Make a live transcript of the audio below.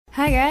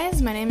Hi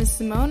guys, my name is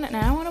Simone and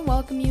I want to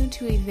welcome you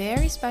to a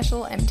very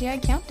special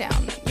MTI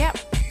countdown. Yep,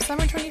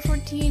 summer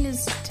 2014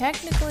 is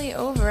technically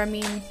over. I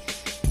mean,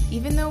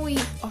 even though we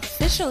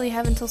officially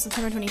have until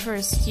September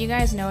 21st, you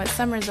guys know it,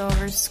 summer's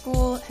over,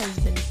 school has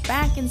been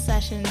back in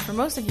session for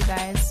most of you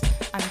guys,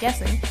 I'm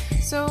guessing.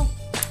 So,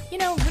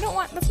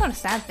 that's not a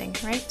sad thing,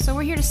 right? So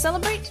we're here to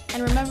celebrate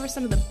and remember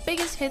some of the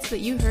biggest hits that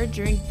you heard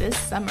during this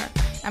summer.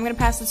 I'm going to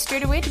pass it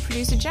straight away to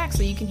producer Jack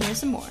so you can hear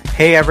some more.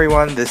 Hey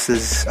everyone, this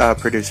is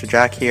producer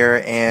Jack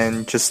here,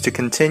 and just to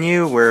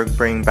continue, we're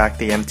bringing back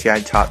the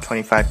MTI Top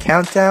 25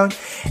 Countdown,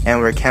 and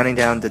we're counting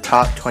down the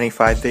top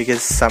 25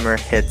 biggest summer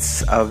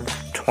hits of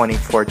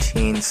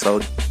 2014, so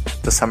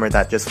the summer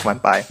that just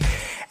went by.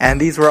 And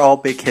these were all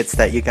big hits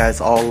that you guys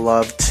all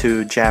love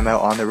to jam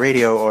out on the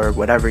radio or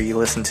whatever you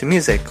listen to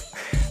music.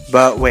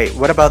 But wait,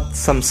 what about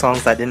some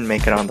songs that didn't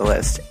make it on the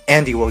list?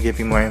 Andy will give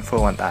you more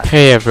info on that.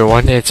 Hey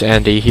everyone, it's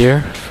Andy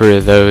here. For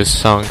those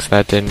songs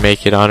that didn't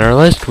make it on our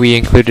list, we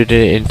included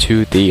it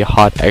into the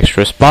Hot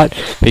Extra spot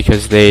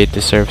because they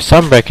deserve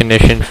some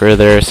recognition for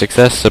their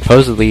success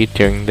supposedly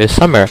during this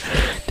summer.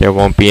 There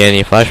won't be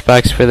any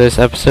flashbacks for this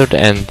episode,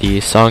 and the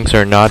songs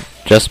are not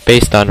just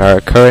based on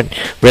our current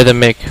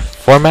rhythmic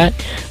format.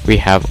 We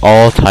have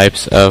all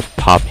types of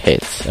pop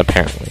hits,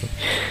 apparently.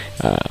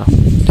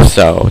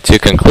 So, to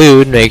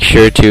conclude, make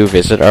sure to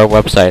visit our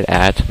website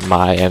at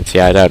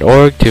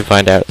mymti.org to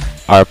find out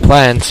our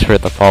plans for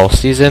the fall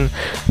season,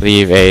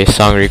 leave a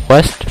song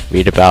request,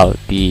 read about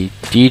the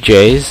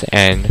DJs,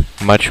 and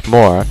much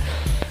more.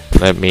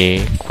 Let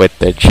me quit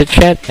the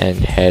chit-chat and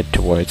head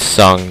towards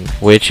song,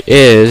 which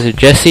is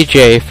Jessie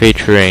J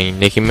featuring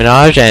Nicki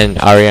Minaj and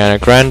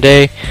Ariana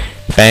Grande,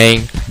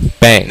 Bang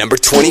Bang. Number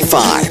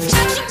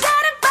 25.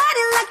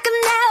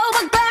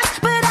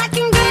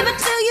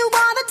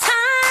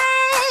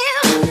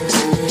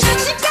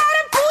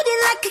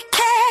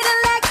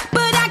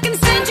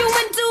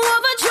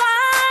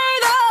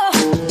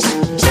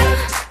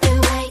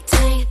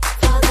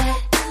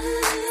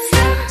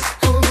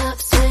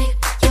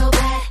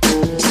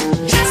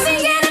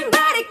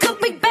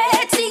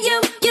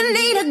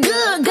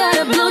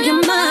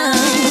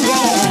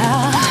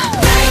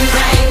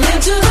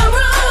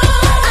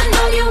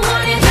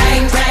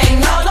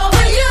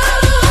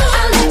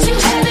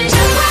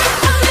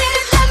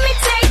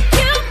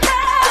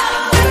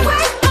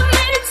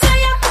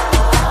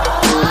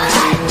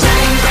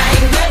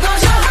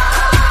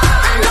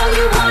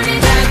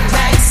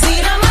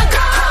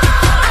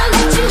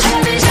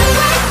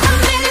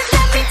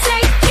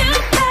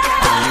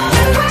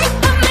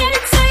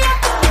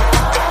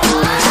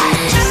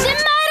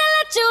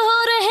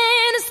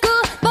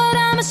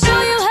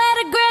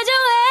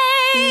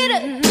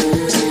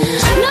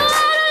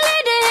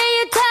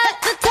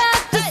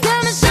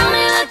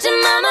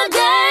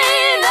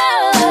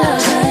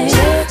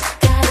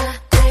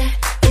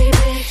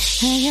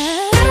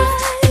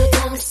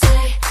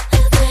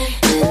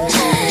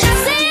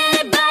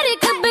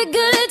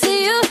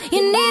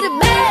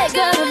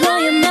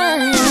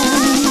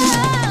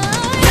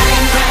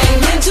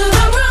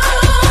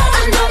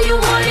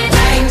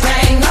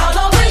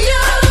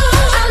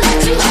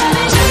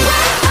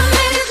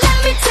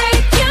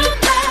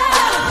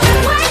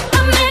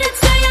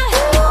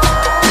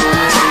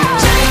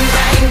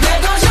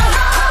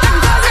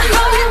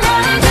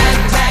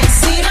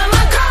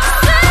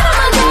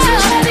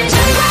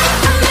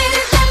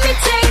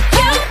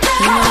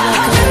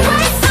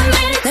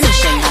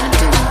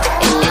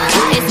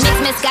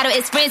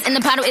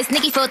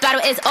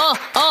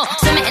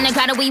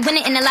 We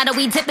winning in the lotto,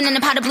 we dipping in the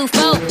pot of blue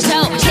flow.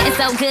 Getting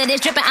so good, it's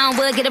dripping on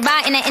wood. Get a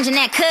ride in that engine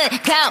that could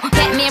go.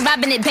 Batman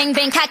robbing it, bang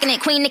bang cocking it.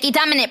 Queen Nicki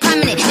dominant,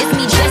 prominent. It's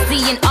me, Jessie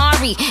and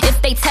Ari.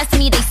 If they test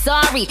me, they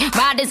sorry.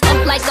 Riders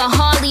up like a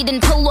Harley, then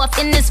pull off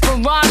in this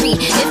Ferrari.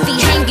 If he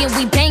hanging,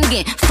 we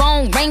banging.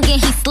 Phone ringing,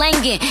 he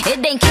slanging.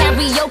 It ain't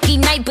karaoke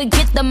night, but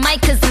get the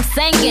mic 'cause I'm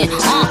singing.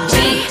 B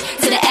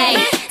to the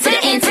A, to the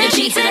N to the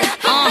G. B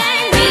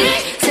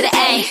to the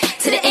A,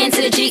 to the N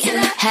to the G.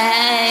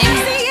 Hey.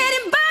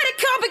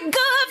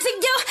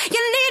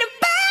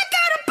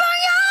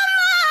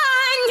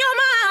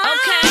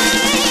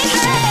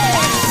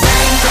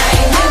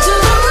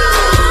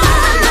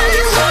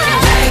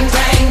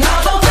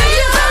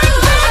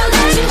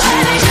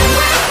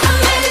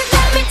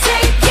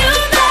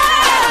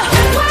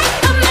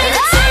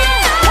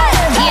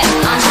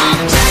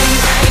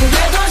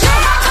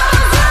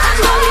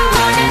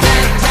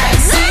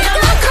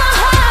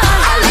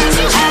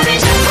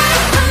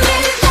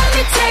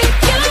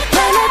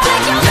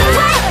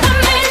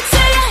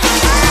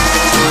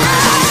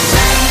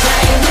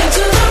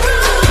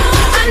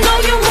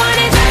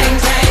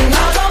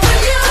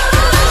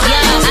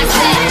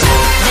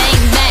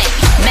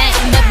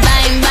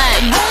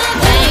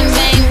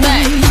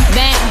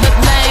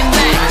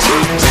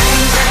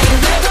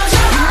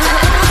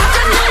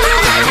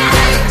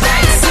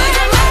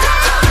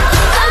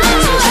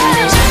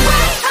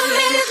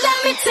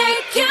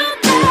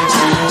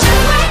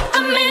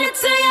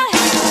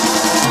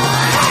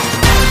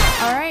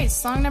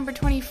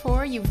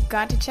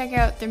 got to check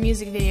out their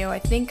music video. I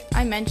think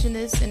I mentioned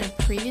this in a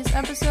previous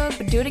episode,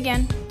 but do it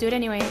again. Do it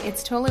anyway.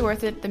 It's totally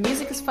worth it. The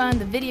music is fun.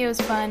 The video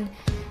is fun.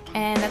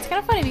 And that's kind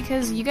of funny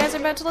because you guys are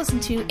about to listen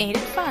to Ain't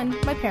It Fun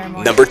by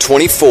Paramore. Number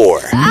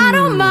 24. I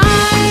don't mind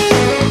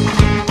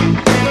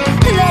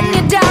letting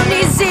you down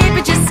easy,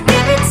 but just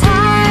give it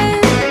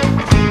time.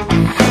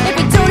 If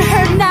it don't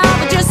hurt now,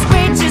 but just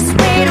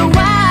wait a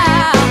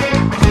while.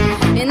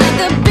 And like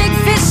the big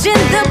fish in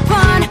the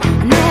pond,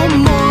 no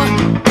more.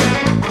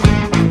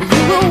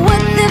 You were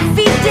what they're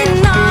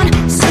feeding on.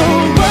 So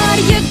what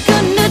are you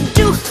gonna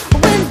do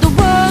when the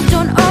world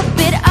don't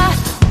orbit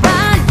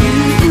around you?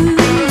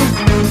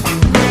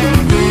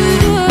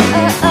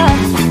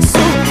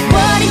 So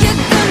what are you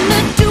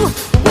gonna do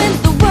when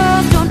the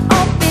world don't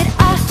orbit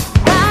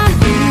around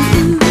you?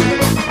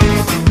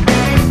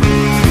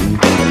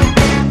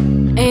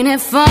 Ain't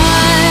it fun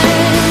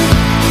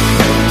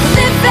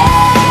living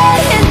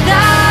in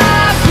the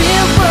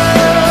real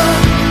world?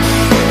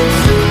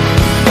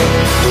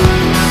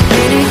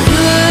 Ain't it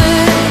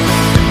good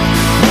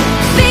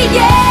being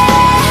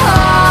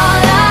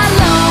all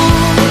alone?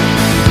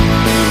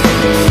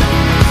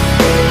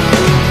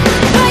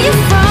 Where you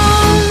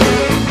from?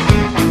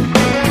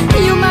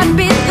 You might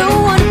be the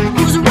one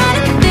who's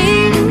running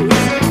things.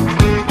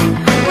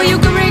 Well, you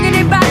can ring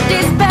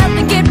anybody's bell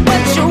and get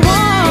what you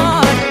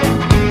want.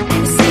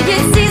 See,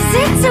 it's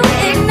easy to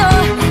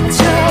ignore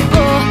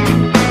trouble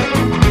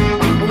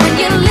when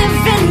you're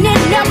living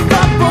in a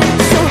bubble.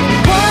 So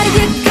what are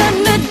you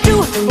gonna do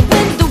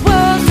when the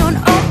world don't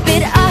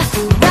orbit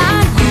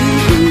around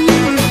you?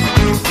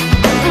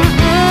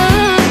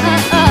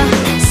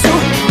 So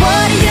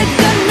what are you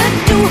gonna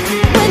do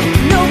when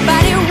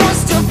nobody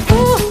wants to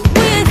fool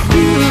with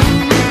you?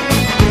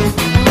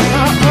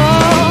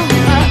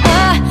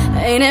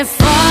 Ain't it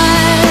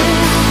fun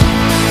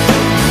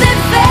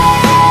living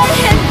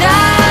in the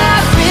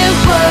real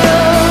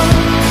world?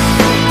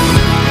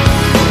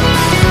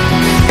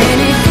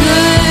 Ain't it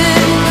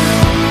good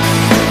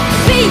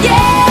being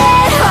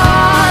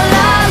all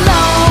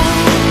alone?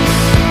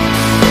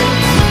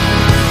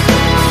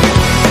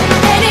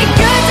 Ain't it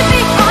good to be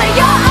on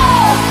your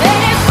own?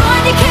 Ain't it fun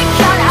you can't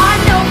count on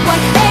no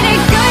one? Ain't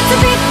it good to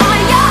be on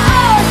your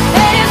own?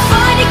 Ain't it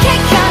fun you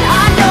can't count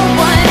on no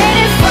one? Ain't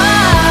it fun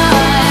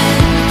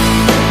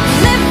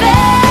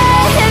living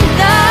in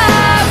the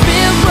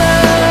real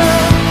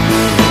world?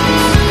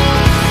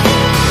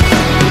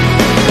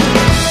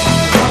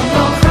 Don't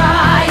go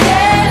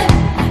crying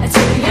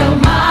to your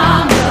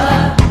mama,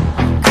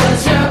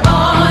 'cause you're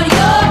on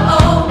your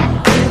own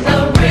in the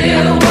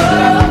real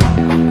world.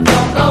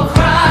 Don't go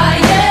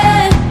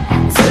crying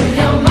to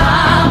your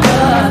mama,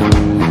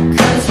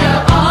 'cause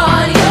you're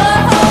on your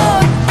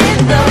own in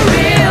the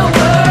real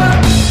world.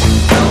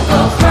 Don't go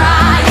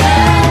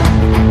crying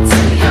to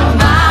your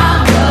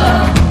mama,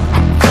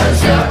 'cause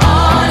you're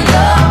on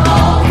your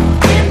own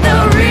in the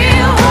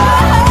real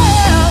world.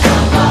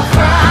 Don't go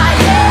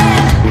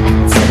crying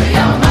to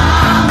your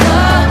mama,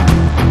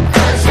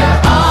 'cause you're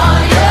on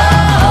your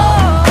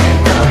own in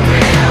the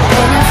real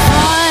world.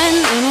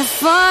 Ain't it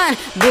fun?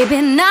 Baby,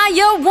 now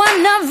you're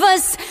one of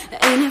us.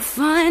 Ain't it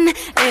fun?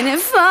 Ain't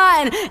it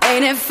fun?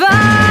 Ain't it fun?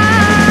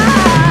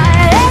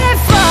 Ain't it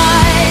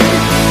fun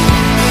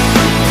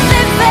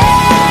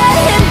living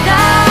in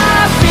the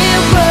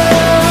real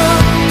world?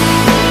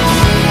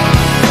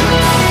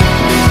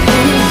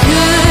 Ain't it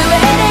good?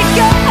 Ain't it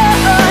good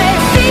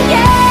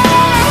being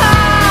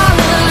all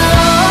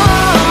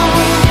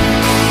alone?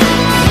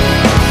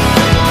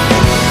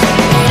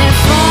 Ain't it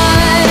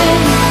fun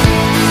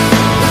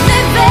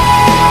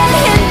living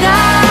in the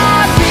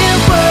real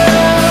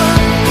world?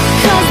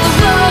 'Cause the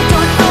world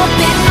don't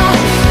open up.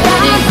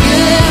 Ain't it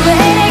good?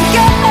 Ain't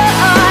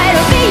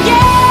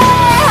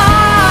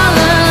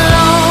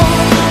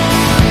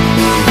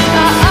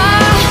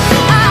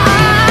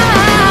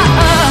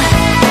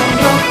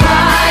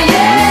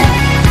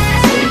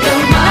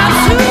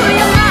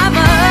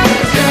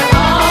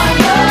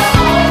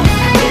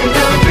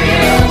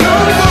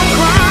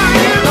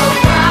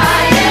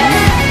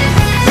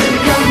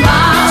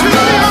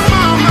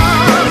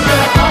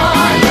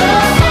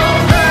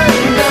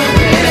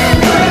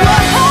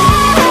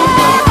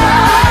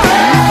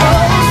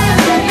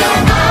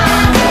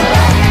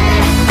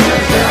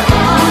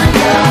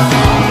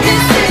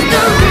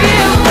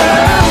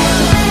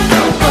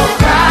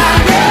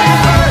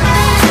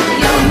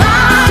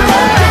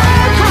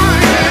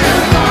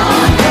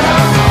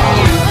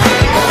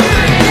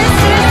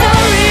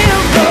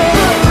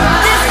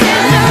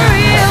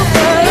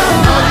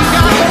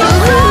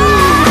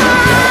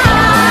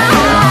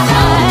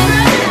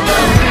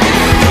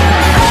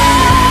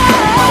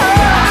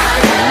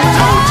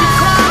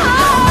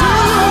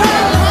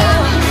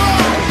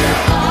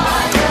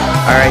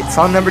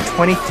Song number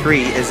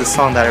 23 is a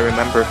song that I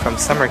remember from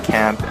summer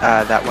camp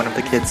that one of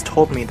the kids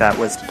told me that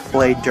was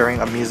played during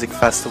a music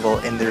festival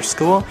in their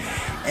school,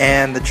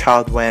 and the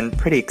child went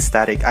pretty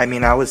ecstatic. I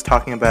mean, I was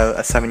talking about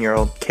a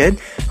 7-year-old kid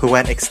who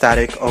went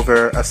ecstatic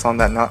over a song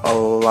that not a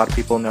lot of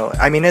people know.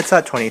 I mean, it's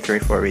at 23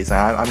 for a reason.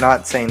 I'm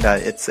not saying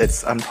that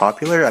it's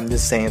unpopular. I'm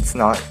just saying it's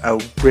not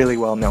a really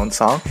well-known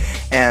song,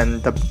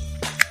 and the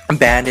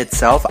band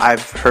itself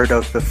I've heard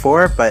of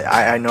before, but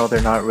I know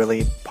they're not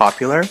really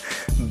popular.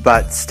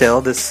 But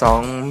still, this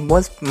song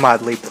was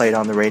mildly played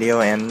on the radio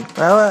and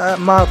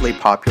mildly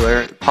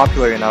popular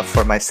enough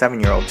for my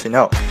 7-year-old to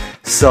know.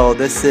 So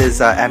this is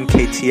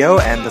MKTO,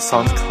 and the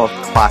song's called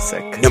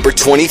Classic. Number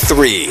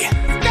 23.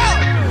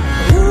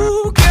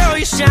 Ooh, girl,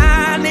 you're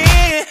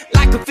shining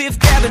like a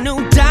Fifth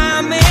Avenue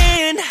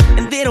diamond,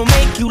 and they don't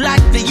make you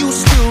like they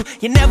used to.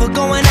 You're never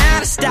going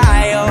out of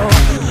style.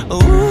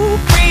 Ooh,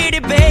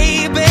 pretty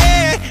baby,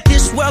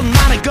 this world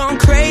might have gone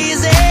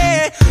crazy.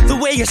 The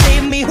way you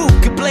save me, who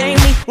could blame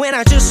me when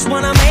I just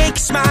wanna make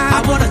you smile?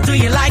 I wanna throw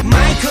you like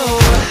Michael,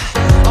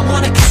 I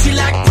wanna kiss you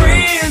like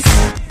Prince.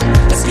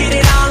 Let's get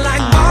it on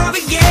like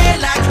Marvin, yeah,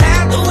 like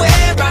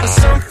Hathaway. Write a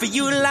song for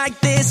you like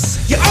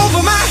this. You're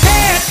over my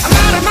head, I'm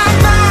out of my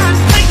mind,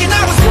 thinking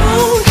I was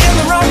born in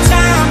the wrong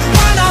time.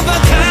 One of a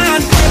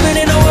kind, living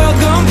in a world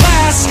gone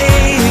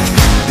plastic.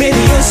 Baby,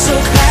 you're so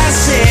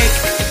classic.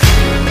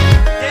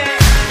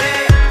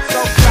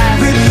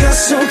 Baby, you're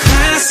so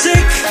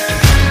classic.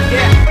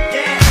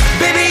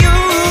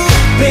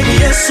 Baby,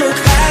 you're so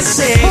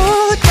classic.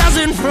 Oh, a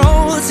dozen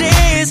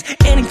roses,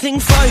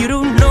 anything for you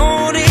to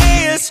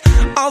notice.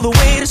 All the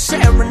way to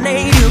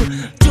serenade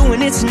you,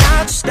 doing it's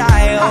not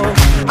style.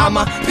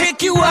 I'ma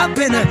pick you up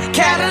in a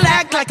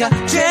Cadillac like a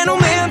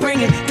gentleman,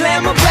 bring it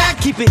glamour back,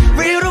 keep it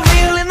real to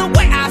real in the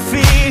way I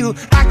feel.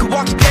 I could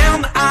walk you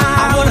down the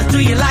aisle. I wanna do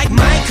you like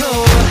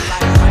Michael,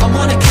 I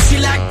wanna kiss you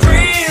like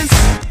Prince.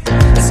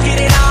 Let's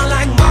get it on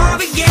like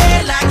Marvin,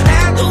 yeah, like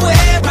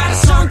Hathaway. Write a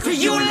song for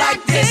you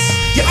like this.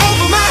 You're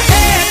over my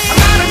head, I'm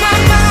out of my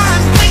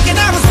mind, thinking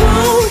I was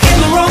wrong in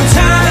the wrong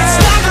time. It's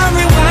like I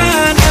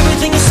rewind,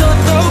 everything is so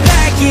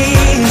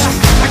throwback-ish.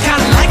 I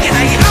kinda like it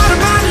how you're out of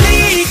my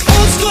league.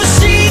 Old school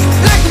chic,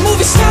 like the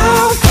movie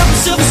star from the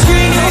silver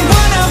screen. You're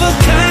one of a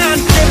kind,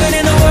 living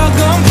in a world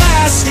gone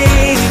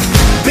plastic.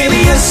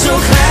 Baby, you're so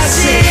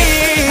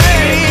classic.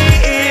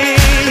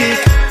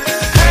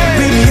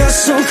 Baby, you're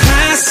so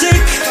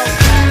classic.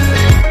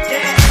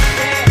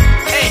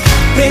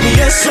 Baby,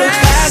 you're so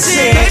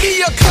classic. Baby,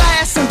 you're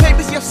class and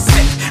baby, you're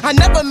sick. I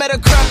never met a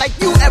girl like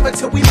you ever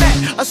till we met.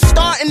 A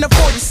star in the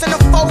 40s,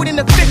 centerfold in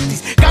the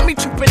 50s. Got me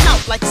tripping out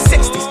like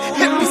 60s.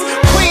 Hippies,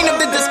 queen of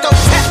the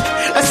discotheque.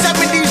 A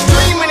 70s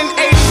dream and an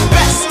 80s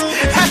best.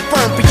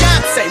 Hepburn,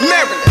 Beyonce,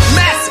 Marilyn,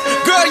 Massive.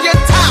 Girl,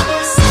 you're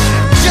timeless.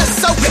 Just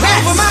so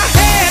classy. Over my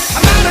head,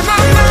 I'm out of my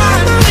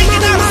mind,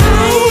 thinking I was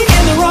wrong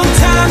in the wrong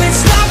time.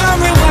 It's like I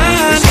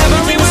rewind,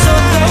 everything was so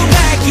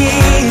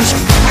throwback-ish.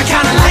 I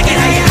kinda like it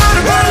how you're out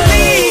of my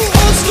league.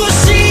 Old school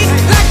chic,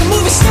 like a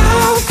movie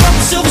star from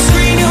the silver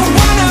screen. You're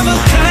one of a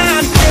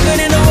kind, living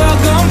in a world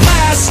gone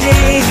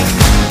plastic.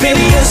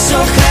 Baby, you're so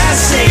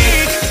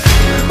classic.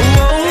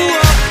 Whoa,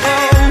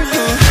 oh,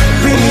 oh.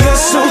 Baby,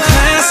 you're so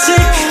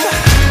classic.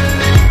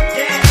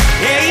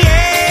 Yeah,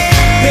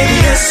 yeah. Baby,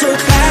 you're so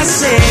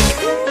classic.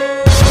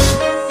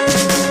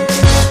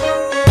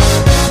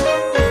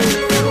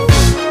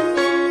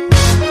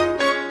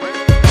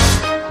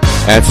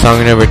 At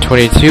song number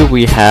 22,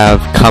 we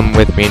have Come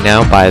With Me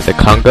Now by the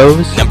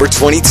Congos. Number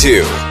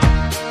 22.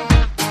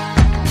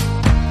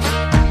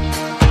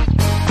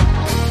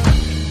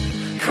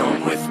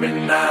 Come with me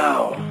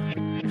now.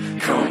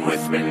 Come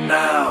with me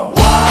now.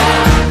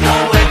 Walk,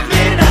 come with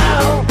me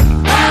now.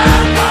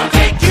 I'm gonna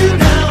take you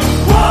down.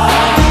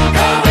 Walk,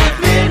 come with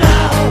me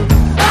now.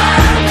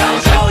 I'm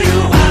gonna show you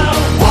how.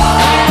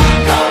 Walk,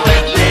 come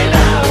with me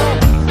now.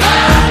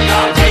 I'm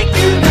gonna take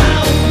you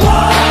down.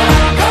 Walk,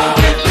 come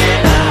with me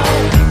now.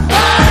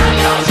 I'm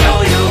gonna show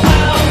you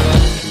how.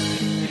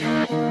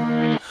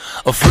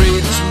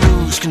 Afraid to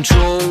lose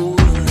control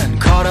and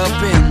caught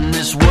up in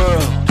this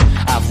world.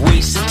 I've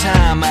wasted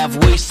time, I've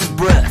wasted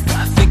breath.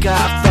 I think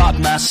I've thought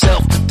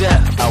myself to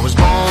death. I was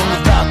born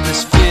without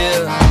this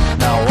fear,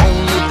 now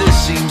only this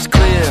seems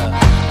clear.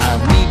 I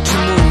need to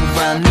move,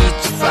 I need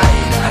to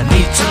fight, I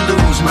need to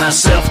lose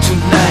myself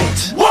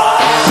tonight. Walk,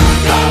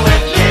 come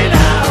with me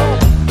now.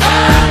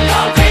 I'm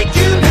gonna take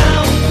you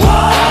down.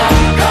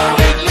 Walk, come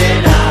with me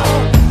now.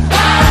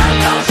 I'm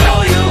gonna show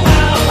you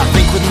how. I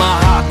think with my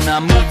heart and I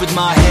move with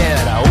my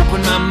head. I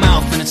open my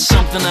mouth and it's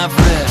something I've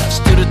read. I've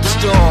stood at the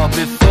store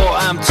before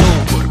I'm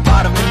told, but a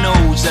part of me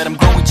knows that I'm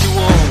growing too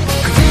old.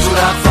 Confused what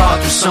I thought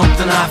was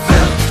something I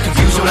felt.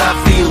 Confused what I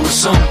feel was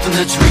something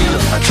that's real.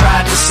 I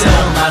tried to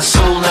sell my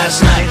soul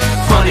last night.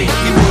 Funny,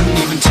 he wouldn't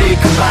even take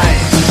a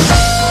bite.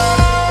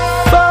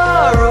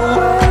 Far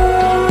away,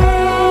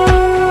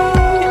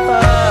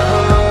 I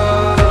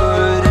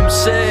heard him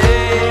say,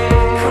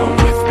 Come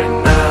with me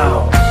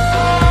now.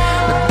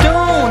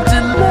 don't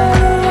delay.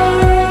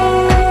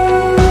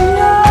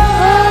 I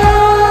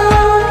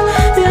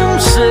heard him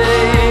say,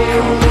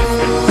 Come with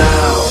me now.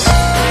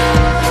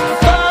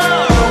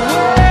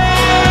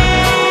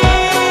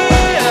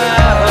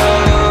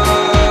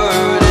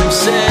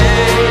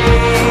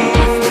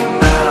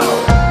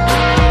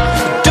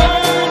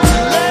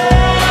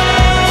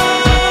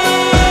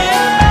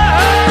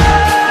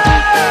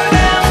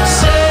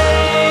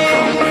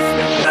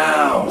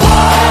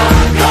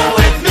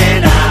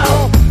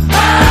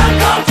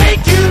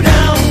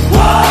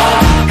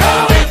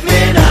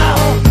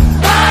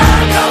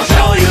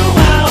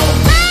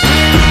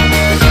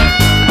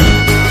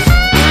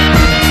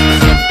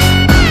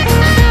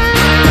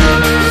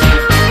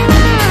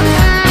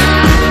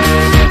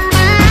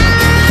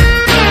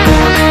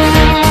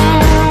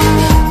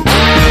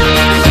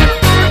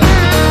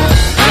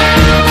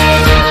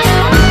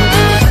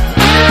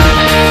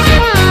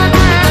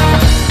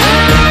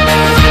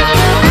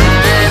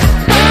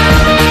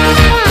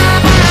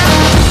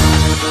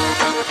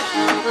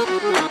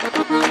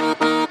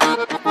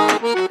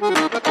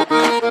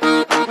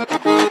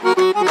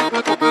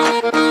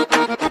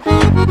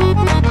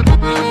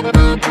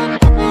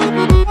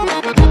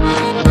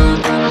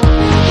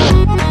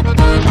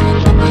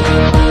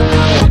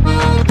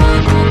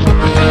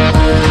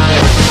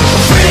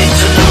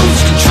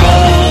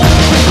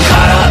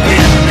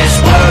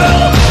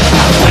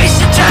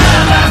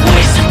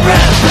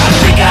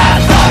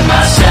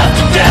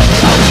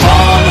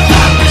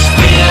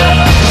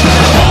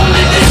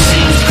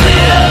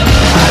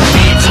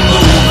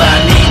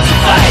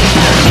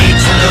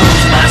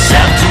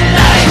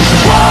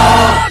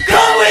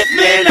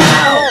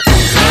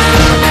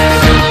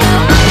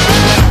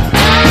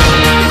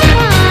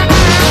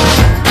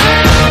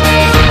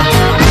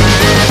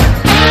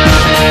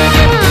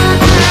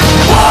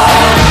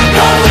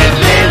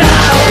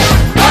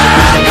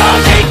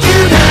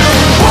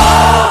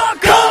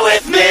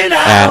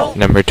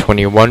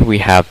 21, we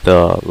have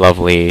the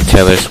lovely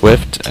Taylor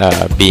Swift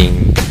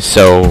being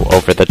so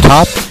over the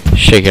top.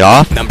 Shake It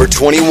Off. Number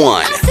 21.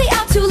 I stay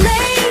out too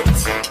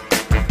late.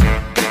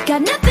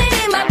 Got nothing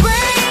in my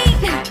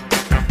brain.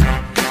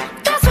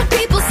 That's what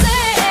people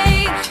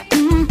say.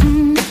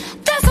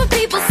 That's what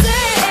people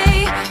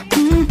say.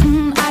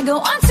 I go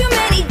on too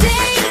many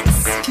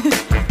dates,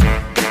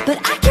 but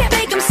I can't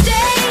make them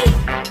stay.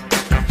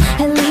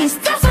 At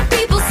least that's what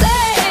people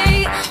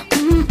say.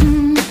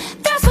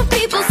 That's what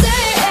people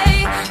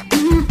say.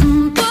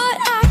 But I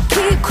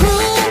keep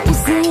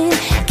cruising.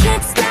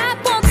 Can't stop,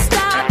 won't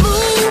stop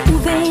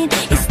moving.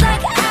 It's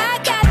like I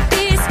got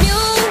this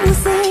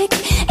music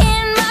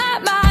in my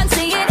mind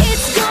saying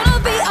it's gonna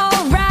be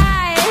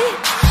alright.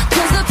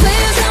 'Cause the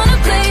player's gonna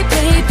play,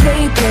 play,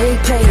 play, play,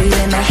 play.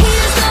 And the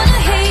haters gonna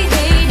hate,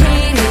 hate,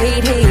 hate,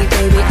 hate, hate,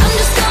 baby. I'm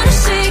just gonna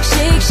shake,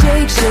 shake,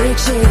 shake, shake,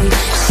 shake.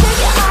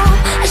 Shake it off,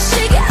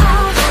 shake it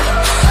off.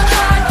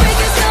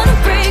 Heartbreaker's gonna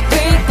break,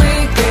 break,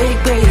 break, break,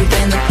 break.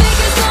 And the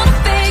faker's gonna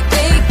fake,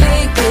 fake,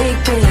 fake, fake,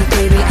 fake,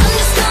 baby. I'm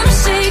just gonna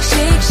shake,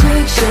 shake,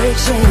 shake, shake,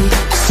 shake.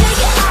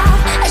 Shake it off,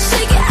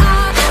 shake it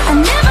off. I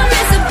never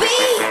miss a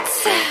beat.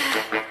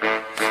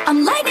 I'm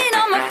lightning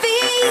on my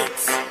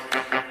feet,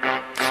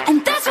 and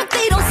that's what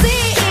they don't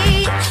see.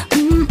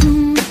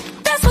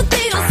 That's what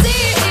they don't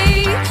see.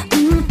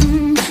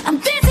 I'm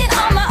dancing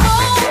on my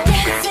own,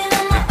 dancing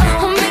on my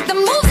own. Make the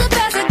moves up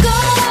as I go,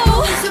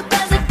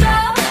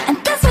 and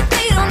that's what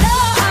they don't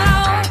know.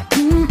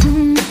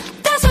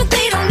 That's what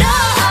they don't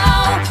know.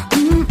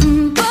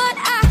 But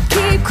I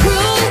keep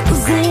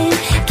cruising,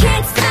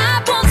 can't stop,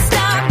 won't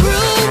stop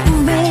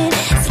grooving.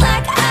 It's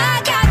like I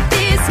got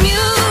this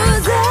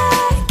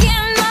music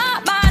in my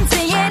mind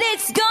saying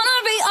it's gonna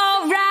be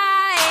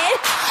alright.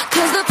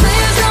 'Cause the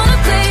player's gonna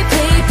play,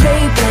 play,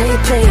 play, play,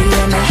 play.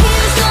 And the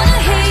haters gonna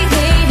hate,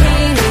 hate,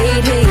 hate,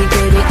 hate, hate,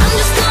 baby. I'm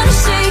just gonna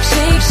shake,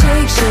 shake,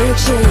 shake, shake,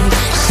 shake.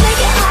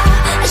 Shake it off,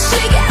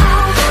 shake it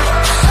off.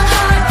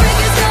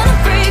 Heartbreaker's gonna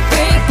break,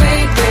 break,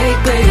 break, break,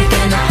 break.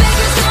 And the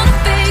faker's gonna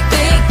fake,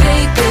 fake,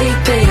 fake, fake,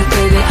 fake,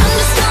 baby. I'm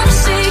just gonna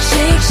shake,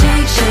 shake,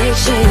 shake, shake,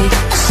 shake.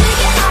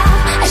 Shake it off,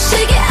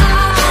 shake it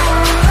off.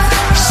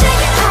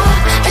 Shake it off,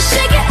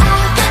 shake it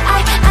off. I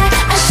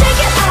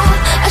shake it off,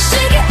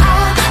 shake it off. I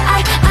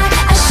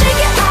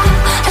shake it off,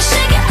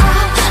 shake it off. I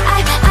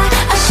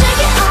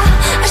shake it off,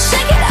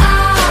 shake it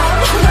off.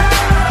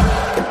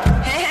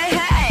 Hey, hey,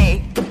 hey!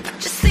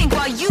 Just think,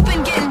 while you've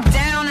been getting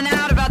down and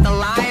out about the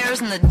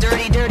liars and the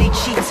dirty, dirty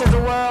cheats of the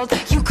world,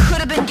 you could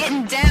have been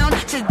getting down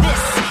to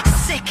this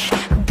sick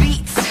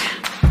beat.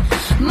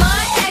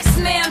 My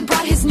ex-man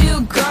brought his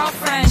new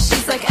girlfriend.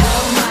 She's like,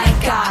 oh my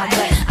god,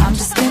 but I'm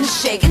just gonna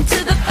shake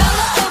into the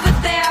fella over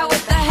there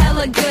with the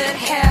hella good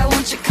hair.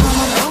 Won't you come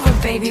on over,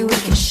 baby? We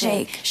can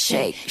shake,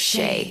 shake,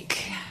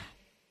 shake.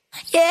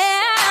 Yeah.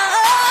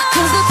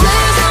 'Cause the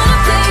player's gonna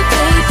play,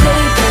 play,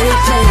 play, play,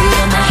 play.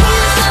 And the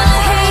haters gonna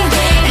hate,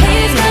 hate,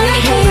 hate,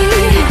 hate,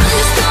 hate. I'm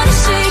just gonna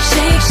shake,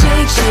 shake,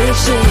 shake, shake,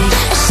 shake.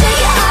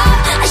 Shake it off,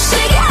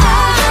 shake it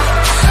off.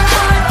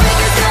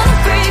 Heartbreaker's gonna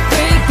break,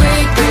 break,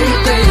 break, break,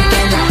 break.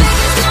 And the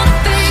faker's gonna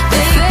fake,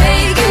 fake,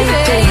 fake, fake,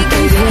 fake,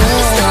 baby. I'm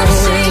just gonna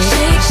shake,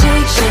 shake,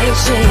 shake, shake,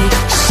 shake.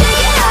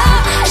 Shake it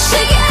off,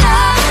 shake it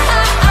off.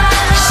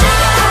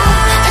 Shake it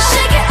off,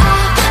 shake it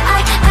off. I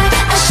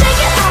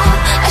shake it off,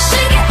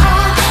 shake it off.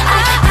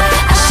 I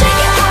shake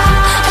it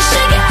off,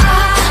 shake it off. I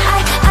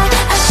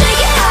shake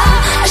it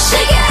off,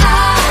 shake it off.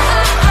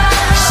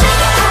 Shake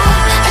it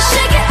off,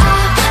 shake it off. I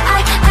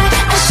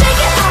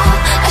shake it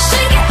off,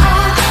 shake it off. I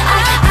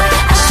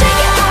shake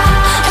it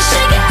off,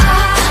 shake it off.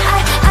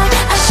 I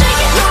shake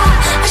it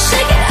off,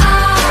 shake it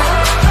off.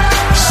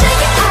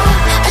 Shake it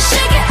off,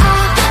 shake it off.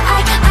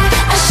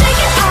 I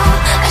shake it off,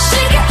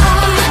 shake it off.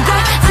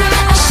 You got to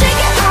shake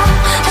it off,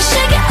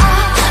 shake it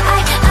off.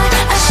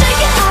 I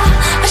shake it off,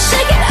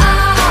 shake it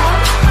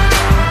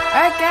off.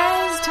 Alright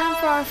guys, time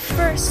for our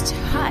first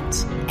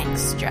hot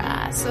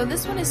extra. So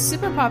this one is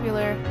super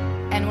popular,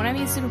 and when I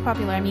mean super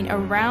popular, I mean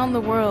around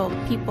the world.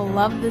 People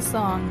love this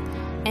song,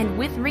 and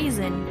with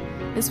reason.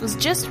 This was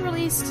just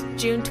released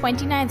June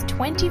 29th,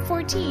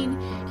 2014.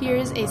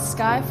 Here's A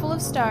Sky Full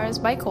of Stars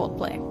by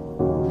Coldplay.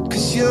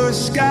 'Cause you're a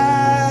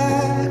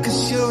sky,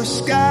 'cause you're a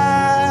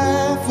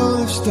sky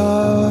full of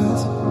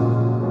stars.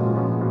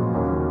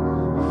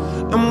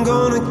 I'm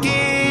gonna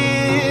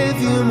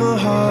give you my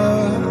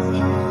heart.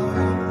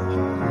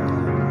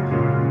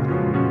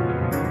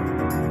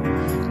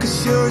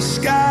 'Cause you're a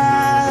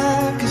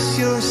sky, 'cause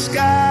you're a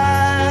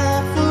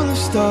sky full of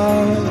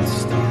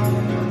stars.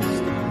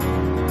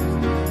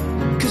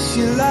 'Cause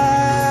you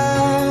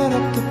light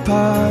up the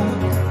park.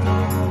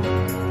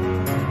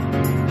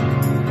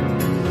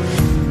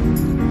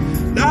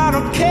 I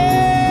don't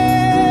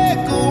care,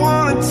 go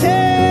on and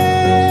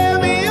tear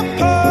me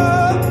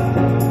apart.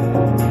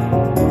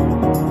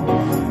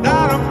 I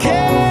don't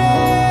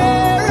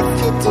care if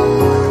you do.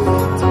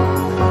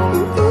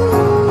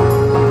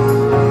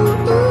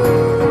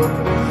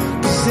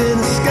 'Cause in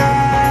the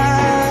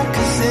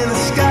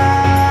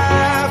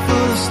sky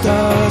full of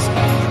stars,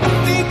 I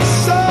think I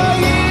saw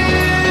you.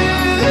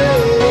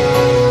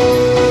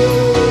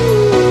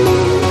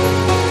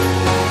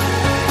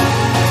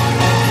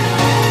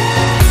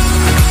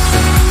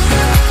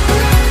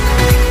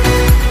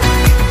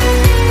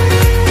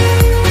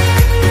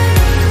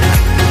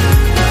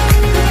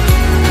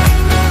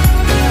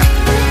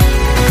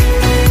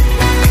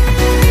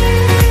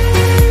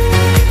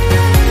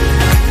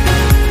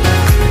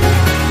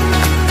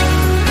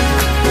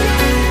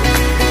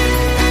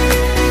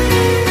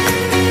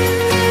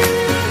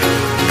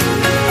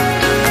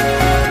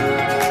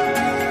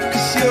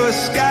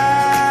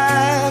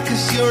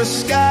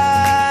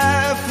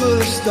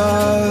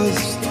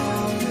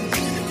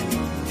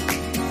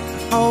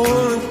 I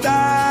wanna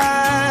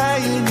die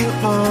in your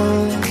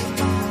arms.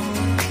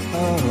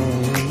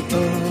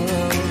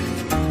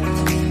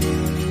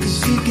 Cause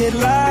you get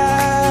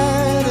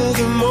lighter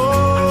the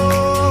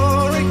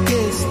more it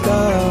gets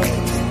dark.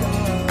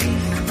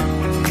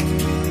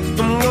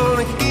 I'm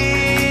gonna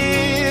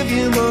give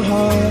you my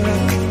heart.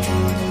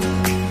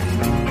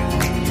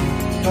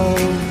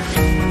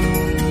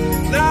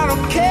 I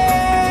don't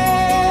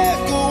care,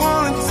 go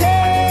on and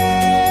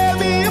tear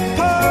me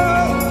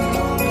apart.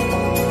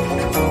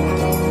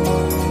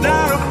 I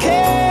don't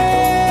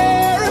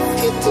care if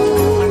you do.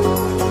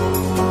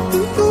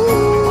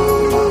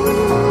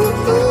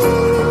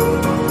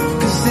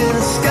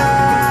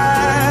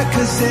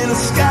 Cause in a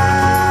sky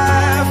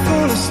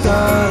full of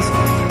stars,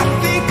 I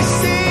think I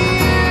see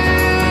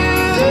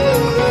you.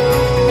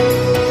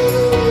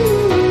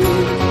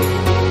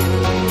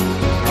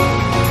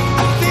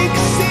 I think I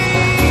see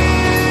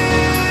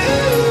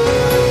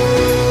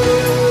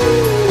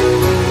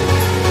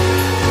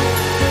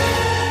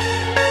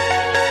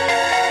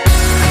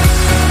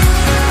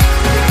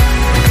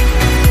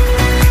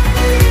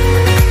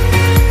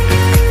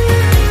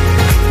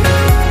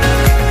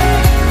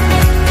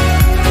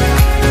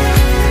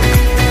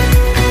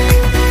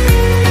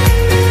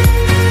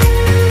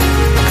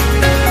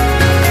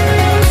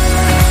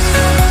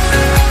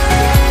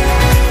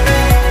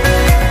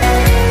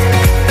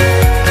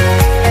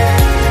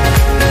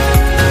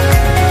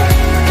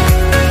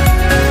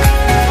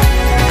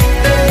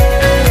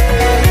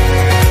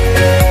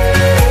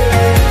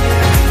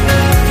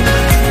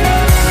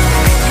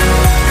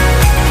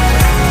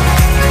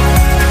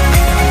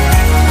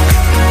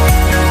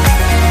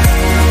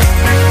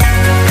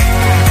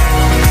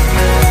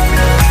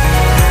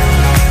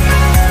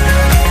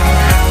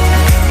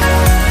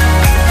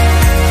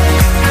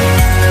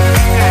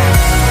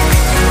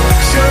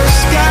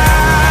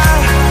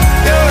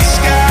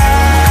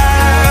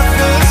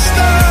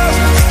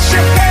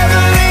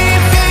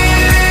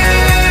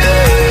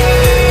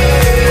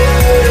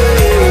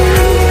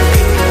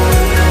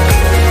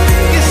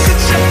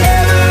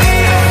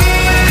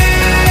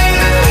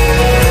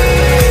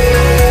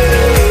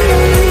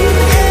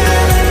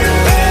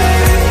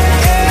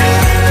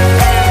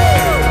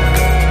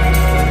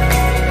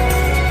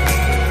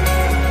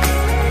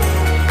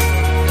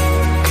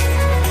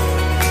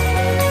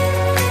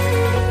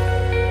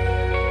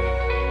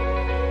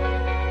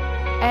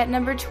At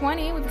number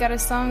 20, we've got a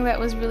song that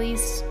was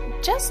released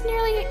just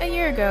nearly a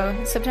year ago,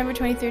 September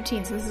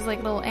 2013, so this is like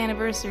a little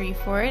anniversary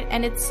for it,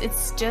 and it's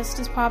just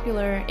as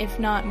popular, if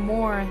not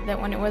more, than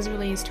when it was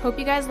released. Hope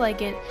you guys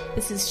like it.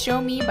 This is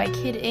Show Me by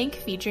Kid Ink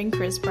featuring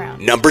Chris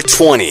Brown. Number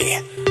 20.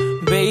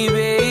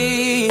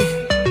 baby,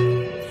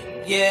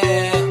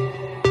 yeah.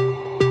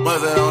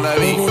 What's that on that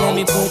beat? Baby, let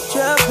me put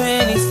your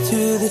panties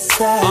to the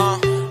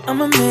side.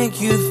 I'ma make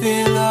you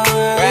feel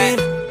alright.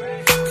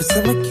 Cause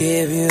I'ma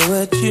give you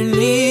what you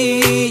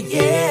need,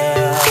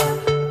 yeah.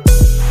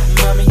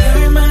 Mommy, you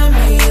remind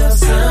me of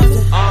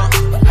something,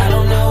 but I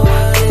don't know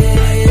what it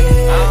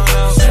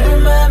is. You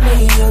remind me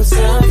of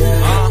something,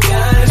 you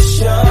gotta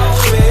show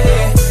me.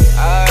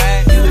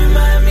 Alright. You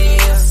remind me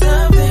of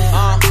something,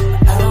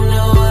 but I don't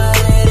know what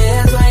it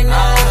is right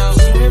now.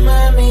 You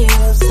remind me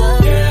of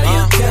something, girl,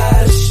 you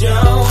gotta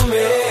show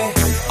me.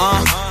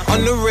 On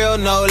the real,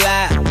 no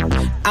lie,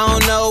 I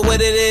don't know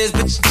what it is,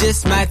 but you're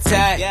just my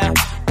type.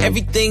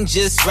 Everything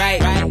just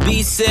right.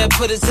 B said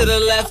put it to the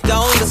left,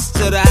 don't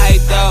listen to the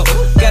hype though.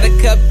 Got a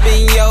cup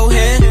in your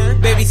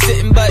hand, baby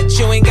sitting but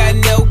you ain't got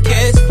no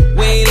kiss.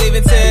 We ain't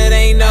leaving till it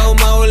ain't no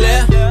more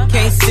left.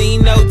 Can't see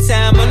no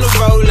time on the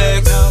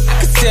Rolex. I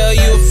can tell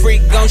you a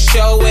freak gon'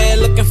 show it.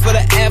 Looking for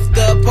the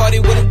after party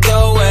with a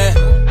dough at.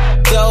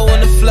 Dough on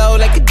the flow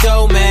like a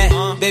dough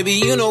man. Baby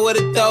you know where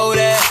to throw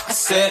that. I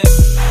said,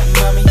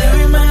 mommy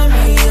you remind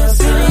me of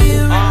something.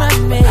 You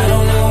remind me. I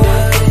don't know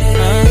what it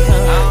is.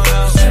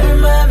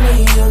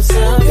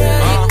 Something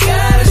you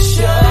gotta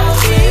show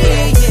me,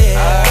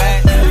 yeah. Alright.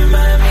 You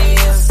remind me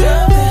of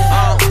something,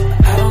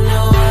 I don't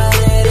know what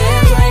it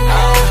is right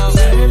now.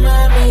 You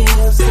remind me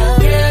of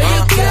something, girl, you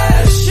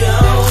gotta show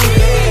me,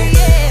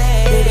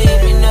 yeah. Baby,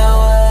 if you know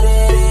what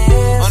it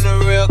is. On the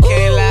real,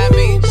 can't lie,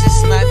 me,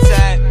 just my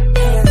type.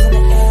 Hands in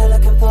the air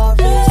looking for a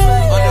bitch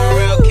right now. On the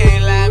real,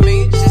 can't lie, me,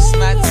 just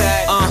my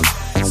type.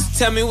 So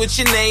tell me what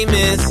your name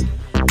is.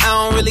 I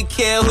don't really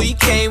care who you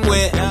came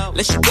with,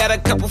 unless you got a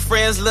couple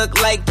friends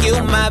look like you.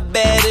 My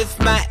bad if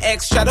my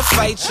ex try to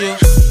fight you.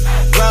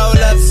 Roll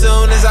up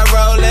soon as I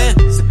roll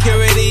in.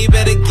 Security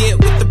better get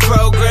with the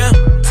program.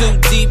 Too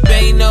deep,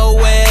 ain't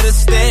nowhere to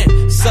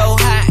stand. So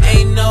high,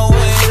 ain't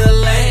nowhere to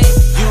land.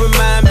 You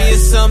remind me of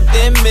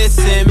something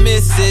missing,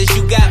 missus.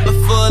 You got my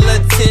full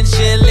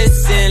attention.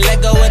 Listen,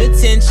 let go of the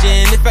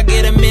tension. If I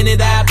get a minute,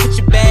 I'll put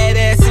your bad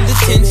ass in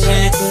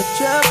detention. Put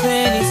your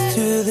panties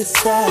to the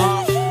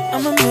side.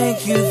 I'ma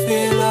make you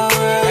feel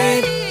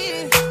alright.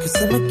 Cause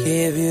I'ma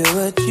give you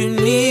what you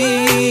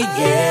need,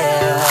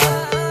 yeah.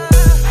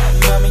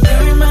 Mommy, you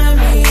remind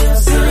me of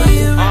something.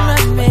 You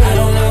remind me. I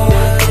don't know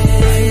what it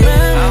is.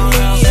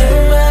 You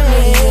remind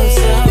me of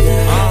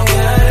something. You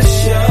gotta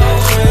show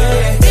me.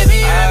 Baby,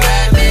 you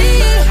remind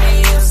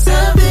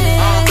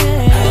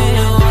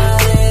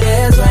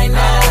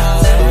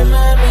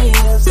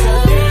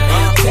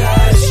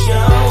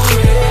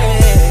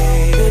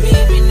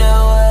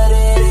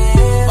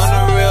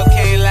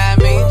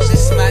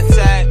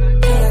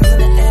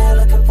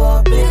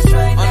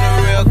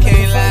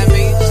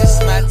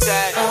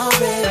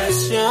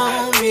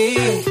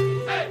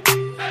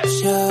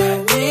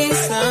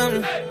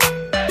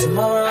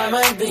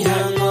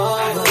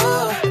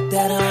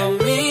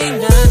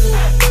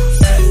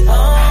nothing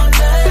all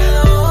night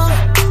long.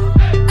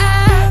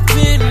 I've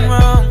been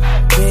wrong,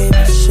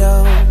 baby, show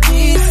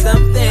me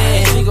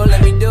something. You gon'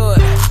 let me do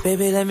it.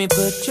 Baby, let me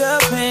put your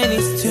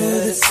panties to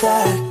the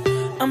side.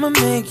 I'ma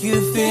make you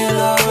feel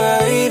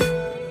alright,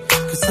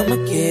 'cause I'ma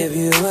give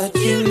you what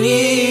you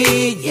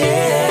need,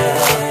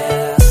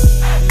 yeah.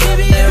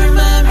 Baby, you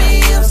remind me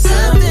of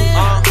something,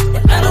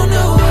 I don't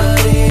know what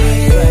it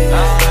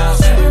is.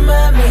 You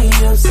remind me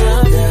of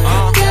something,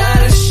 you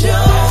gotta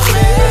show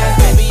me.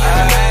 Baby, you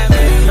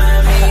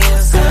remind me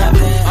of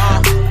something,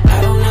 I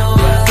don't know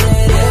what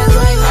it is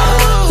right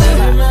now. You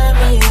remind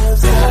me of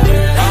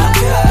something, you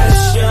gotta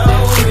show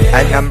me.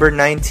 At number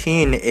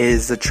 19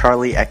 is the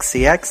Charlie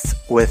XCX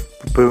with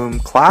Boom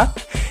Clap.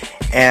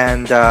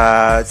 And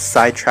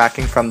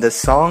sidetracking from this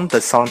song, the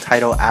song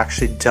title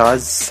actually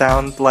does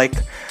sound like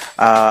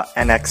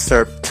an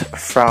excerpt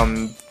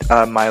from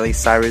Miley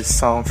Cyrus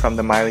song from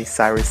the Miley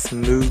Cyrus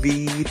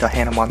movie, the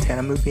Hannah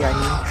Montana movie, I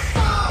mean.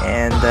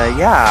 And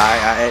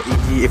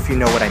if you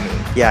know what I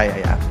mean.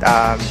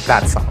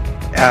 That song.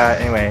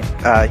 Anyway,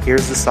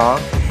 here's the song,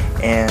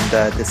 and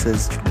this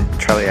is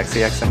Charlie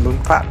XCX and Boom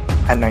Clap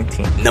at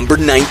 19. Number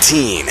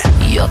 19.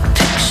 Your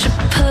picture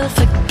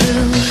perfect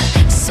blue,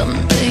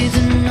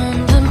 sunbathing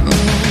on the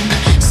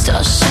moon,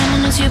 stars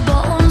shining as your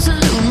bones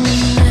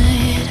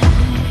illuminate.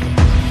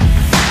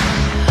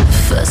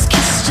 First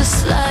kiss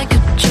just like a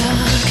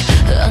drug,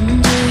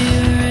 under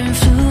your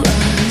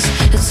influence,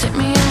 it's hit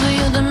me over,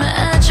 you're the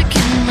magic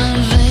in my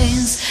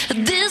veins.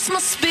 This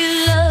must be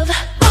love.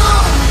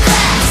 Boom,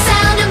 clap,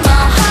 sound in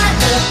my heart,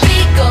 the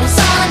beat goes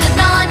on and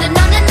on and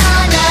on and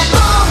on.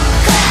 Boom,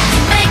 clap,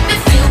 you make me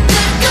feel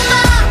good. Come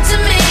on to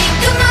me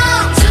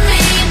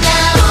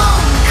now.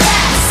 Boom,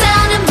 clap,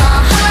 sound in my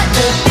heart,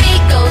 the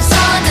beat goes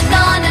on and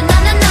on and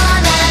on and on.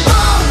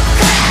 Boom,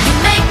 clap, you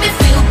make me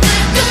feel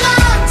good. Come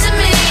on to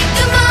me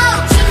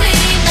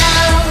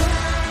now.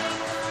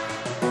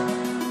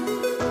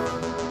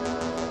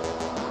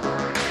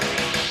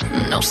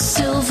 No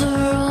silver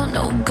or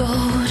no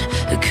gold,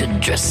 it could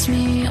dress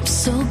me up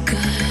so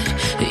good.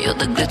 You're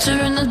the glitter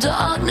in the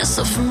darkness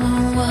of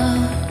my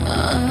world.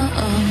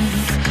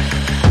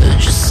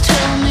 Just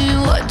tell me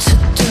what to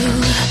do,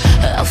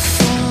 I'll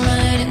fall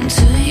right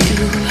into you.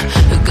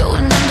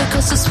 Going under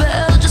 'cause I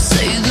spell, just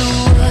say the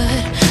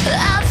word,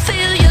 I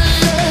feel your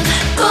love.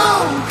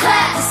 Boom,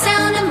 clap, the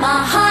sound in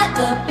my heart,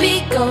 the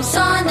beat goes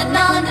on and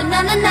on and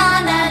on and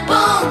on.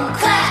 Boom,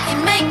 clap, you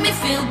make me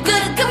feel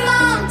good. Come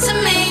on to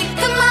me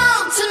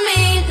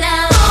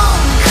now. Boom,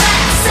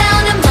 clap,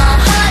 sound in my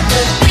heart,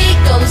 the beat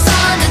goes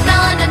on and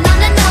on and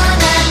on and on.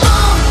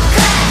 Boom,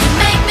 clap, you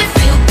make me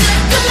feel good.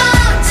 Come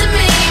on to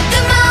me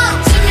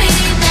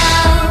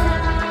now.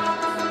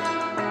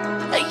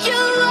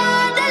 You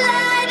are the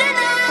light and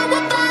I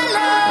will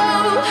follow.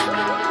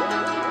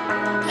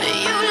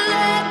 You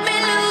let me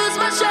lose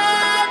my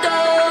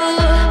shadow.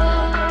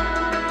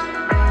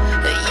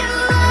 You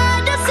are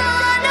the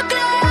sun, a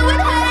glow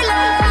with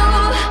halo,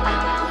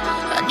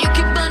 and you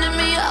keep burning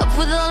me up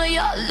with all of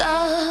your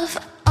love.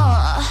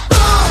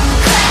 Boom,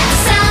 clap,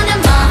 sound in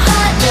my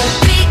heart, the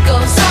beat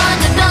goes on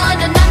and on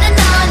and on and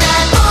on.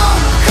 Boom,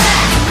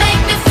 clap, you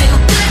make me feel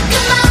good.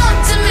 Come on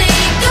to me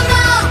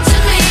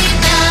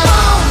now.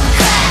 Boom,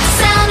 clap,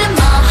 sound in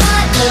my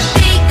heart, the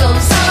beat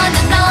goes on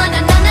and on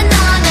and on and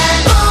on.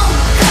 Boom,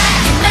 clap,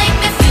 you make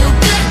me feel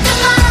good.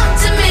 Come on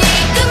to me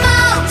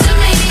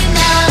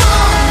now.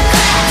 Boom,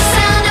 clap,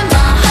 sound in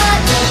my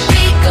heart, the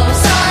beat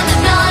goes on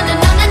and on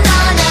and on and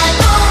on.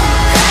 Boom,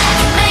 clap,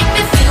 you make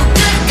me feel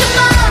good. Come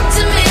on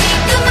to me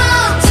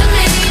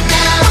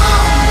now.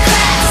 Boom,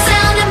 clap,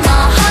 sound in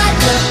my heart,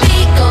 the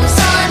beat goes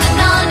on and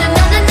on and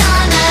on and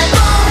on.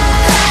 Boom,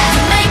 clap,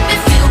 you make me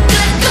feel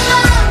good. Come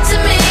on to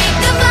me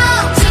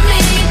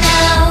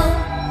now.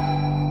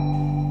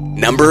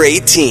 Number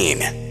 18.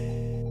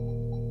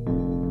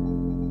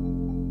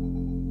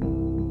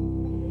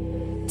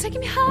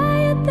 Taking me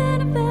higher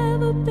than I've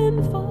ever been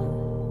before.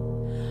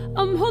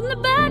 I'm holding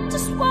it back,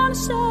 just wanna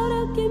shout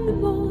out, give me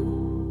more.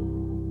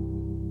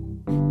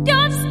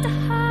 You're just a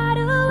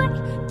hideaway,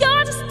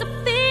 you're just a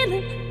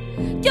feeling.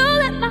 You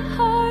let my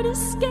heart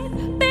escape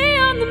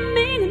beyond the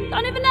meaning.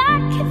 Don't even I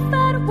can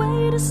find a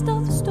way to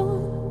stop the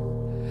storm.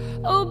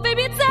 Oh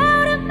baby, it's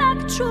out of my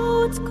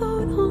control, what's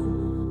going on?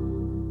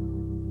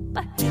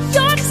 But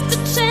you're just a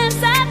chance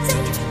I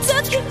take to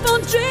keep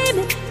on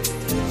dreaming.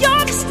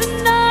 You're just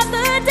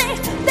another day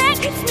that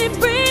keeps me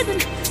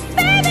breathing.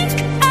 Baby,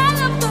 I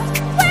love the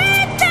way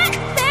that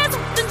there's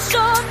nothing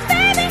short.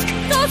 Baby,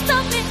 go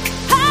stop me,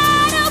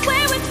 hide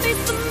away with me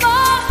some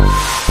more.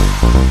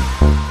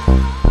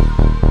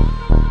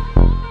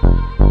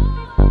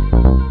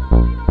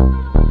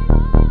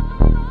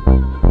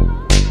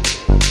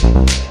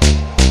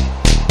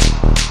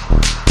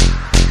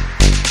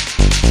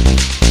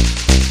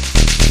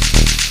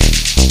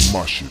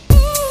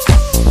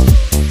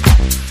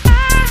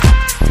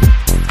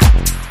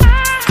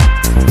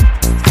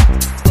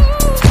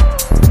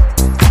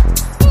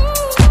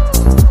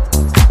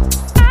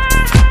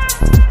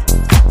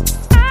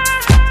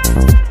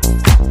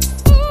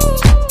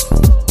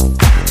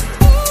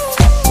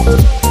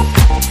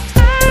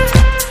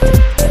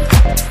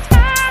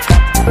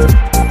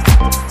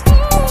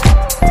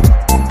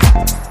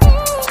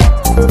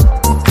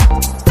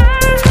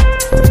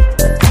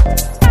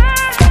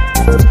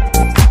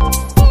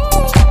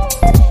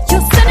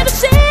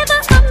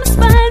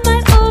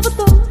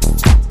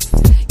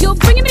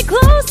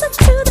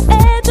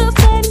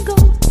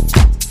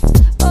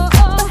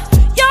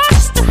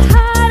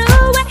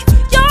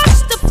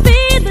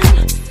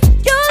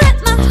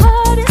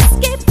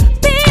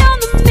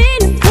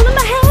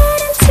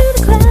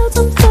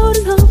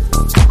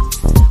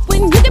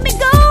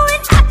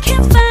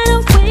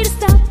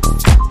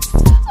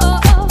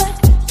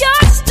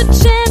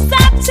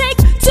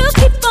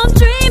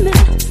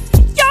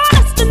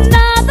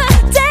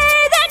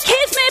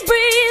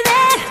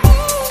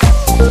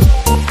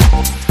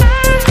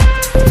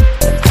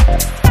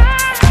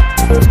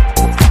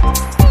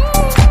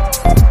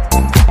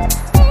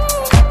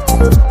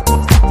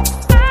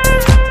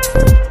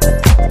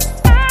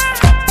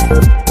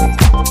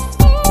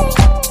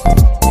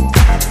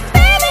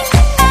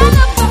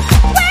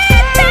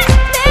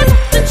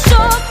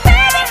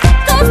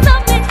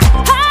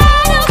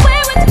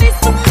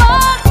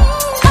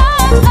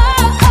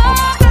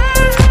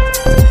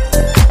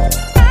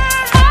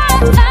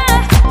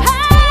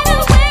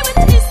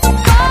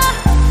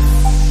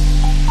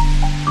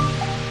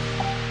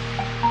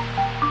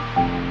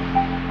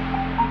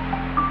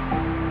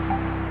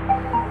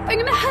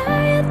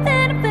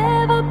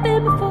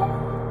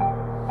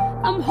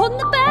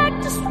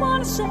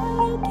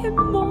 like it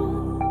more.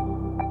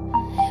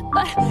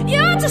 But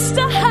you're just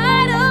a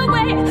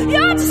hideaway,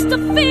 you're just a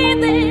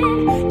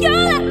feeling. You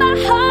let my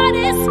heart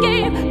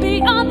escape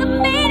beyond the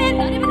meaning.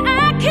 Not even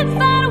I can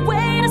find a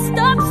way to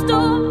stop the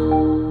storm.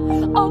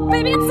 Oh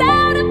baby, it's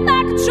out of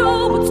my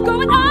control, what's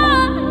going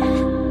on?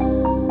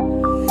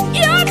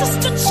 You're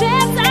just a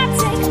chance I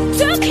take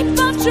to keep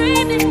on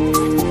dreaming.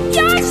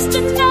 You're just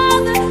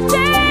another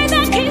day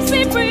that keeps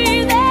me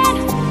breathing.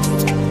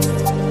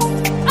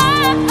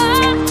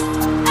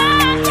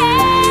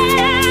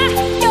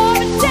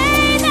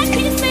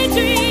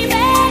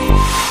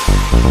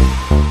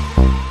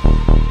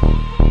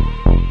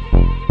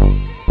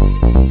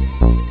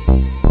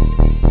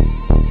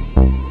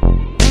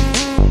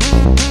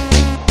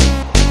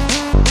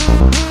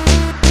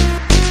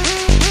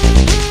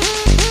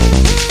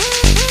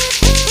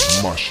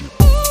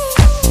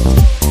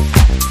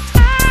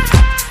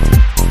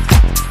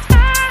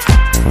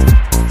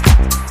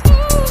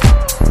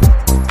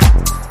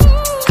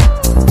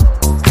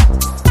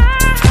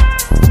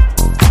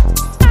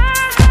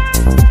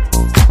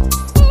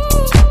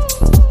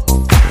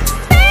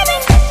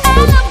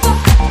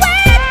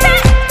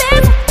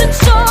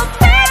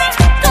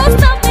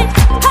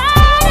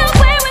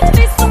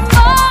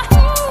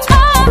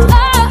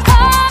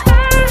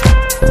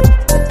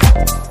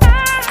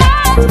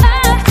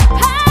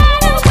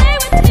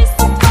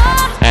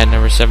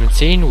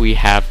 We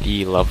have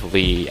the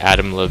lovely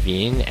Adam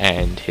Levine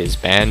and his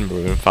band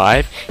Maroon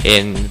 5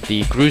 in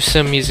the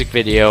gruesome music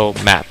video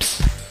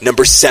Maps.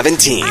 Number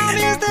 17. I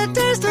miss the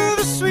taste of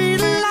a sweet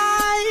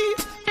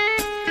life.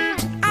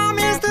 I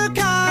miss the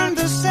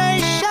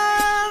conversation.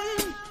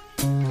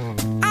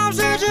 I'm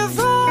searching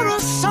for a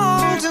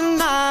song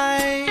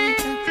tonight.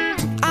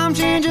 I'm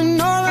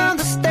changing all of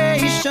the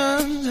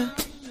stations.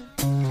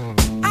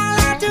 I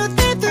like to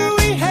think that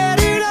we had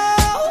it all.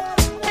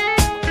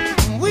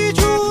 We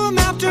drew a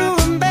map to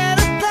a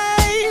better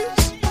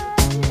place,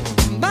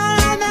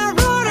 but on that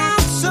road I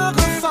took a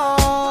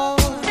fall.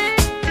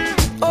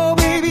 Oh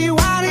baby,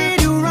 why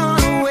did you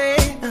run away?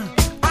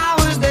 I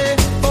was there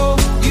for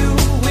you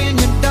in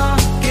your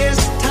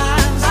darkest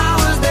times. I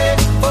was there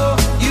for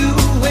you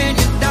in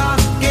your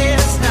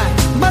darkest night.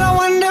 But I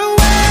wonder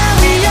where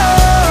we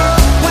are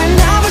when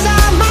I was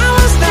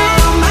down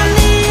on my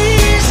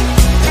knees,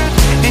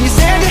 and you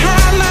said you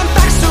had my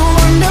back. So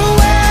wonder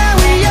where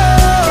we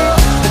are.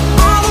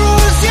 All the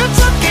roads you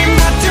took came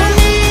back to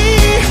me.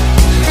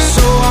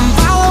 So I'm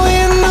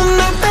following the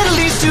map that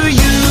leads to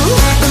you.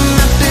 The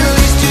map that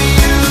leads to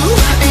you.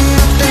 Ain't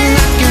nothing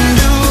I can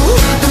do.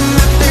 The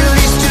map that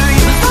leads to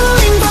you.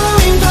 Following,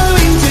 following,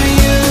 following to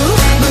you.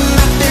 The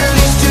map that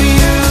leads to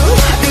you.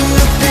 Ain't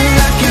nothing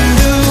I can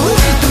do.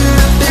 The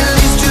map that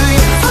leads to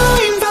you.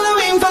 Following,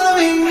 following,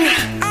 following.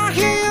 I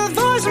hear your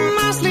voice in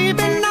my sleep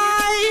at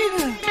night.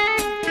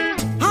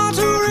 Hard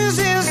to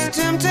resist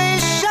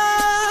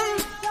temptation,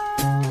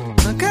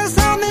 'cause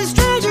something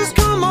strange has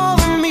come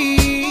over me.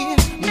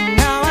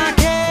 Now I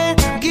can't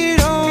get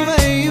over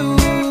you.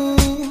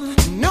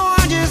 No,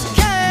 I just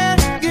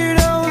can't get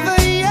over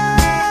you.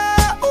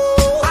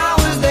 I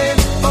was there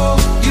for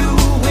you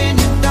in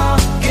your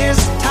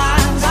darkest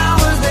times. I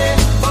was there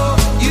for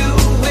you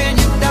in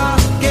your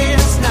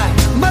darkest night.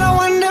 But I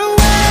wonder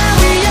where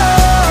we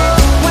are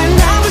when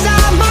I was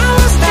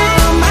down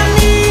on my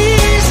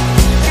knees,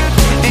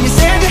 and you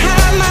said you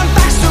had my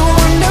back. So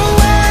wonder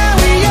where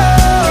we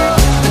are.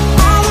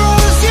 All the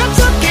roads you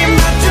took came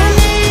back to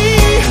me.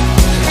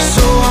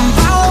 So I'm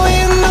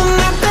following the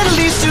map that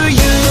leads to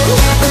you.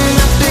 The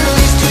map that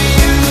leads to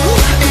you.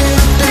 Ain't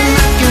nothing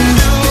I can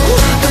do.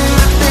 The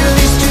map that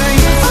leads to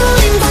you.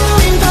 Following,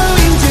 following,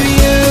 following to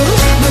you.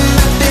 The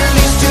map that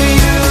leads to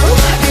you.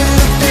 Ain't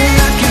nothing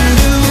I can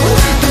do.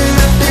 The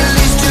map that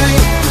leads to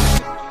you.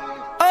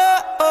 Oh,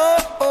 oh,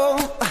 oh.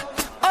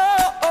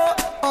 Oh, oh,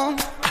 oh.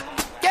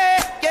 Yeah,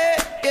 yeah,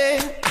 yeah.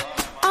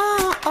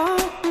 Oh, oh,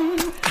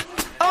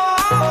 oh,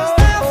 I was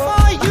there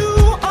for you,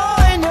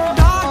 in your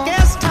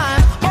darkest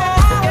time. Oh,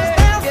 I was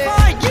there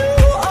for you,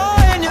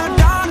 in your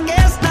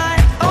darkest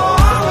night. Oh,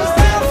 I was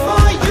there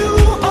for you,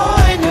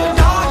 in your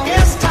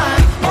darkest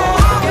time. Oh,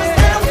 I was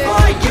there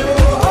for you,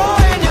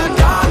 in your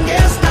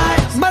darkest night.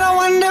 But I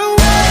wonder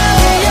where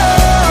we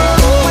are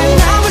when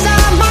I was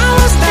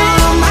down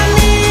on my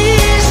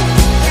knees,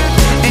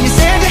 and you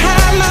said you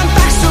had my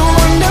back. So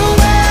wonder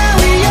where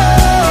we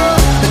are.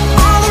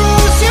 All the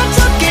roads you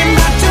took came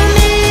back to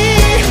me.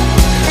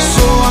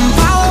 So I'm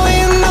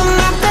following the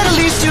map that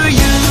leads to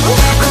you.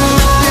 The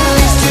map that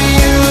leads to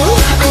you.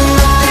 Ain't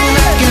nothing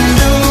I can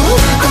do.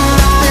 The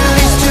map that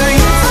leads to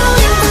you.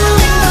 Following,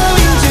 following,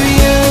 following to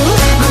you.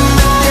 The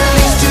map that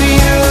leads to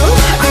you.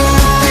 Ain't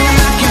nothing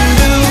I can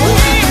do.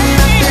 The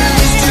map that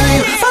leads to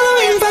you.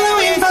 Following,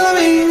 following,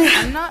 following.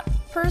 I'm not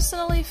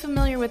personally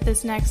familiar with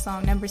this next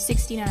song, number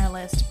 16 on our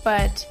list,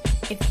 but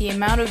if the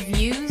amount of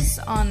views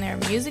on their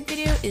music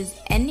video is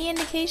any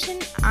indication,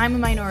 I'm a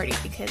minority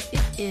because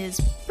it is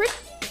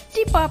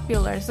pretty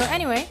popular. So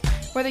anyway,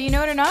 whether you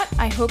know it or not,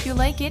 I hope you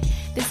like it.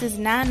 This is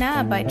Na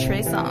Na by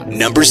Trey Songz.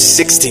 Number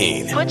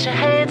 16. Put your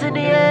hands in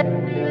the air,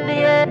 in the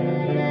air.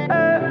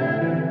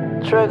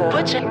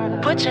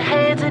 Put your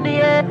hands in the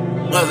air.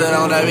 What's that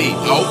on that beat?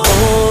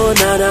 Oh,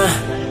 nana,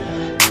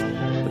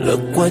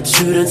 look what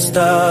you done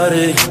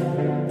started.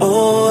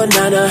 Oh,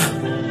 nana,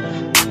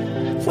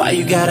 why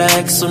you gotta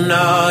act so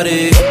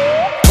naughty?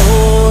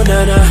 Oh,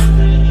 nana,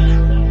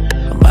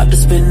 I'm about to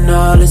spend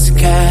all this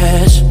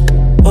cash.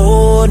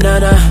 Oh,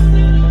 nana,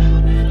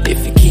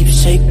 if you keep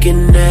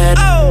shaking that.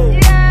 Oh,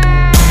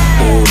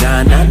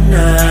 na na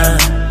na.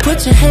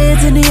 Put your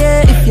hands in the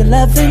air if you're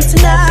loving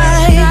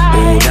tonight.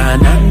 Oh, na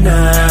na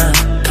na.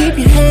 Keep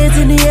your hands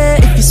in the air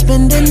if you're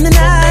spending the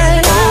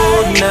night.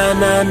 Oh, na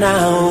na na.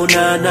 Oh,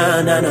 na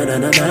na na na na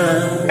na na.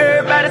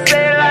 Everybody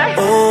say it like.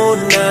 Oh,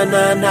 na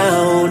na na.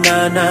 Oh,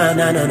 na na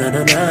na na na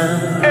na na.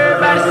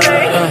 Everybody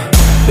say it.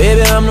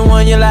 Baby, I'm the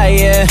one you like,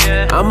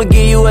 yeah. I'ma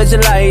give you what you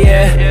like,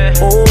 yeah.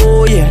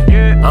 Oh, yeah.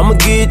 I'ma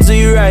give it to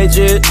you right,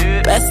 yeah.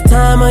 Best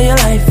time of your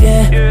life,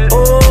 yeah.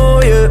 Oh,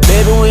 yeah.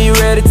 Baby, when you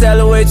ready, tell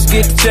her wait, just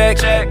get the check.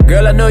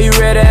 Girl, I know you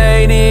ready, I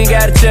ain't even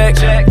gotta check.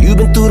 You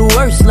been through the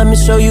worst, let me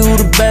show you who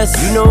the best.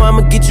 You know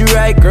I'ma get you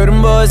right, girl,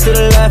 them boys to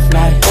the left,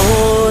 like.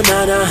 Oh,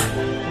 na-na,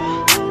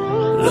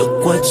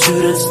 look what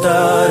you done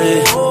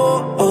started.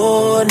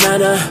 Oh,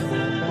 na-na,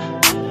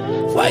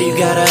 why you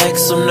gotta act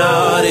so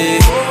naughty?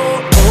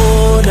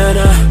 Oh,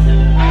 nana,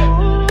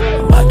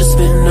 I'm about to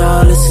spend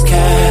all this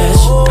cash.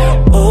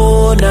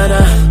 Oh,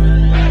 nana,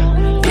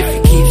 if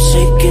you keep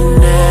shaking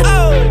that.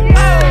 Oh,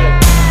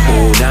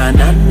 na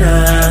na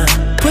na.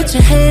 Put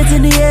your hands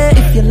in the air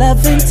if you're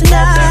loving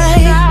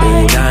tonight.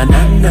 Oh, na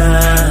na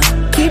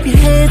na. Keep your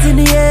hands in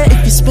the air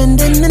if you're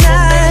spending the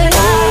night.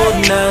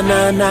 Oh, na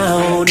na na.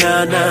 Oh,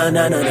 na na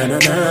na na na na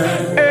na.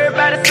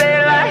 Everybody say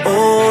it like.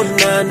 Oh,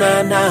 na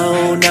na na.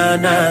 Oh, na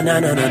na na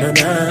na na na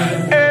na.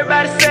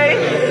 Everybody say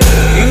it.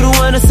 You the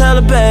one that's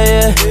hella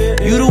bad,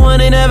 yeah. You the one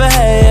they never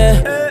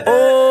had, yeah.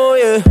 Oh,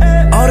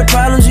 yeah. All the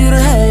problems you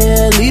done had,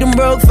 yeah. Leave them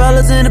broke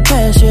fellas in the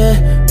past, yeah.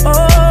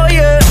 Oh,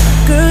 yeah.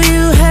 Girl,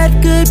 you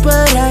had good,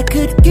 but I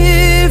could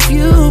give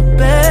you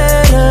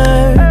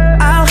better.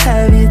 I'll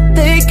have you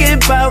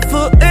thinking about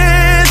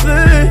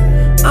forever.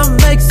 I'll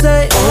make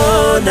say,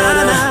 oh, na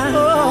na na.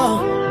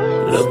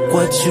 Look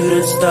what you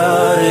done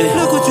started.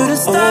 Look what you done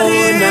started.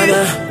 Oh, na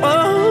na.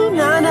 Oh,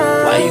 na na.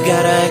 Why you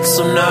gotta act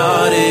so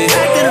naughty?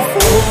 Acting a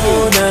fool.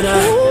 Oh, na na.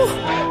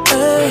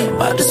 Hey,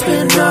 about to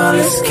spend all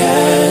this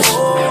cash.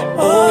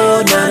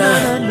 Oh, na na.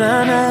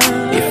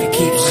 If you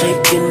keep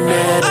shaking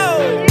that. Oh,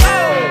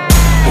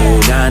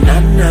 na na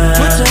na.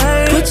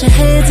 Put your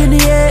hands in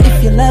the air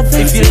if you're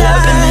loving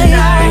tonight.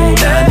 Oh,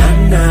 na na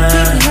na.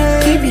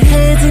 Keep your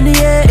hands in the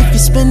air if you're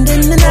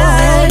spending the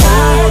night. Oh,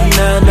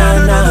 na na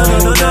na.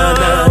 Oh, na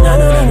na na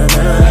na na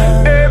na.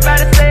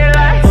 Everybody say it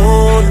like. Oh,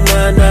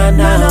 na na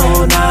na.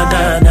 Oh, na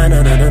na na na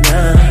na na.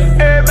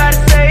 Everybody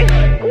say.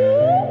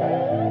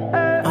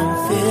 I'm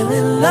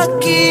feeling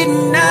lucky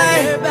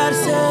tonight. Everybody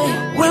say.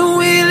 When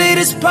we leave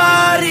this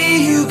party,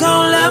 you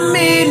gon' love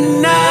me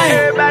tonight.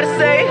 Everybody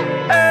say.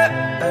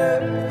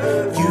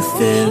 You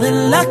feeling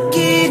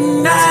lucky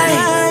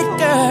tonight,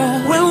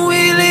 girl. When we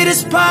leave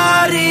this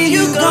party,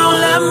 you gon'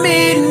 love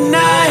me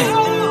tonight.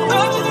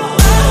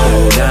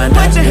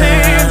 Put your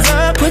hands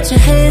up. Put your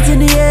hands in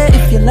the air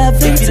if you're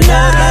loving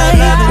tonight.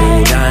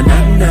 Oh, na na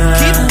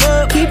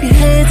na. Keep your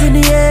hands in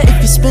the air if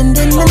you're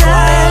spending the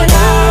night.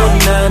 Oh,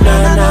 na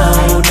na na.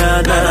 Oh,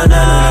 na na na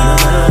na.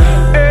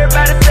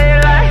 Everybody say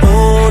it like.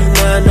 Oh,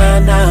 na na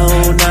na.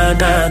 Oh, na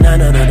na na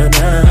na na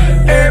na.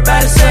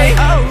 Everybody say.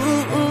 Oh,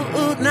 ooh,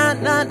 ooh, na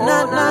na na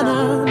na na.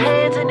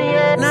 Hands in the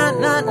air. Na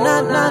na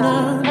na na na.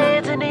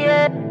 Hands in the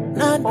air.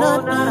 Na na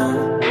na.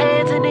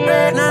 Hands in the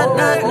air. Na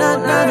na na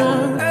na na.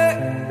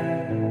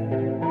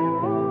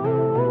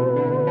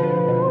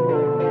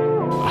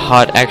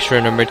 Hot extra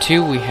number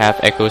 2, we have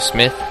Echo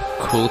Smith,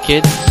 Cool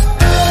Kids.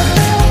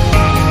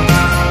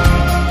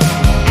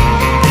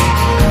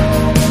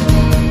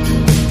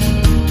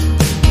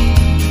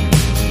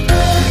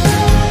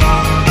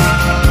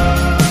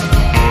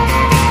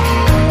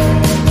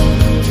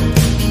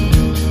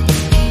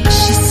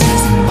 She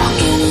says I'm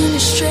walking in a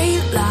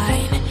straight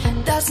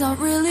line. That's not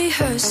really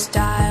her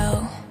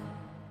style.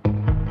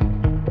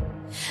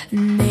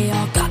 And they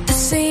all got the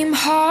same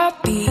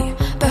heartbeat,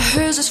 but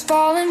hers is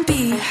falling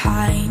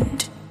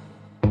behind.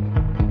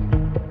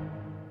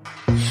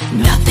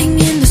 Nothing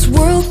in this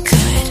world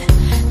could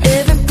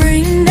ever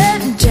bring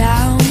them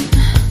down.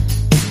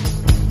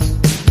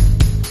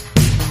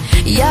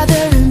 Yeah,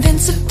 they're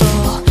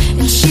invincible,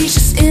 and she's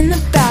just in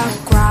the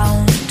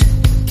background.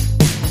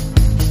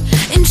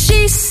 And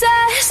she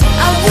says,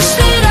 I wish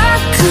that I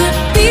could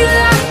be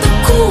like the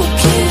cool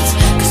kids,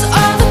 'cause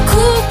all the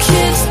cool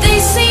kids, they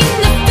seem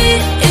to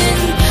fit in.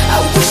 I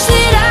wish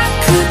that I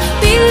could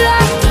be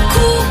like the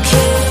cool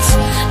kids,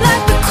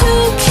 like the cool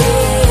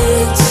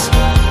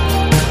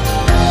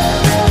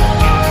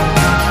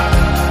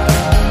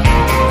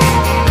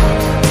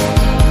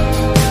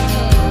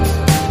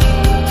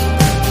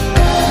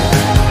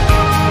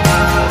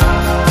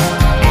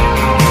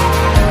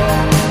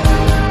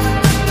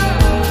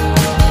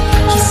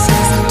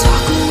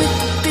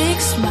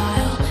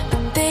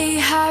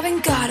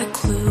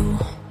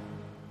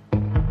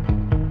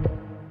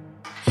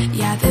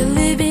Yeah, they're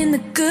living the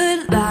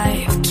good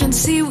life. Can't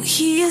see what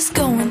he is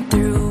going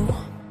through.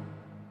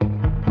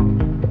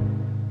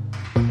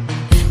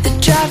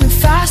 They're driving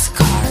fast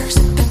cars,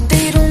 but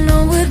they don't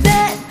know where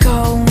they're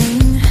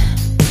going.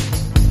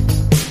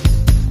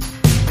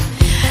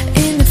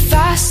 In the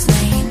fast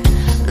lane,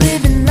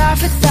 living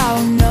life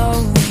without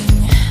knowing.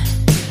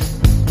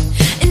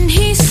 And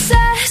he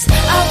says,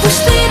 I wish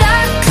that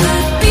I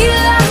could be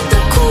like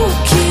the cool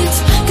kids,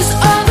 'cause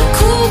all the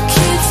cool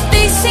kids,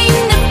 they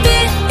seem to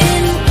fit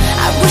in.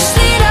 I wish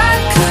that I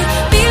could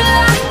be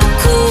like the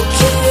cool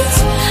kids,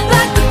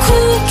 like the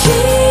cool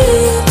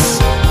kids.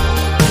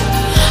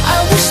 I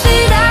wish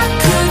that I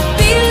could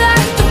be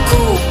like the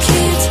cool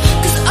kids,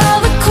 'cause all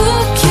the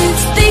cool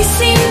kids, they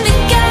seem to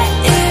get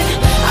it.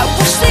 I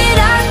wish that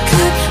I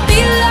could be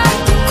like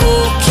the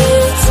cool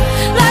kids,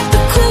 like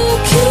the cool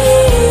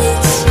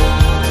kids.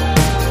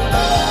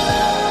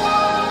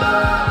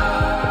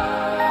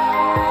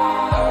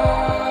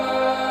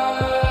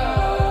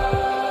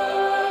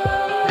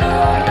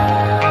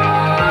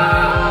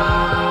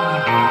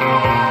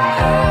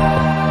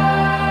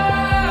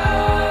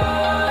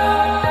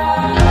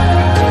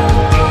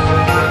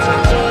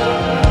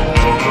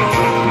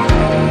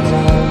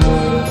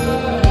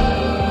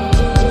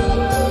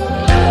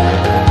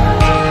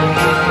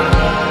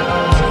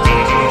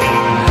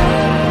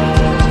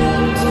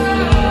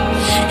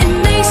 And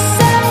they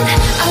said,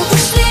 I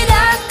wish that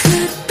I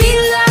could be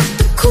like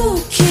the cool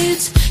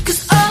kids,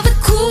 'cause all the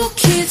cool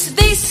kids,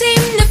 they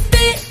seem to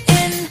fit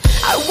in.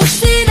 I wish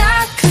that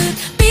I could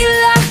be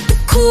like the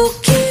cool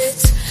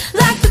kids,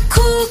 like the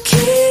cool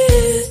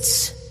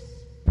kids.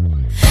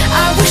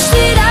 I wish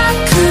that I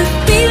could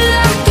be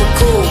like the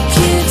cool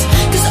kids,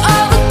 'cause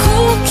all the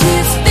cool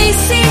kids, they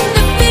seem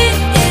to fit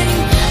in.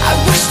 I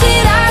wish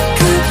that I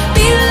could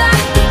be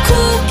like the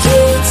cool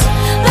kids,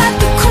 like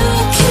the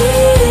cool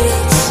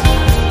kids.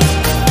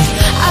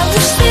 I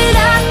wish that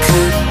I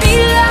could be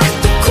like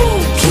the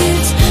cool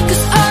kids,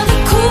 'cause all the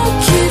cool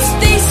kids,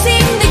 they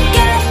seem to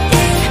get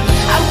it.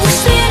 I wish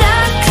that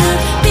I could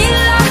be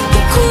like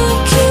the cool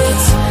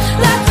kids,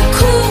 like the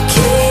cool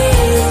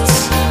kids.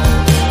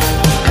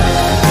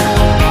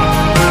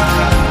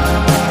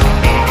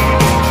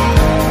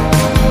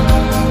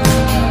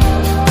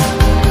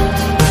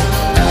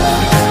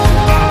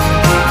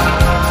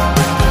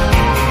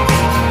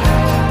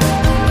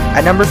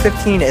 At number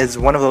 15 is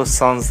one of those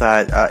songs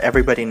that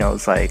everybody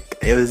knows. Like,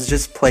 it was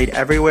just played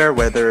everywhere,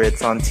 whether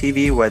it's on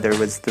TV, whether it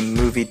was the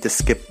movie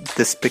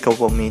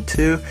Despicable Me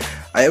 2.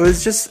 It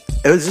was just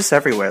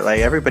everywhere.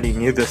 Like, everybody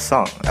knew this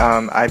song.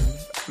 I've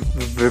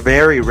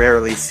very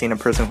rarely seen a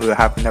person who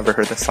have never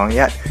heard this song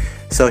yet.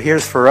 So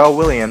here's Pharrell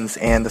Williams,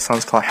 and the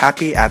song's called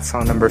Happy at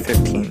song number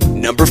 15.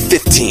 Number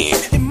 15.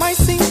 It might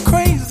seem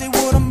crazy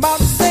what I'm about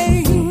to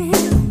say.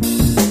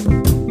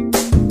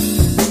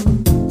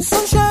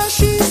 Sunshine,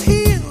 she's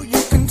here,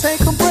 you can take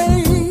a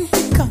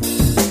break.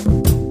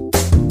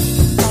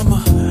 I'm a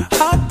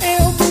hot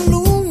air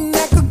balloon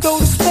that could go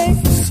to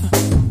space.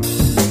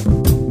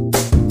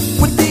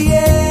 With the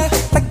air,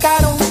 like I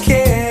don't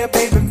care,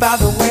 baby, by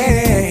the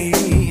way.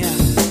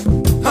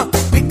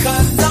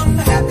 Because I'm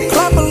happy.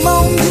 Clap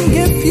along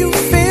if you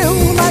feel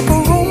like a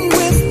room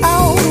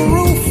without a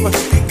roof.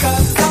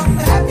 Because I'm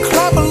happy.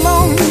 Clap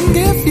along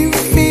if you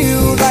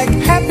feel like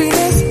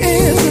happiness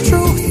is the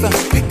truth.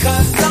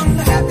 Because I'm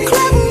happy.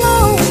 Clap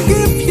along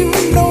if you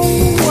know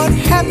what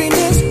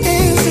happiness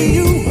is to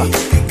you.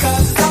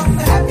 Because I'm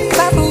happy.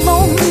 Clap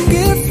along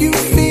if you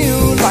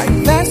feel like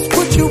that's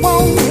what you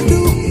want to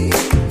do.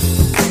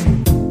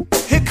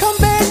 Here come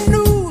bad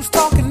news,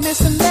 talking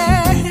this and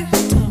that.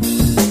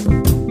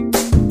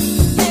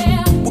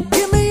 Well,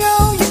 give me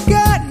all you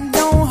got and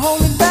don't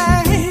hold it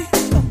back.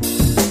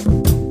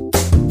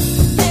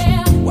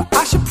 Well,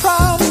 I should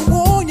probably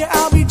warn you,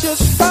 I'll be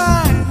just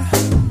fine.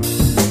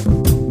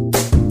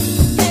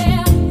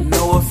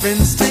 No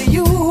offense to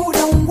you,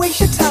 don't waste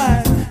your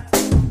time.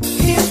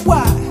 Here's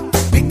why.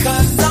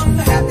 Because I'm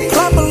happy.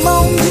 Clap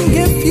along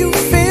if you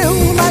feel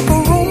like a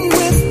room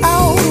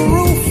without a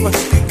roof.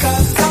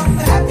 Because I'm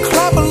happy.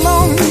 Clap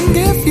along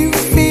if you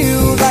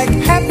feel like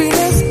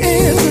happiness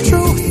is the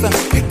truth.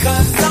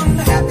 Because I'm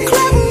happy.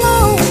 Clap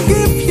along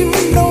if you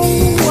know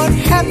what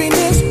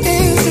happiness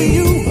is to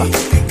you.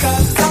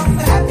 Because I'm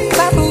happy.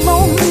 Clap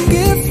along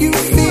if you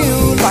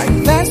feel like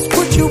that's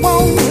what you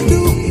want to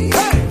do.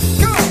 Hey,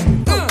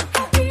 go,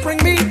 bring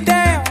me down.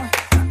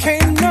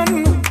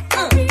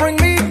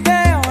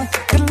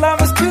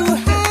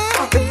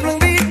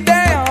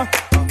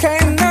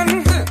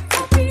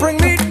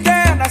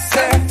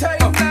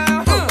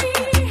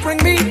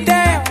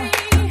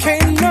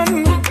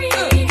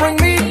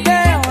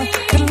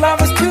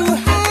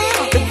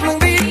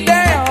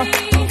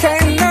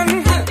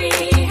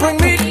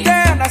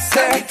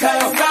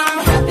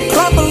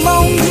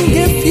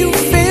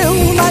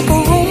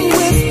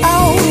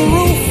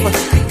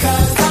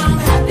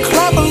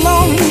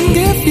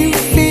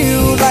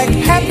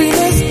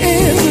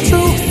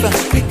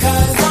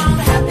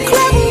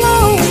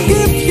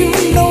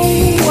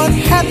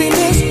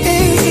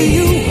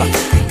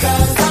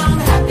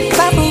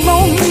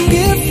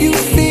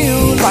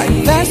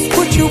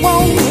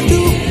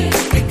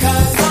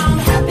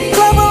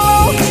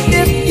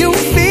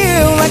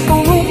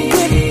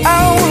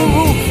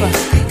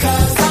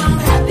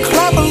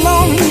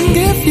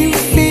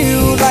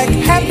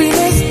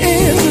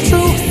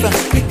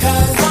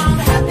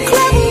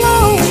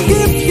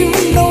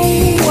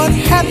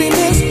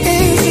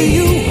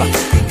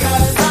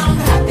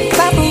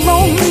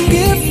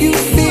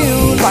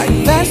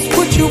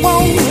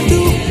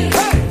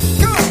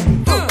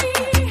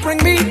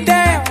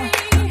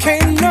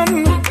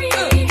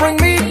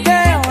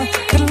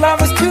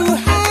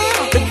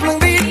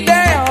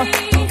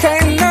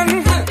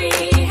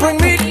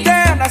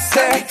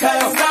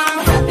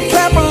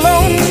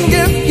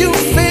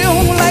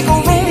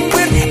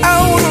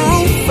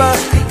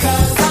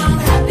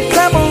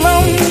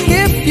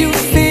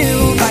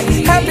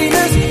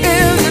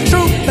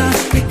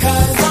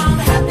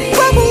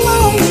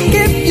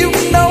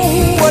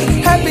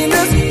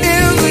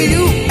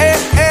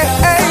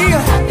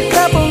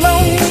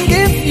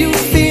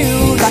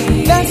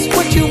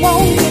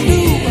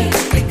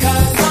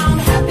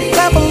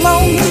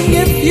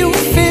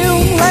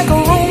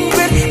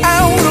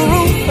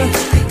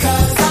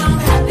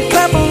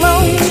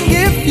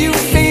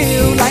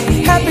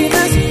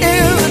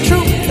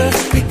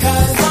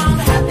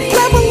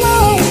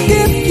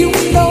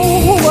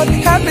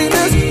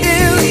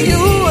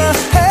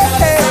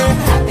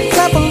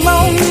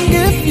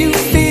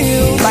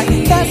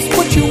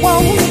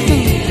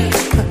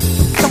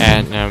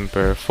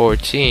 number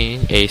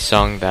 14, a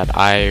song that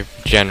I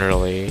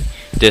generally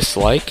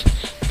dislike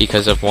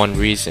because of one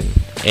reason.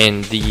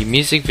 In the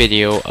music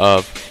video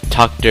of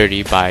Talk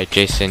Dirty by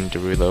Jason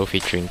Derulo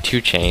featuring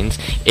 2 Chainz,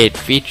 it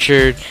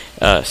featured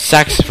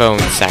saxophone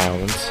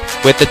sounds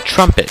with a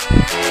trumpet.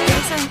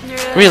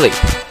 Really?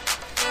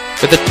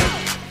 With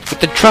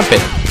the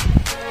trumpet.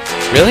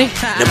 Really?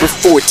 Number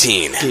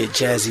 14. Get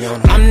jazzy on.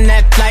 I'm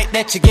that flight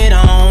that you get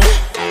on.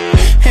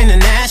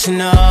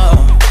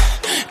 International.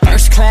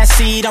 First class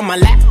seat on my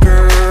lap,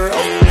 girl.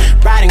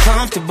 Riding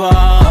comfortable.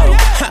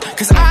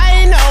 Cause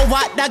I know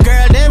what that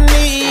girl them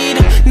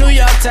need. New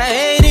York to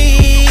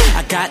Haiti.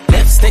 I got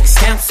lipstick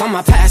stamps on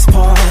my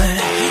passport.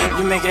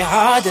 You make it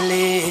hard to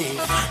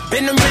leave.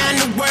 Been around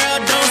the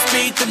world, don't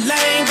speak the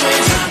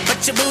language.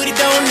 But your booty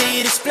don't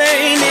need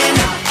explaining.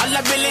 All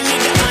I really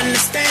need to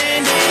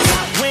understand is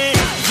when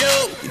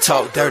you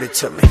talk dirty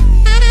to me.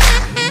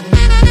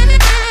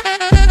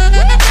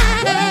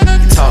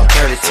 You talk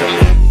dirty to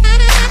me.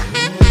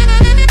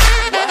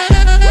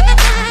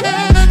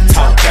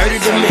 Talk dirty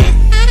to me.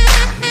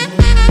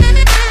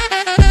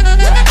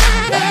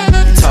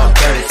 You talk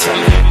dirty to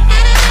me.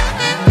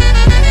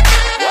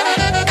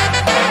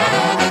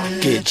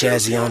 Get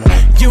jazzy on them.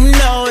 You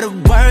know the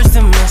words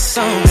in my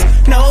songs.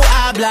 No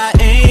habla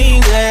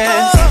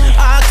English.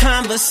 Our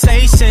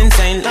conversations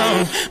ain't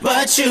long,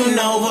 but you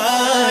know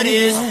what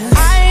is.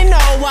 I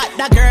know what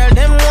that girl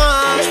them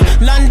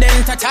want.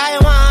 London to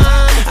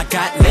Taiwan. I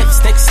got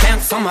lipstick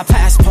stamps on my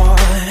passport.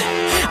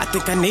 I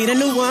think I need a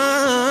new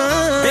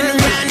one. Been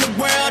around the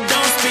world,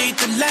 don't speak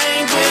the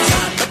language,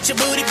 but your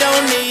booty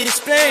don't need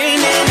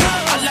explaining.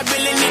 All I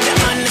really need to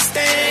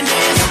understand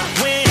is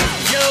when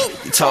you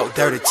talk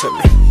dirty to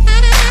me.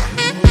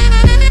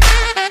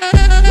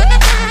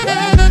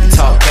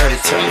 talk dirty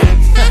to me.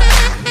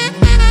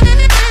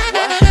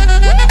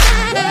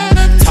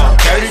 Talk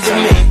dirty to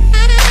me.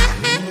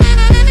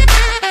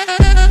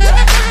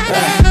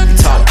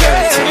 Talk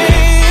dirty to me.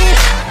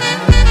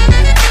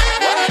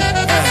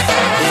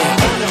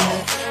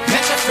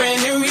 Met your friend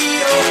in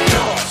Rio.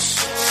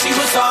 She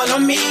was all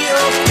on me.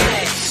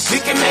 We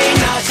can make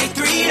Nazi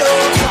 3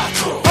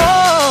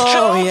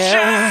 Oh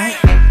yeah.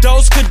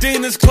 Those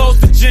cadenas close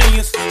to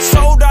genius.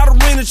 Sold out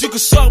arenas, you can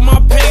suck my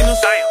penis.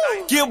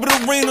 Gilbert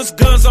arenas,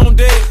 guns on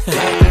deck.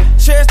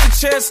 Chest to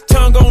chest,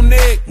 tongue on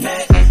neck.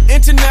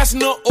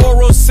 International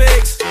oral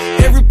sex.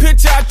 Every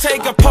picture I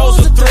take, I pose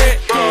a threat.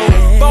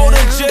 Bold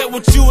and jet,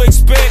 what you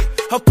expect?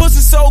 Her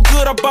pussy so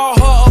good, I bought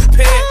her a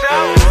pet.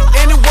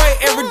 Anyway,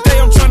 every day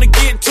I'm trying to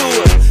get to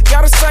it.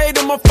 Gotta say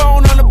to my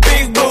phone on the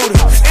big booty.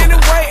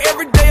 Anyway,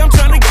 every day I'm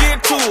trying to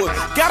get to it.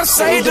 Gotta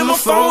say to my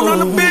phone on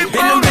the big booty.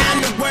 Been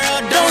around the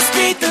world, don't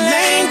speak the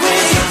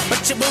language,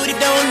 but your booty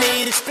don't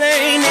need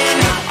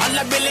explaining. All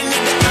I really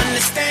need to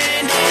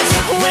understand is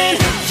when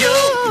you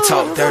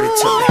talk dirty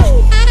to me.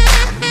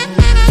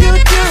 You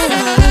do.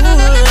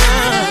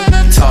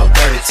 Talk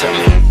dirty to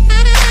me.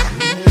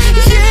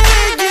 Yeah,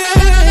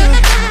 yeah.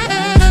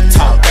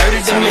 Talk dirty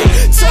to me.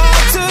 Talk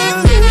to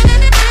me.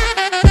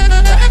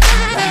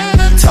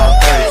 Talk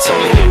dirty to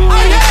me.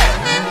 Oh yeah.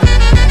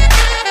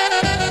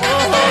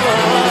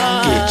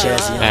 Get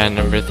jazzy on. And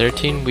number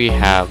 13, we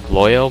have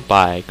Loyal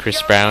by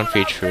Chris Brown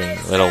featuring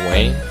Lil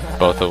Wayne,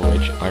 both of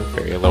which aren't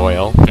very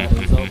loyal.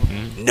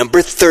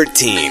 Number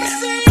 13.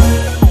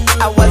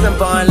 I wasn't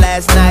born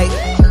last night.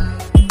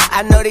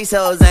 I know these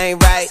hoes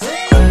ain't right,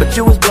 but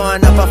you was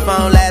blowing up her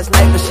phone last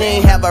night, but she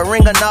ain't have a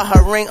ring or not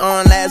her ring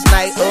on last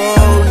night.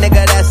 Ooh,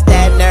 nigga, that's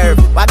that nerve.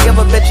 Why give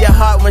a bitch your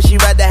heart when she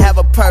rather have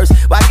a purse?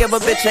 Why give a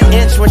bitch an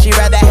inch when she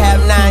rather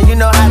have 9? You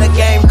know how the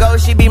game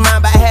goes, she be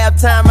mine by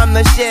halftime, I'm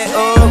the shit.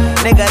 Ooh,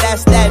 nigga,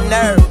 that's that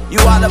nerve. You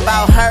all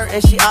about her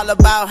and she all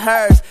about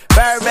hers.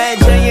 Birdman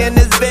Jr. and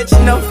this bitch,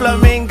 no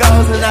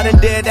flamingos, and I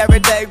done did every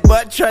day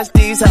but trust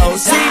these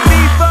hoes. See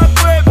me fuck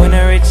with when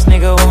a rich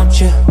nigga want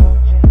you,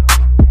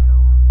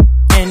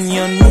 and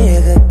your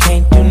nigga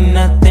can't do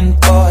nothing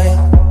for you.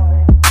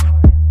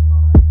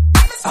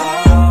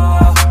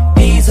 Oh,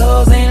 these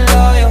hoes ain't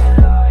loyal.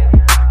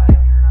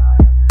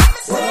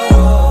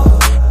 Whoa,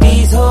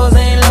 these hoes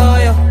ain't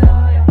loyal.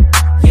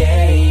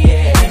 Yeah,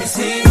 yeah. Let me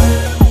see.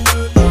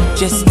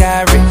 Just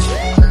got rich.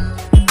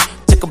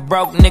 Took a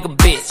broke nigga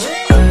bitch.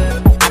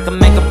 I can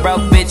make a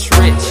broke bitch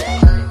rich,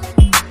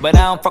 but I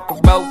don't fuck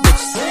with broke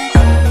bitches.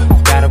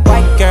 Got a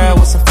white girl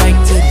with some fake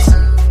titties.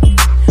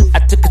 I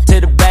took her to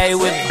the bay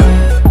with me.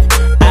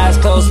 Eyes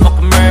closed,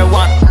 smoking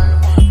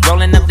marijuana.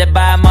 Rolling up that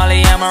by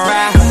Molly, I'm a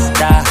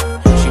rasta.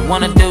 She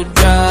wanna do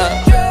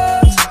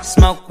drugs,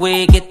 smoke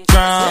weed, get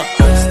drunk.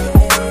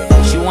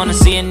 She wanna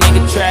see a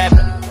nigga trap.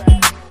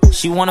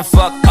 She wanna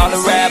fuck all the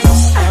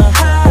rappers.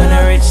 When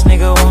a rich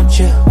nigga want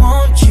you,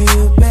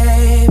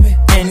 baby,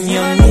 and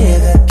your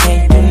nigga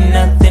can't do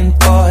nothing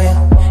for you,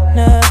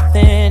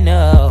 nothing,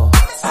 no.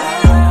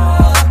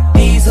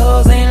 These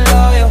hoes ain't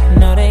loyal,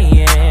 no they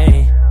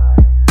ain't.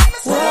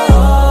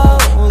 Whoa,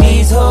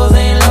 these hoes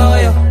ain't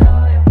loyal.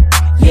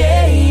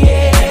 Yeah,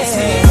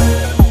 yeah.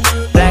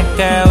 Black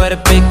girl with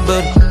a big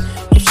booty.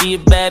 If she a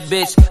bad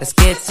bitch, let's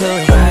get to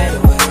it right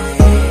away.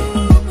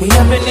 We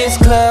up in this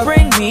club,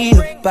 bring me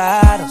the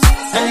bottles.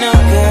 I know,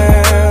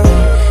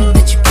 girl,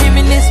 that you came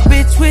in this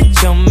bitch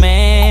with your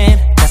man.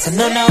 That's a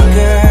no,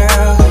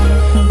 girl.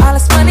 All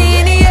this money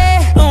in the air,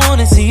 I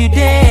wanna see you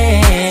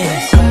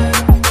dance.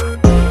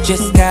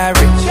 Just got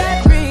rich,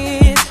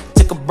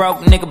 took a broke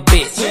nigga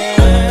bitch.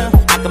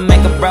 I can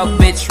make a broke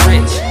bitch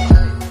rich,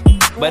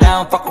 but I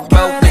don't fuck a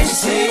broke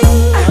bitch.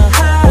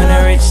 When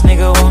a rich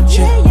nigga want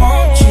you,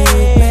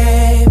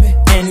 baby,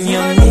 and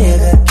your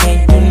nigga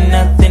can't do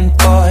nothing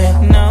for you.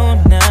 No,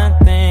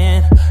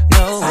 nothing,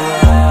 no.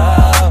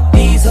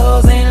 These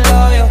hoes ain't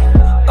loyal.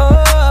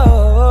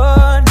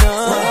 Oh, no.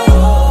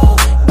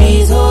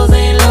 These hoes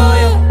ain't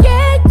loyal.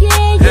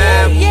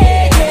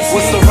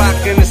 What's the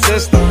rock in the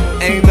system?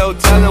 Ain't no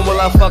telling, will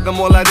I fuck them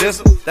or I diss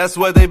them? That's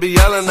what they be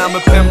yelling, I'm a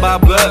pin by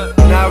blood,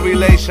 not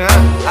relation.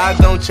 I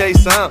don't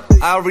chase some,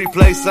 I'll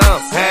replace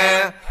some.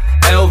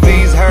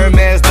 LV's,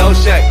 Hermes, no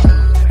shake.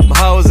 My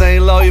hoes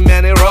ain't loyal,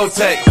 man, they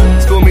rotate.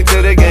 School me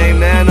to the game,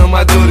 now I know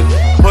my duty.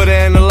 Put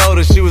her in the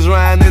loader, she was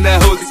riding in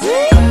that hoodie.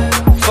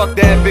 Fuck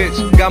that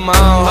bitch, got my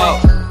own hoe.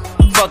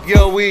 Fuck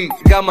your weed,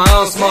 got my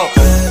own smoke.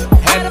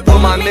 Had to put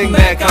my ring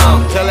back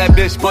on, tell that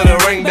bitch put her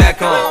ring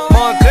back on.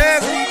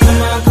 Montana.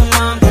 Come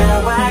on,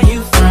 girl, why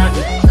you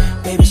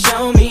frontin'? Baby,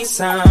 show me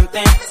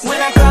something. When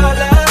I call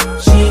her,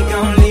 she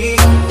gon' leave,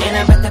 and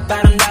I bet that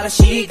bottom dollar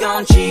she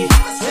gon' cheat.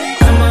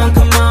 Come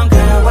on,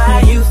 girl,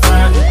 why you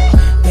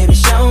frontin'? Baby,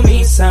 show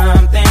me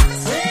something.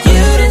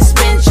 You done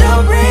spent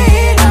your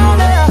bread on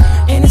her,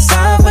 and it's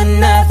all for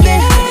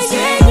nothing.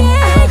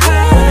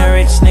 When a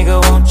rich nigga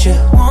want you,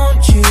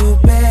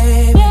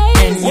 baby,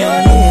 and your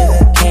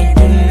nigga can't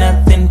do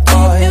nothing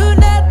for you.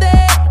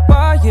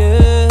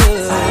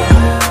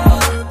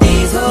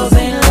 These hoes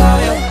ain't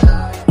loyal.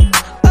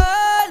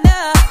 Oh no,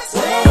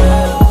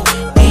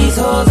 these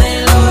hoes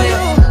ain't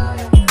loyal.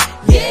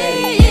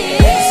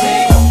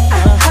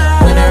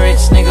 When a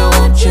rich nigga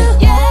want you,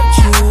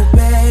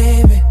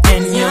 baby,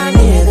 and your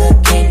nigga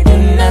can't do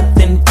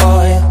nothing for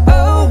you.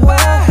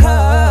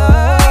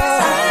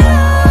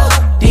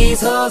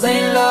 These hoes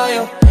ain't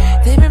loyal.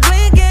 They been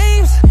playing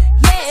games.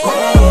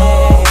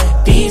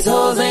 These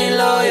hoes ain't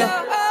loyal.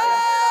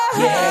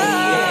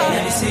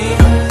 Let me see.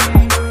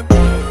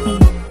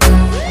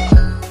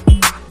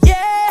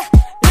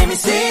 Let me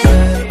see.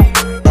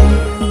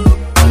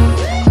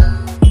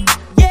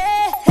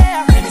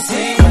 Let me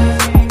see.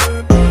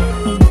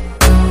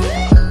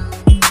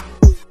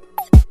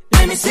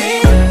 Let me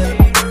see.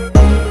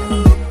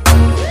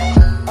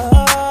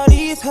 Oh,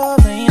 these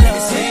hoes ain't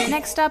loyal.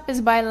 Next up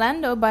is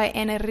Bailando by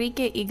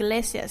Enrique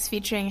Iglesias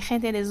featuring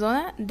Gente de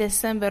Zona,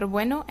 December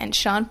Bueno, and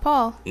Sean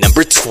Paul.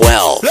 Number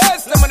 12.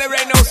 Bless them on the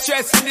rain, no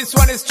stress, and this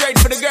one is straight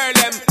for the girl,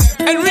 them.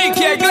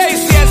 Enrique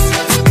Iglesias,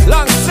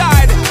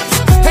 alongside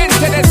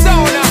Gente de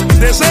Zona.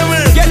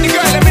 Get the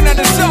girl, them in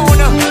the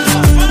zone.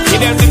 Give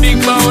them the big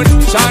bone.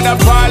 Sean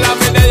Paul,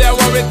 I'm in there,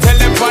 what we tell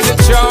them on the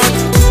throne.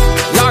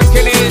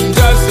 Locking in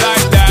just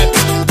like that.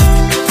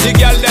 The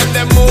girl,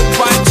 them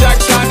move on track.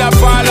 Sean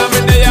Paul, I'm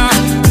in there.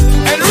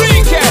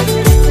 Enrique,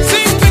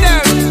 sing for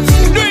them.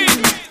 Do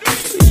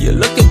it. You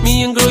look at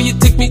me and girl, you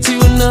take me to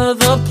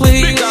another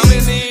place. Because we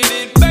need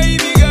it,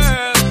 baby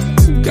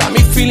girl. Got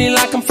me feeling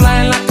like I'm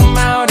flying, like I'm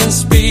out in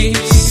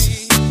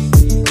space.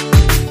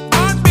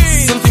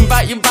 Something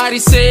about your body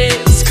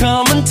says,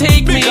 come and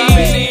take me. Because we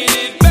need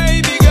it,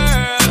 baby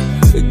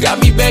girl. Got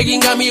me begging,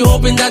 got me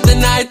hoping that the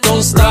night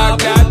don't stop. Rock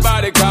that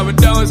body, cause we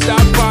don't stop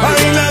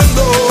partying.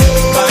 Bailando,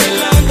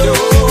 Bailando,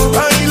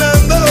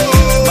 bailando,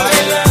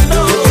 bailando.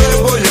 tu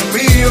cuerpo y el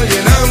mío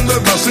llenando el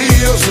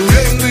vacío,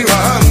 subiendo y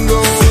bajando.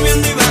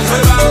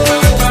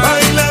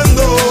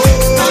 Bailando,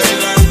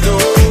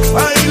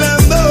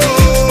 Bailando,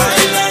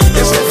 bailando,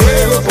 ese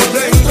fuego por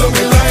dentro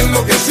me va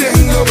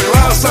enloqueciendo, me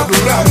va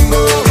saturando.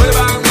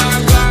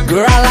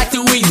 Girl, I like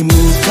the way you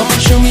move. Come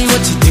and show me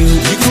what you do.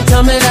 You can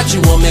tell me that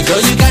you want me, girl.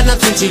 You got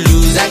nothing to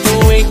lose. I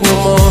can't wait no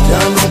more. Ya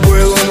no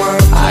puedo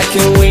más, I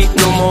can't wait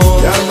no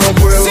more. ya no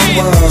puedo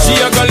más. she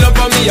a go love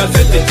for me, I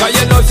set it. Cause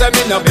you know, say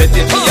me no bet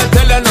it. Me a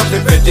tell her not to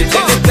bet it.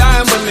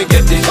 Anytime when me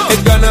get it,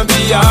 it's gonna be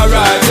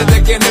alright. We're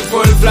taking the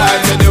full flight,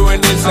 we're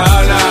doing this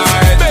all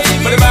night.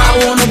 But I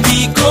wanna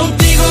be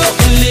contigo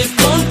and live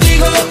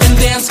contigo and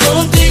dance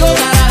contigo.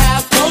 Gotta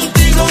have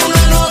contigo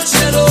una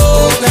noche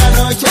loca.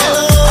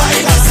 Ay,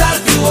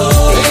 besarte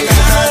hoy.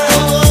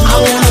 I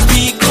wanna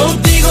be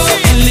contigo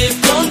and live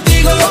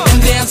contigo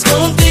and dance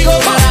contigo.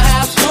 Gotta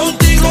have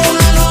contigo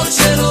una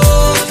noche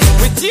loca.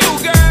 with you,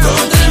 girl,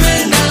 Con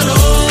tremenda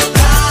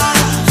loca.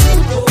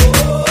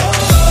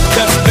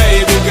 the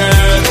baby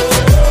girl,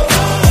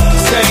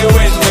 stay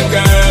with me,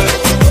 girl.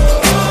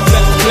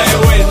 Let's play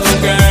with me,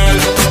 girl.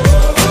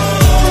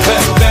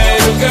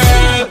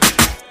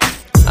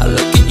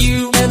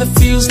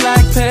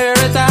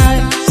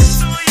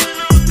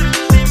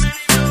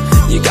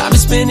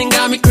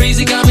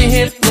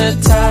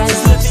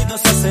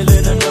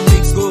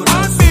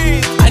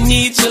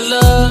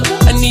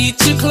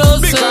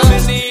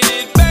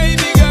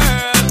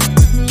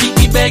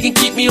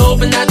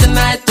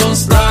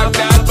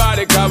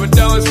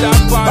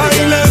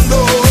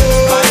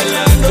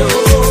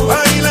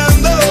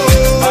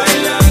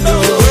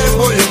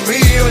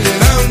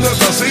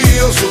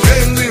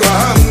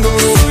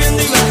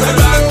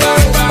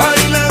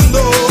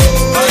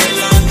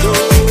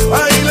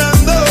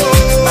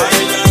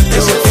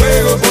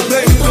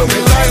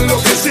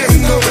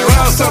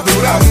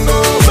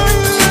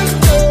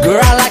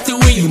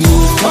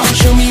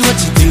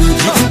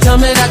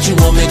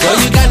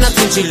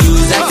 let you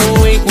lose. I can't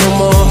wait no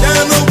more.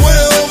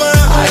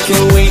 I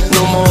can't wait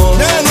no more.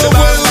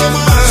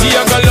 She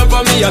a go love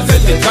for me, I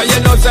set it. Cause you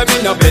know, say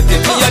me no bet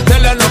it. Me a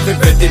tell her not to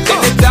bet it.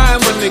 Anytime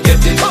when we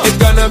get it, it's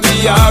gonna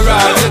be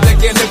alright. We're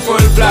taking the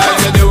full flight,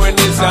 we're doing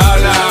this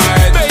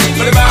alright.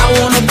 I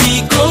wanna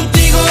be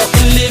contigo,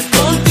 and live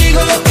contigo,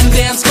 and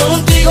dance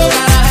contigo,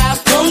 gotta have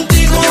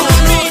contigo una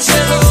noche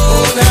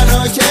loca,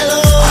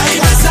 y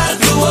besar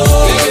tu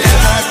boca.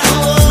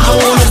 I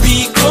wanna be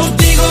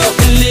contigo,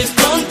 and live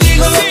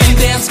contigo, and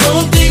dance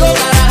contigo,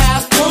 gotta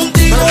have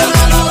contigo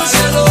una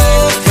noche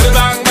loca.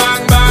 Bang,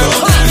 bang, bang.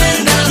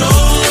 Tremenda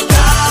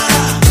nota.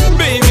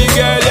 Baby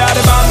girl, you're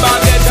the bang,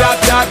 bang, the top,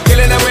 top.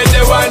 Killing them with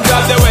the one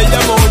drop, the way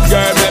you move,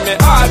 girl. Make me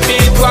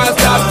heartbeat won't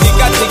stop,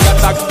 tick a tick a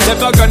tock.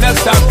 Never gonna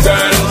stop,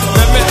 girl.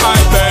 Make me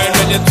heart burn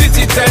when you twist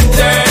it and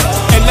turn.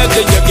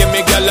 Energy you give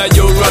me, girl,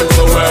 you run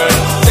the world.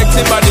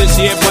 Sexy body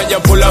shape when you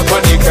pull up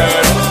on the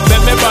curve.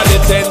 Make me body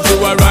tend to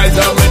arise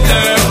on my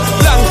nerve.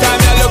 Long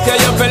time you look at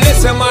you for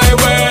listen my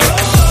word.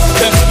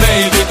 Then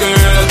baby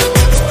girl,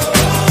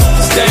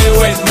 stay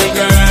with me,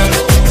 girl.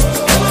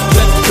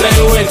 Play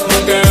with me,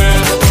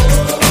 girl.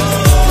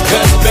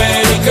 Then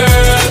baby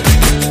girl.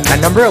 At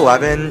number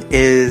 11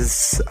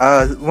 is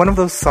one of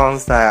those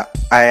songs that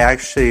I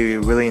actually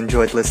really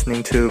enjoyed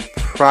listening to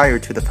prior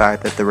to the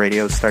fact that the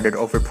radio started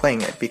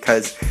overplaying it,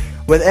 because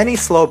with any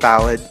slow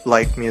ballad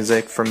like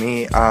music, for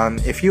me,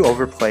 if you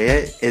overplay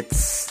it,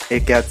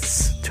 it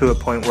gets to a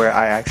point where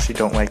I actually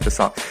don't like the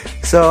song.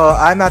 So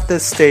I'm at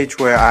this stage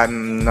where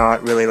I'm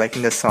not really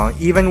liking this song.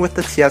 Even with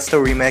the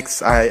Tiesto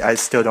remix, I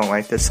still don't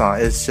like this song.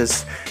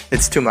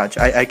 It's too much.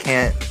 I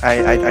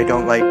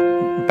don't like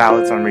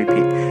ballads on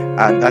repeat.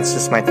 That's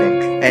just my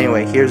thing.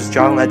 Anyway, here's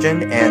John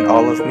Legend and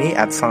All of Me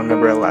at song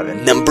number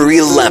 11. Number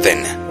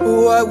 11.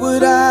 What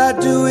would I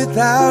do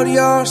without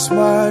your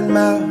smart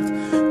mouth?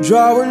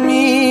 Drawing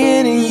me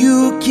in and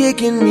you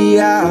kicking me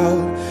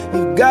out.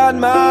 You got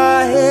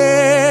my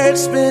head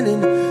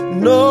spinning,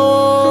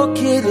 no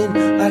kidding.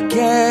 I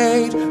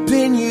can't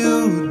pin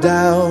you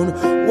down.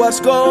 What's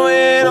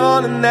going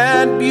on in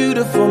that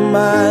beautiful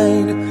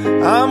mind?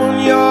 I'm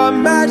on your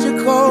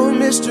magical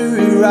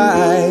mystery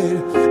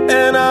ride,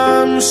 and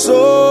I'm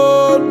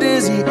so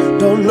dizzy,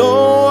 don't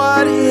know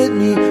what hit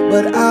me,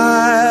 but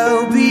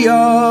I'll be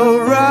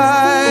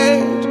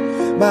alright.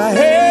 My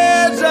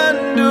head's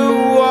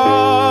underwater,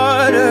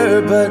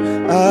 but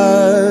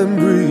I'm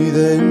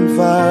breathing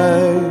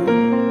fine.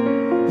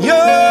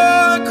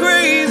 You're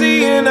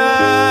crazy and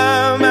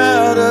I'm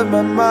out of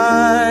my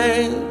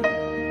mind.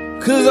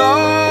 'Cause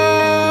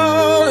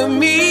all of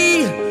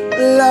me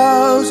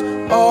loves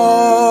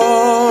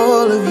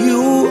all of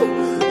you.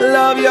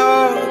 Love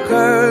your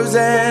curves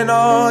and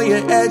all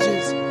your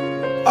edges,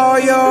 all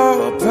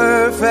your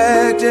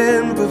perfect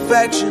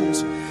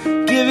imperfections.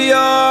 Give your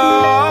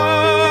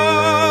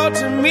all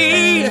to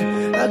me,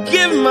 I'll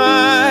give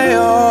my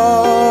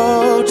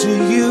all to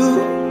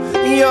you.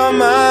 You're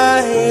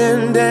my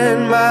end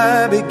and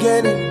my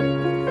beginning.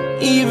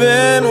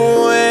 Even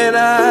when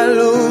I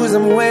lose,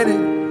 I'm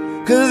winning.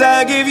 'Cause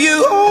I give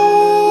you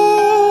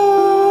all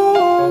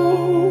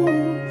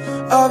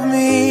of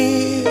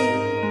me,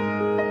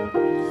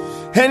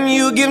 and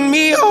you give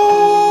me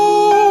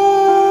all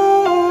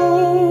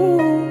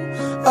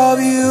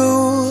of you.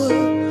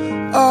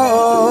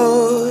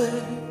 Oh,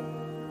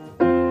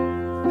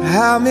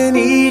 how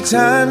many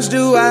times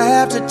do I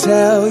have to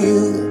tell you?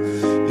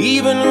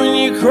 Even when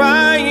you're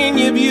crying,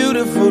 you're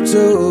beautiful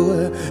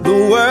too. The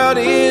world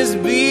is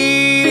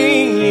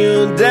beating you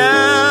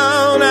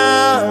down.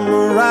 I'm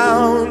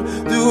around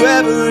through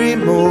every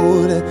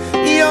mood.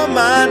 You're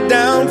my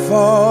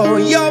downfall,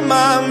 you're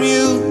my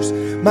muse,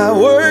 my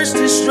worst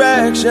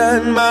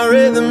distraction, my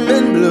rhythm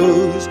and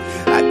blues.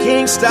 I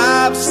can't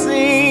stop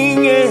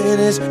singing,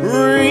 it's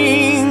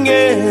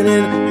ringing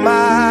in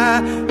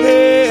my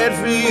head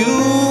for you.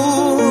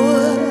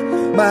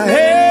 My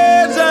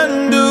head's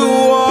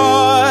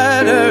underwater,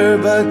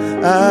 but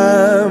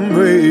I'm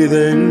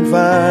breathing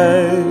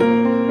fine.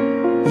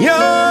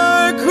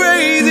 You're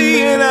crazy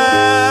and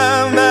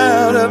I'm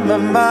out of my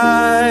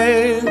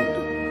mind.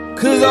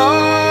 'Cause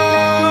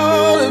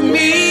all of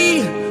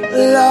me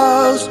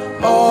loves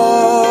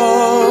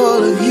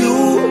all of you.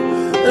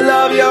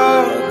 Love your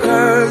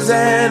curves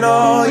and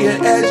all your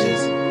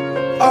edges,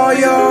 all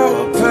your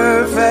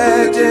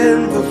perfect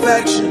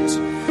imperfections.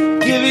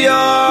 Give your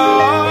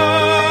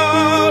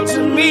all to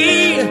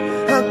me,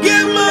 I'll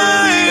give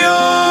my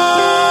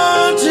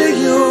all to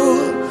you.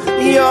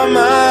 You're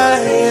my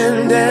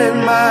end and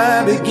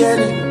my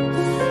beginning.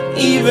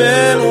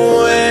 Even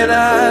when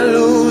I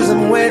lose,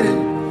 I'm winning.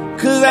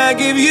 'Cause I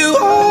give you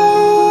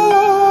all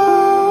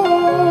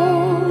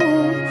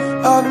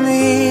of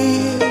me,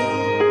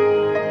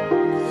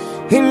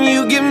 and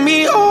you give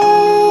me all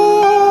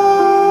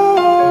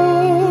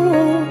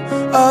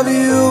of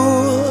you.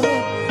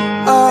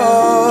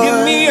 Oh, give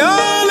me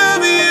all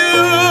of you.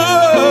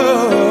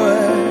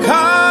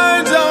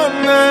 Cards on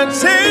the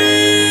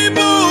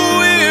table,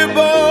 we're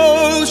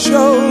both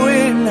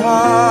showing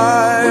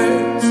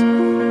hearts,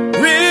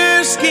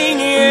 risking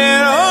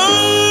it,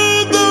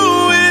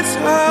 although it's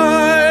hard.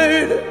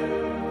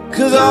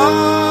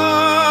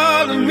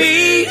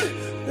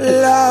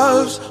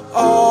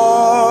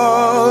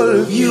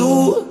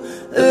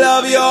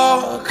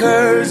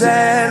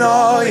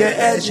 your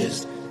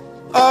edges,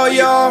 all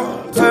your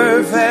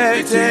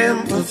perfect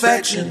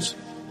imperfections.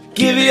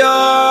 Give your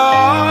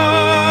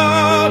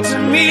all to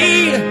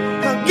me,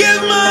 I'll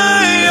give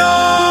my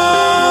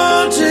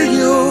all to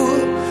you.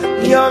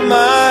 You're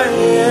my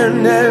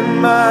end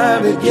and my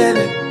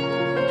beginning.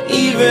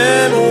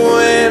 Even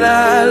when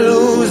I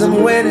lose,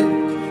 I'm winning.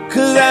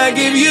 'Cause I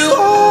give you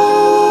all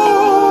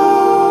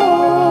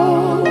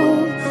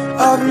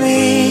of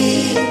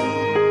me,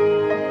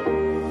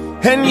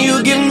 and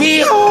you give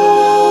me all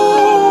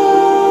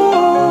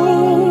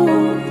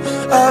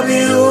of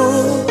you.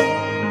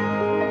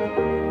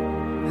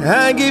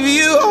 I give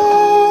you all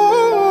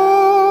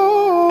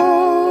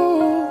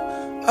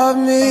of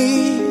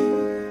me,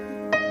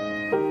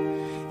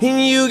 and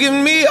you give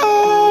me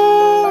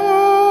all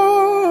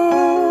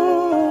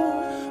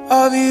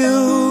of you.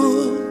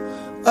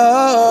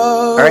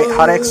 Oh. Alright,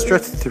 Hot Extra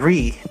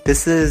 3.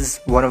 This is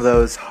one of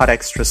those Hot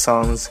Extra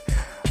songs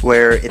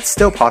where it's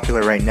still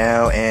popular right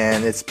now,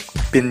 and it's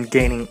been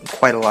gaining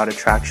quite a lot of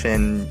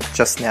traction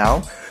just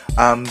now.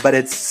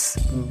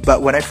 But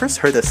when I first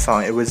heard this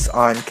song, it was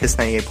on Kiss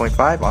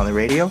 98.5 on the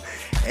radio,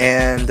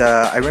 and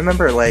I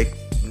remember like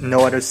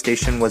no other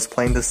station was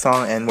playing this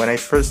song, and when I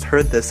first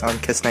heard this on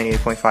Kiss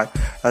 98.5,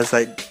 I was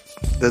like,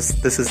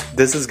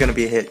 this is gonna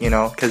be a hit, you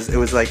know, because it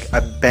was like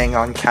a bang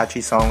on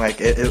catchy song. Like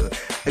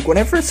like when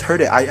I first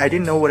heard it, I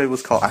didn't know what it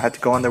was called. I had to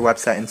go on their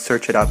website and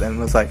search it up, and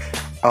was like,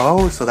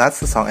 oh, so that's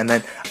the song. And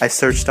then I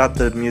searched up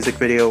the music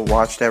video,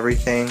 watched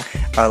everything,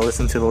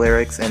 listened to the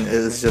lyrics, and it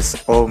was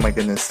just, oh my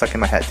goodness, stuck in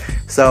my head.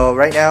 So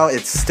right now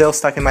it's still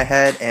stuck in my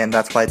head, and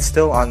that's why it's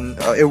still on.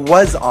 It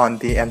was on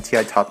the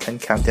MTI Top 10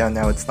 countdown.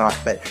 Now it's not,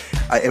 but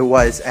it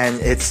was,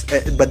 and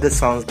but this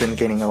song's been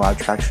gaining a lot of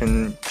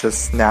traction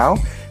just now.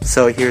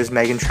 So here's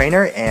Meghan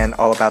Trainor and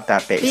All About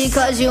That Bass.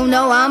 Because you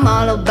know I'm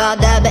all about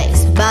that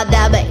bass,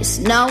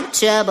 no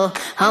trouble.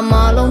 I'm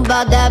all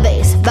about that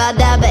bass,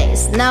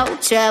 no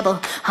trouble.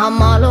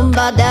 I'm all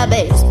about that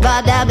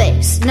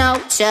bass, no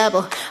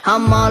trouble.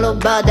 I'm all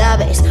about that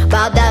bass,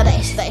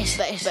 bass.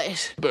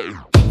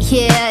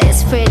 Yeah,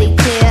 it's pretty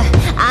clear,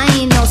 I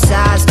ain't no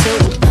size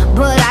 2,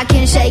 but I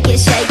can shake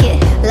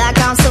it like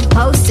I'm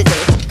supposed to do.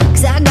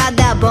 'Cause I got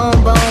that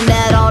boom boom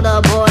that all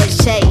the boys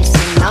chase,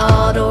 and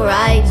all the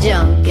right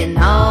junk in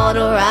all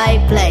the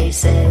right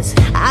places.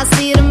 I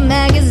see the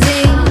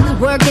magazines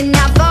working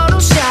out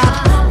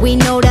Photoshop. We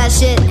know that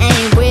shit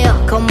ain't real,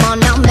 come on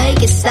now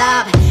make it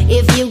stop.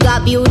 If you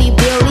got beauty,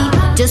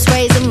 just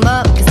raise them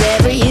up. 'Cause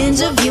every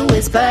inch of you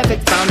is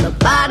perfect from the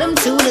bottom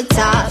to the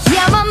top.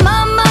 Yeah, my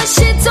mama,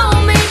 she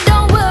told me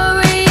don't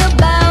worry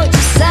about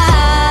your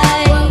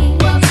size.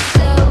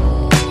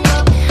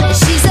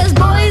 She says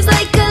boys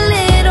like a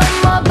little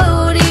more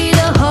booty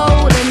to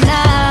hold at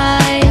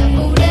night.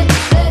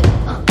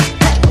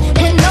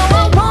 And no,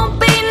 I won't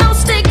be no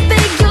stick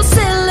figure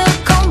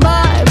silicone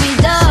Barbie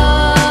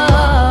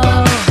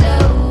doll.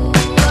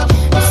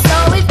 So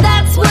if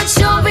that's what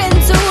you're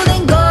into,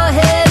 then go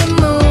ahead and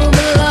move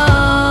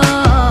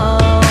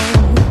along.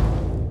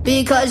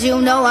 Because you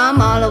know I'm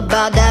all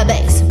about that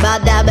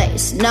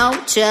bass, no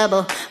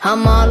trouble.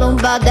 I'm all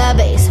about that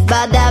bass,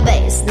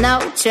 no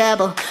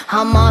trouble.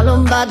 I'm all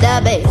about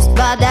that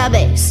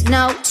bass,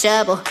 no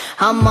trouble.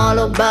 I'm all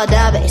about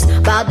that bass,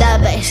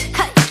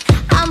 Hey,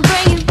 I'm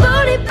bringing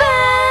booty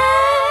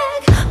back.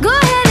 Go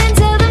ahead and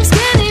tell them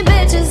skinny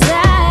bitches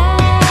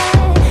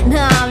that.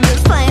 No, I'm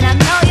just playing, I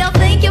know y'all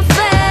think you're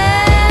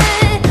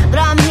fat, but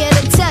I'm here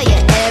to tell you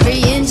every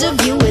inch of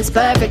you is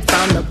perfect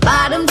from the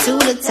bottom to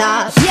the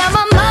top. Yeah,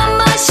 my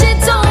mama, she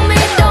told me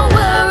don't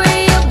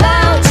worry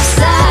about your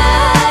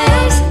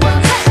size.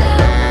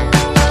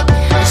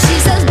 She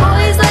says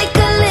boys like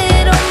a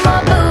little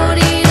more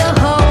booty to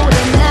hold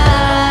at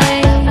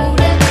night.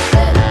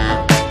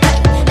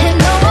 And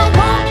no, I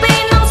won't be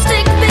no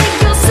stick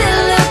figure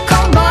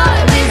silicone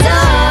Barbie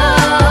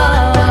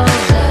doll.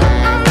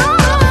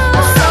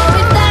 So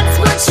if that's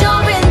what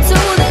you're into,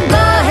 then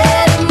go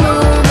ahead and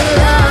move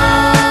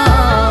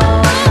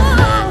along.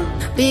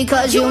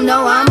 Because you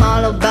know I'm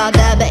all about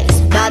that bass,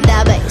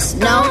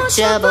 no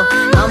trouble.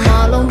 I'm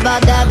all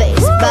about that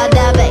bass,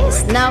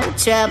 no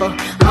trouble.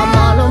 I'm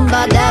all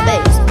about that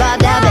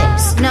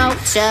bass, no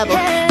trouble.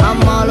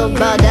 I'm all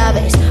about that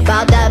bass,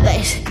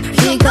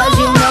 because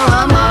you know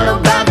I'm all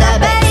about that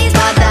bass, no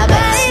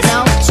trouble.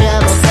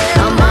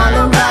 I'm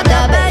all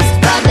about that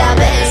bass, no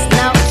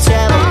trouble.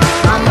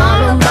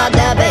 I'm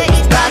all about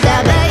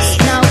that bass, no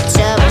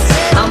trouble.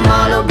 I'm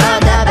all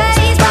about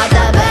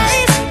that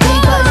bass,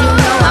 because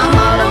you know I'm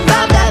all about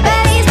that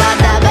bass,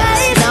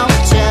 no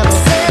trouble.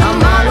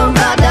 I'm all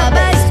about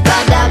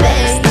that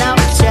bass, no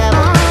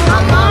trouble. I'm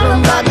all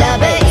about that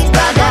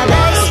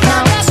bass, no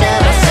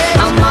trouble.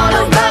 I'm all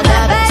about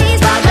that bass,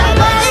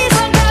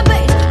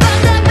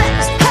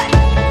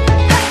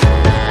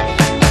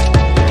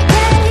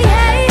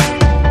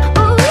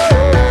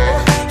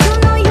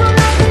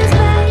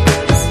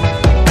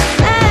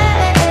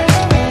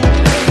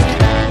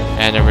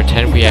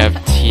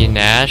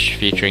 Smash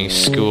featuring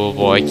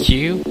Schoolboy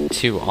Q,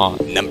 2 On.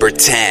 Number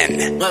 10.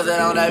 Give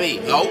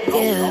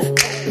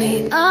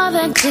me all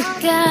that you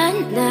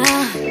got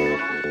now.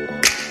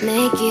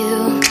 Make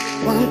you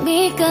want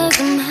me 'cause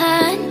I'm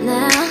hot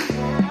now.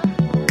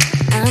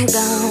 I'm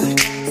gone,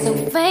 so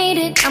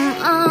faded, I'm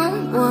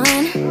on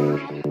one.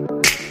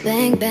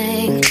 Bang,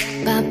 bang,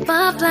 pop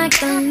off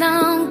like a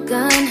long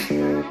gun.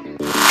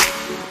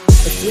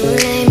 If you a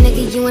lame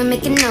nigga, you ain't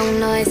making no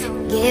noise.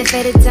 Get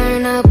ready to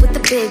turn up with the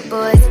big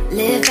boys.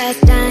 Live fast,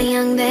 die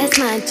young, that's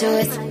my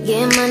choice.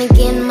 Get money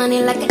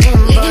like an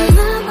invoice. Making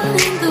love while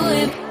in the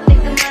whip.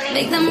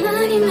 Make the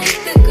money, make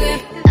the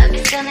grip.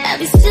 I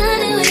be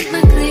stunning with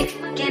my click.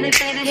 Get it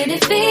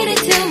faded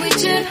till we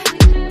trip.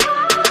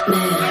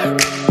 Man,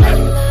 I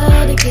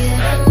love to get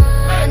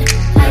on.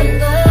 I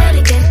love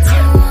to get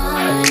too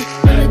on.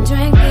 When the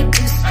drink get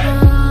too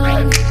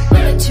strong,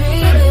 when the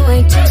tree be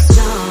way too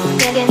strong.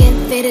 Get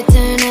faded,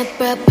 turn up,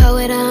 bro, pull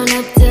it on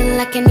up till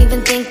I can't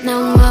even think no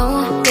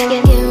more. Get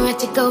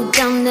right, you go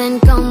dumb, then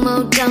go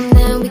more dumb,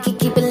 then we can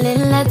keep it lit,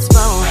 let's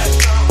roll.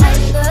 I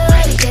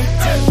love to get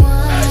too on.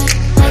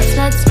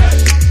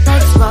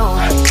 Let's roll.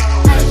 I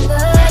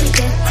love to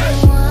get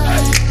too on.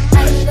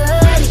 I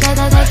love to get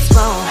let's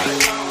roll.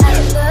 I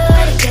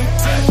love to get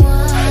too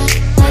on.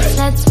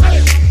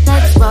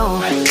 Let's roll.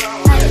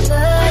 I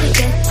love to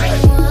get too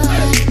on.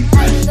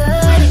 I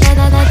love to get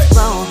let's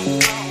roll.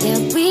 Yeah,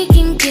 we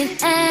can get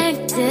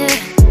active,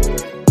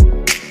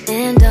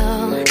 and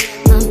all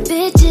my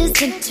bitches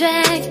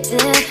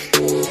attractive.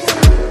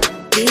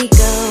 We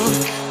go,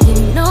 you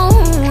know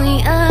who we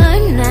are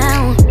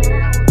now.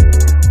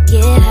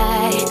 Get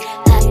high,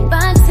 hot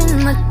box in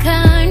my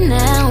car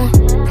now.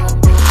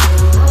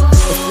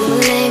 If you a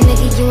lame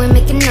nigga, you ain't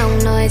making no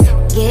noise.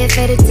 Get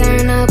ready to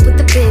turn up with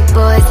the big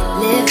boys.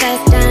 Live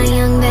fast, die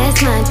young, that's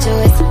my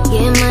choice.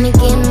 Get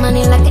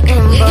money like an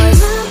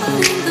invoice.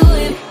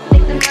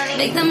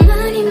 Make the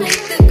money,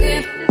 make the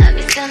grip.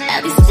 I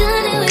be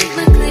stunning with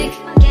my click.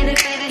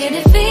 Get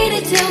it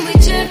faded till we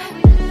trip.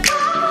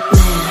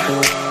 Man,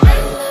 I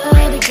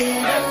love to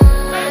get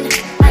on.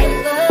 I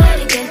love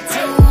to get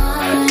too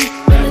on.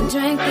 When the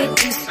drink get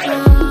too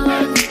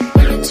strong,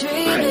 when the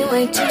tree be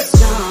way too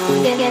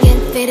strong. Get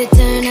faded,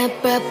 turn up,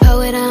 bro,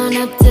 pull it on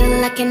up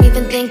till I can't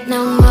even think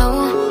no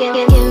more. Get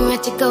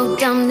right, you go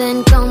dumb, then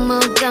go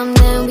more dumb,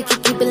 then we can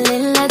keep it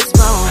lit, let's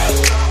roll.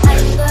 I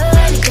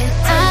love to get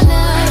too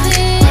on.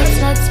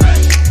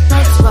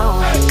 Let's roll.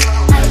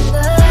 I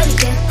love to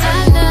get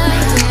too on.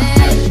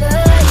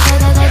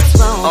 Let's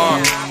roll.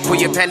 Pull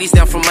your panties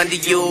down from under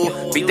you.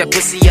 Beat that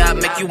pussy up,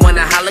 make you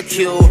wanna holla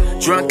Q.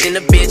 Drunk in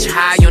a bitch,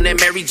 high on that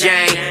Mary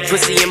Jane.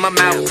 Pussy in my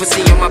mouth,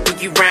 pussy on my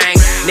pinky ring.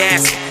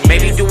 Nasty,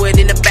 maybe do it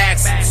in the back.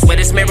 Swear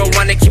this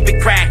marijuana, keep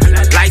it cracked.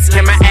 Lights,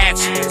 camera,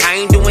 action. I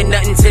ain't doing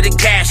nothing to the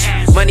cash.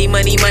 Money,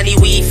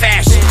 we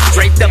fashion.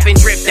 Draped up and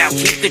dripped out,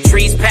 keep the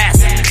trees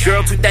passing.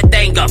 Girl, toot that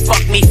thing up,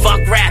 fuck me,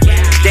 fuck rap.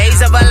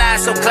 Days of a lie,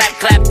 so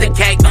clap the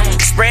cake.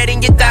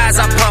 Spreading your thighs,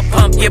 I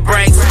pump your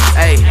brakes.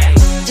 Hey,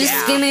 just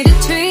give me the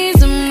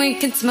trees and we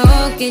can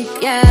smoke it,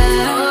 yeah.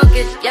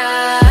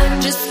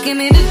 Just give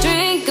me the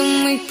drink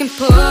and we can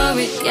pour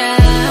it, yeah.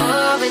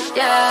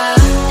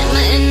 And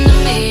my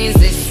enemies,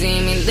 they see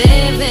me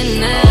living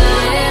now.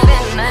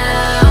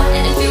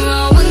 And if you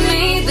roll with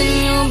me, then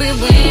you'll be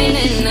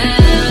winning now.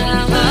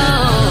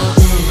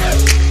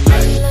 I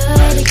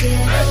love to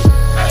get on.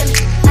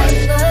 I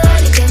love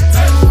to get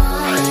too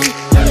on.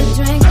 When the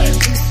drink get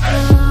too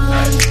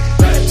strong,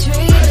 when the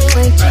tree be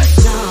way too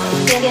strong.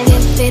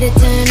 Get faded,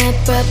 turn up,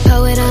 bro,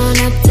 pull it on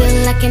up till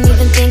I can't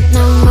even think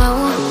no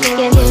more.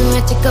 Get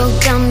right, you go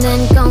dumb,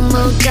 then go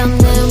more dumb,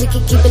 then we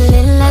can keep it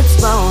lit, let's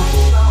roll.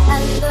 I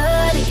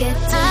love to get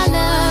too on.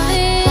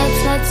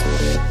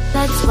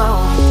 Let's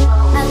roll.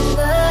 I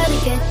love to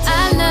get too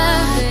on.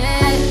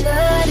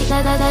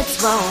 Let's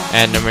roll.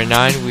 At number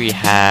 9, we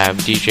have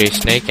DJ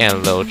Snake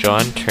and Lil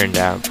Jon, Turned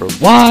Down for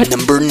What?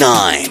 Number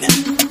 9.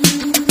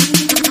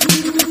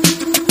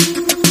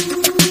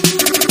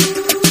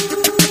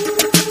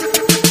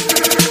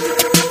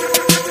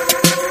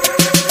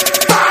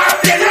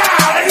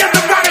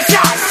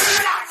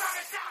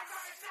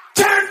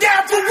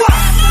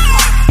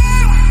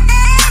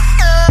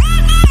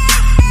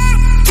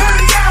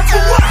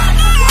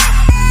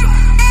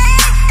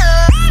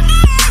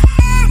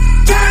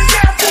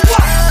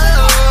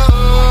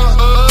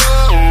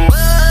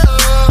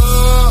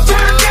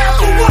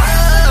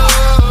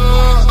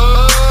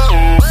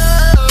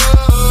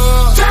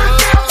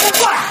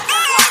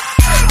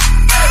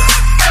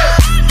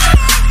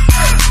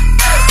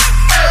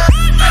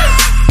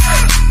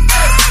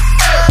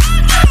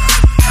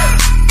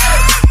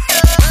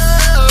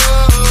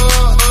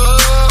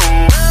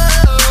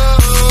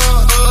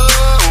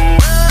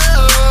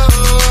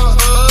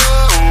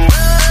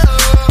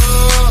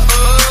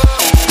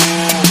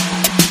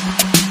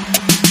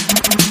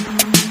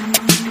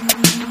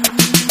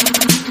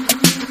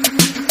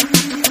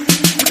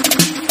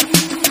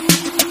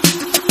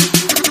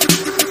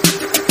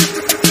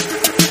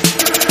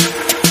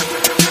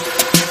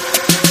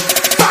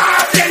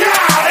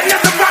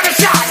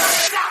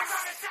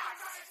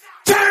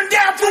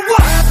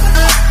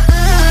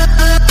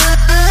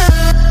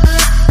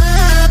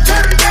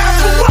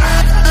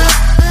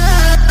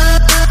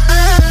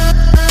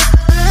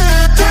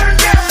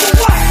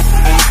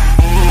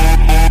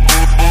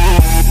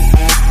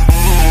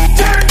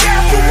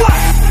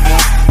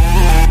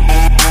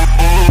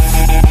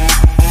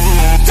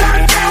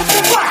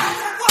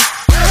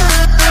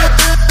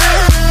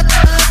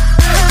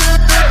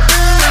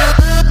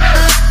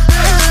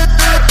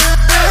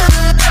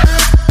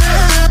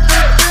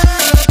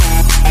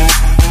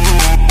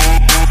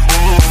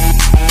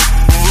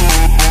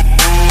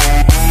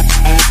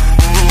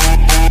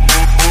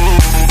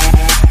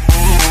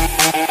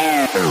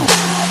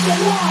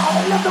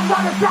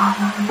 shot.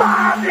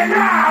 Five and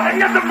out,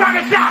 another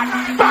rocket shot.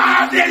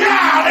 Five and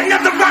out,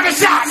 another rocket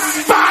shot.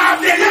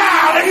 Five and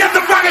out,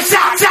 another rocket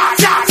shot. Shot,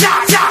 shot,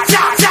 shot, shot,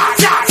 shot, shot,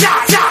 shot, shot,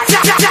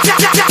 shot,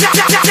 shot, shot,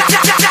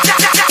 shot, shot,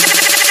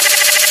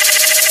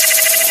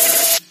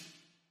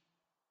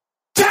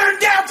 turn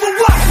down for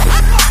what?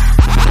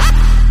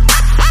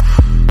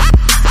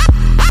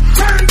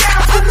 Turn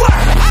down for what?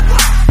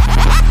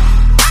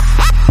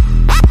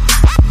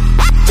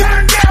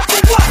 Turn down for what? Turn down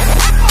for what?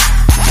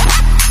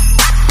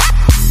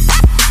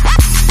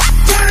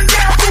 Turn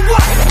down for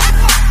what?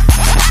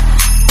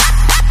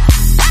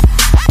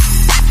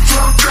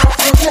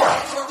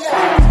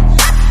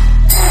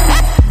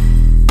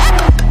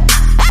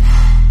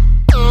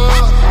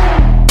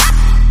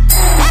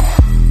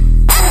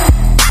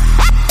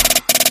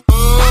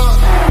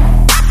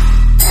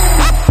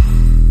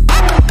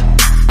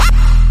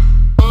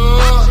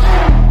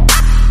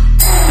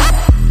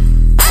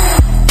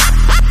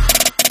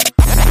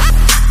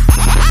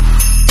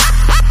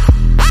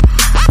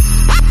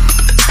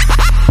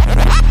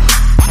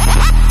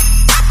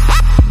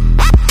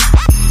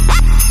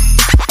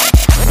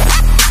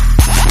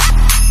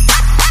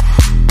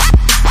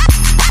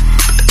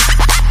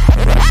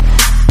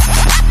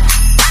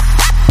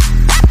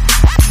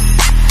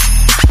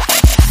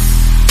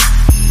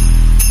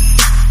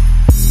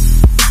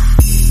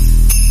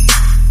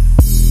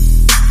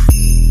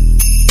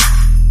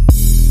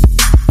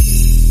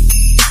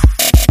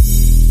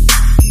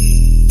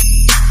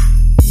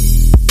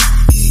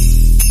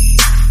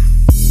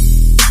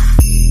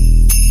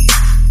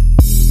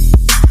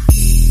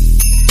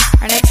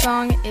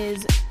 Song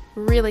is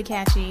really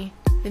catchy.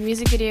 The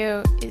music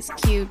video is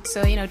cute,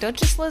 so don't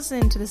just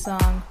listen to the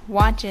song,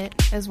 watch it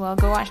as well.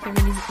 Go watch the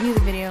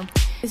music video.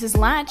 This is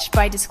Latch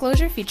by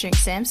Disclosure featuring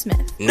Sam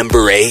Smith.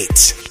 Number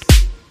 8.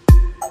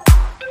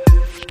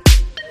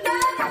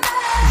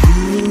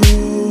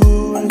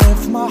 You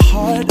lift my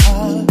heart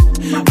up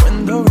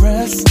when the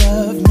rest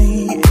of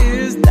me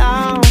is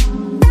down.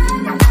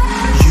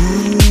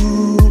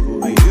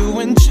 You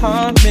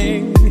enchant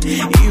me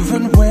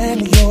even when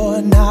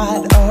you're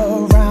not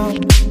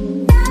around.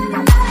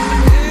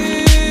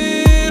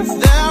 If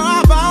there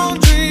are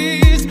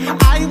boundaries,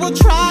 I will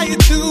try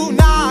to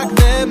knock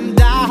them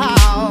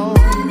down.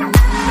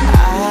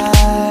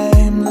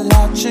 I'm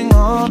latching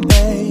on,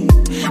 babe.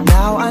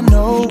 Now I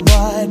know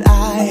what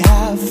I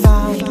have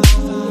found.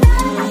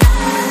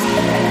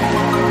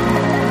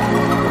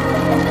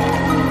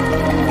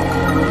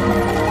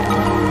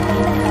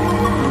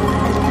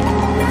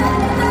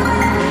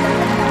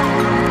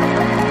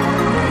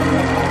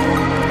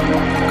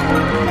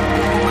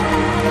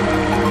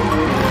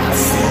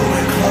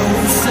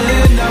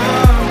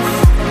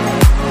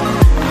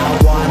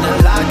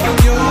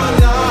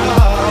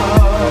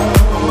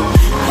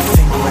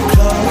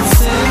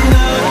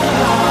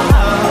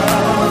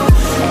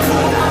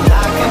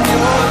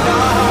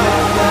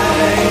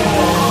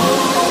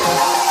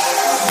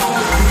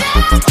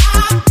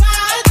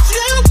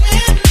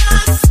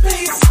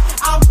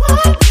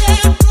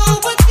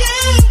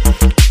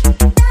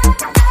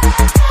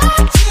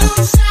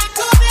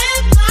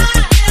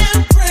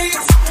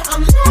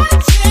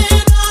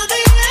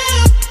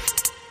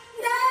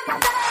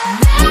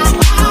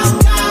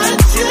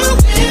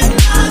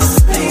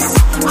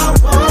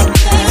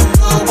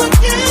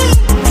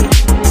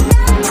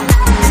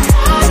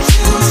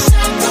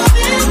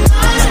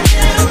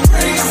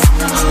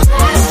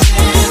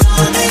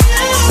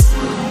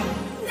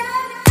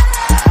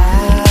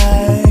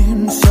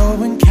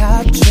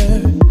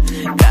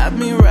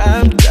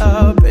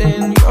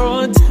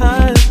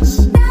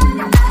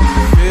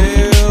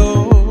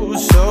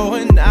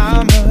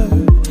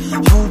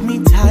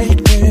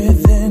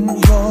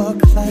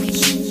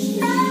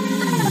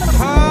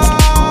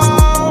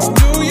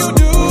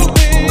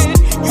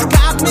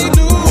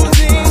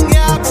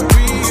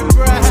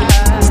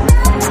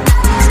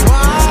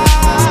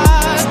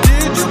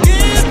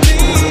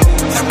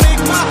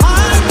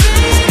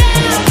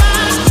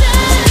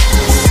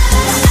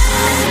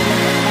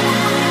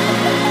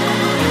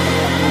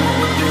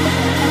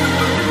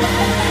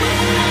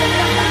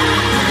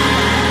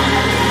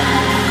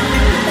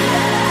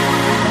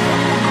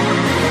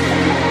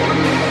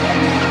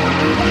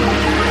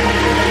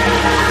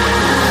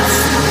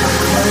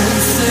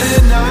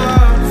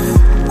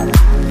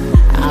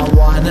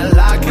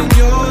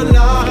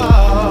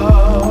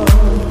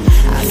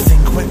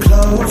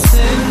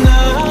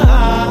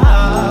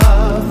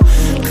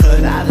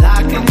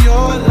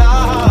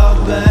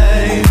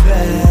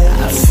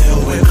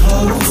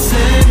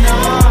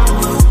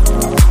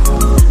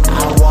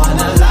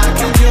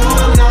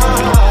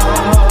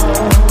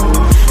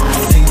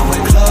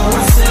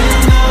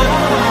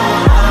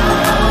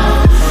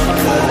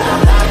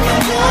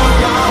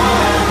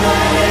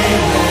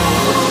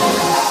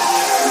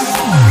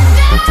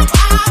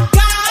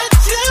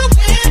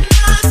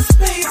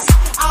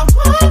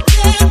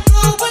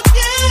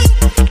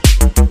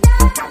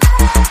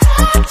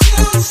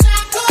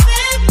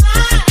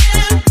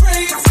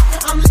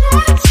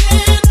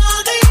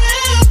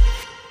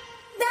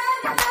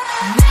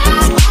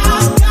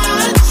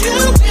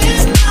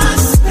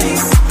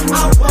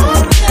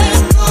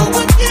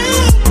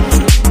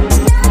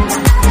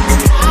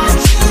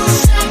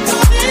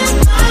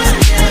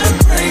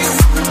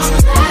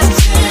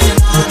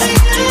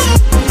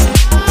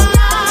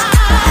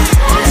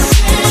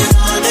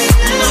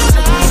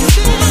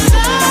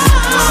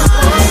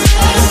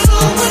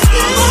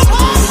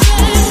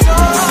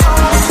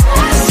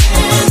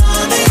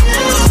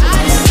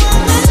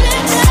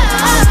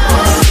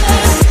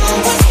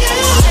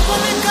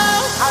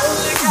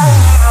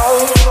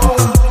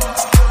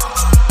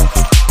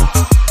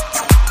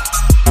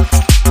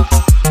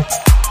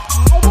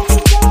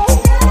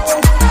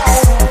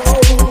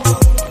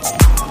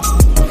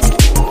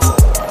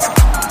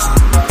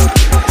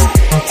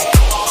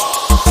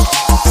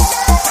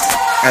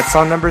 At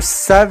song number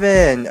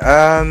 7,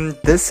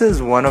 this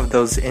is one of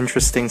those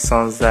interesting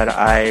songs that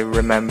I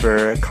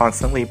remember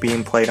constantly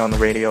being played on the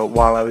radio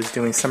while I was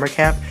doing summer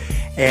camp,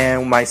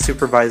 and my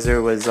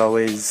supervisor was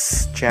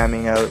always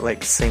jamming out,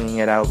 like singing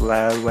it out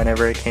loud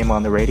whenever it came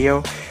on the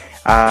radio.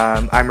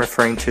 I'm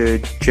referring to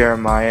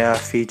Jeremiah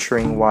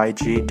featuring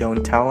YG,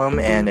 Don't Tell 'Em,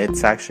 and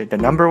it's actually the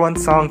number 1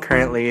 song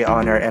currently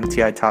on our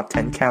MTI Top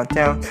 10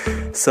 countdown,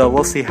 so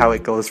we'll see how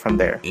it goes from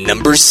there.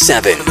 Number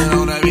 7.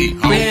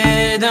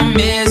 Rhythm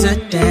is a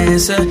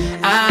dancer,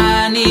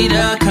 I need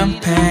a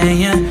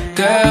companion.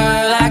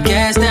 Girl, I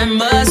guess that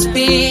must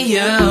be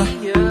you.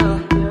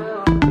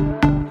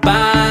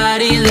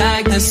 Body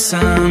like the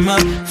summer,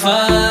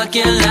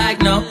 fucking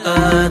like no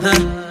other.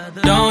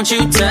 Don't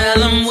you tell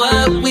them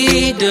what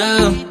we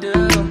do.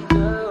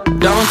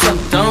 Don't tell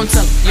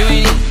them, you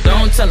ain't need.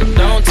 Don't tell them,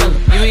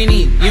 you ain't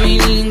need. You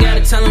ain't even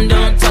gotta tell them,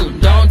 don't tell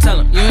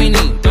them, you ain't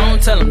need.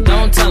 Don't tell them,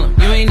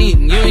 you ain't need.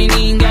 You ain't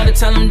even gotta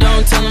tell them,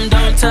 don't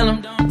tell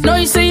them. Know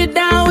you say you're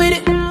down with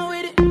it.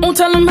 Won't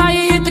tell them how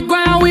you hit the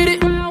ground with it.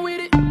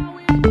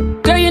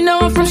 Girl, you know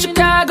I'm from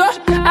Chicago.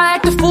 I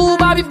act a fool,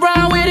 Bobby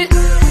Brown with it.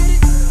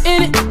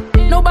 In it,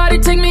 nobody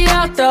take me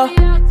out though.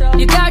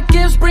 You got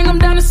gifts, bring them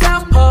down to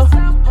South Pole.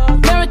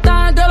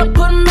 Marathon, girl, I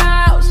put them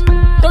out.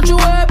 Don't you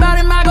worry about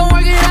it, I gon'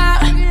 work it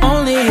out.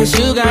 Only it's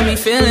you got me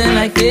feeling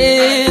like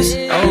this.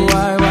 Oh,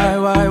 why?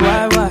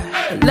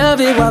 I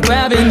love it while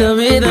grabbing the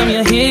rhythm,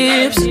 your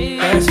hips.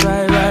 That's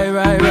right.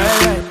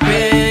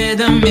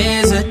 Rhythm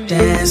is a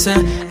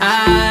dancer,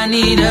 I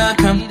need a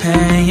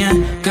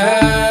companion.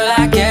 Girl,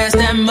 I guess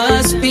that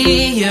must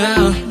be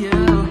you.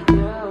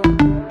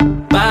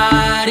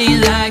 Body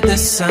like the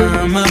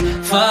summer,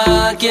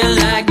 fuck you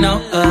like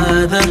no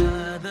other.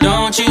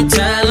 Don't you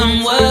tell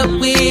them what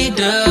we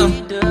do.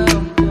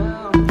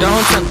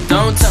 Don't tell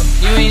them,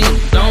 you ain't need.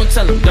 Don't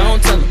tell them,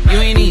 you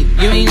ain't need.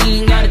 You ain't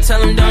even gotta tell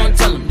them, don't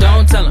tell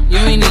them, you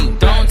ain't need.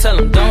 Don't tell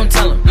them,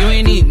 you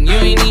ain't need. You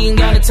ain't even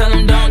gotta tell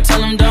them, don't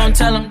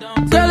tell them.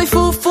 Girl,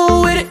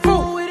 fool with it,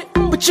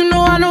 but you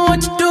know I know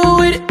what to do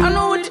with it. I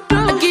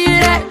give you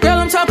that, girl,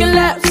 I'm talking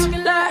laps.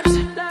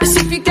 Let's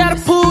see if you got a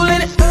pool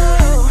in it.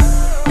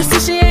 Let's see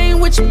she ain't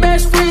with your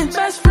best friends.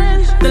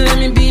 Then let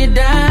me be your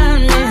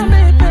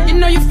diamond. You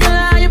know you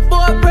feelin' how your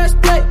boy press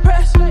play.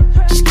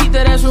 Just keep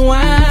that ass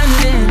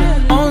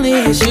rewinding. Only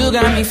it's you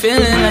got me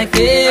feeling like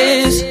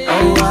this.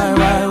 Oh, why? I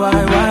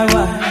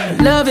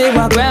love it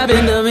while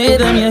grabbing the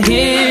rhythm, your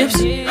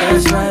hips.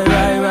 That's right.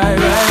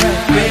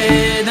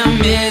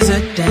 Rhythm is a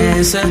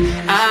dancer,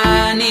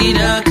 I need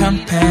a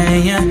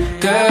companion.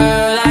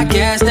 Girl, I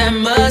guess that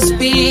must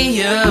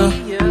be you.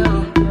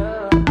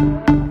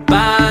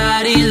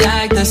 Body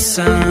like the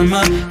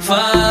summer,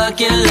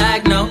 fucking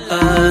like no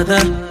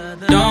other.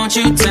 Don't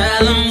you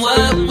tell them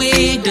what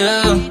we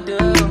do.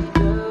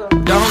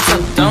 Don't tell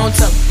them,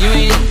 you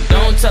ain't need.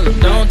 Don't tell them,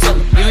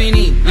 you ain't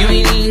need. You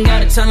ain't even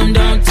gotta tell them,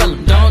 don't tell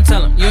them,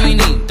 you ain't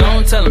need.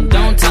 Don't tell them,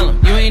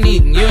 you ain't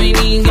need. You ain't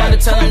even gotta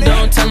tell them,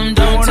 don't tell them.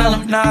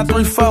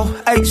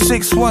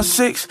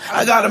 934-8616.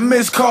 I got a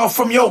missed call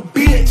from your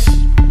bitch.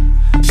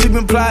 She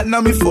been plotting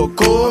on me for a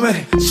cool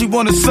minute. She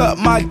wanna suck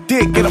my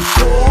dick and I'm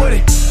cool with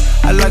it.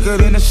 I like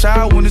her in the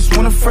shower when it's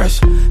winter fresh.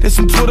 There's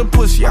some Twitter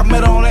pussy, I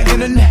met her on the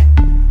internet.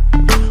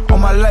 On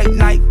my late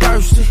night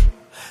thirsty,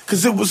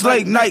 cause it was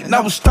late night and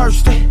I was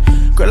thirsty.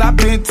 Girl, I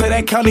been to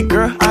that county,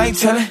 girl, I ain't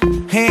tellin'.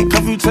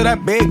 Handcuff you to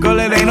that bed, girl,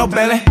 it ain't no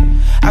belly.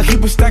 I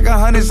keep a stack of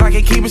hundreds, I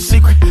can keep a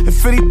secret.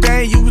 If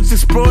anything, you was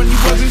exploring, you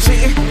wasn't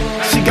cheating.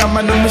 She got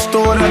my number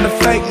stored under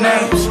fake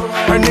names.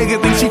 Her nigga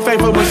think she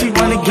faithful, but she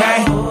run the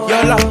game.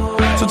 YOLO,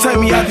 so take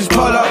me out these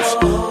polos,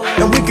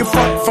 and we can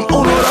fuck from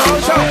Uno to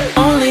Ocho.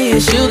 Only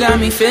it's you got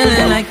me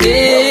feeling like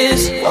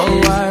this. Oh,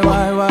 why?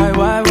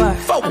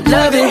 I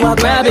love it while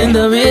grabbing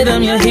the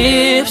rhythm, your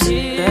hips.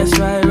 That's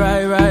right.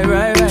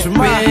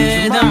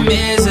 Rhythm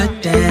is a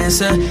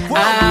dancer,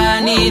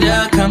 I need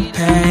a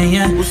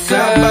companion.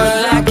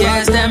 Girl, I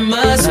guess that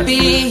must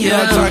be you.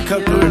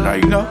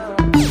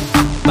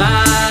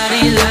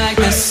 Body like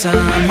the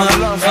summer,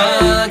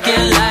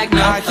 fucking like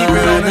no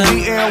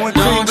other.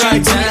 Don't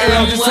you tell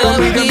them what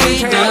we do.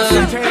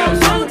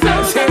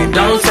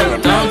 Don't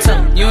tell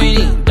them, you ain't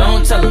need.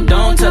 Don't tell them,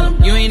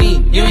 you ain't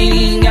need. You ain't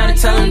even gotta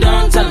tell them,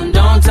 don't tell them,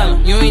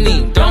 you ain't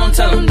need. Don't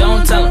tell them,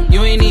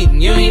 you ain't need.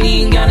 You ain't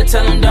even gotta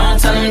tell them, don't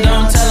tell them.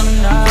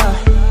 Nah.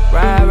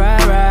 Right.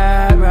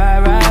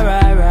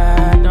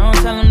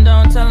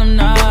 Don't tell them,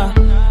 nah.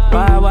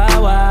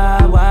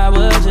 Why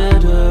would you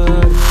do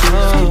it?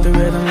 Just keep the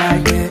rhythm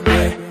like it,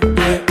 yeah.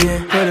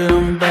 Put it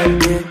on me,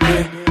 baby,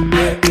 yeah.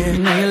 You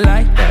know you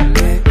like that,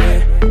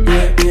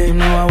 yeah. You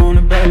know I want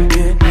it, baby,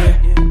 yeah.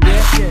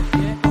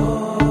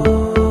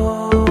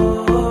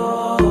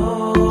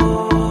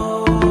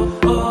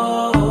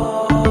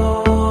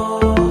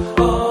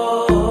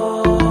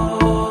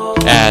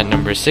 At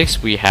number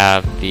 6, we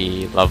have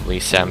the lovely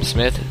Sam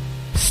Smith,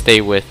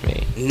 Stay With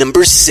Me.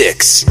 Number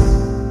 6.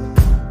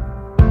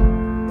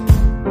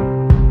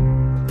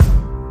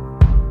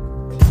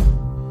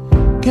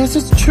 Guess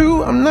it's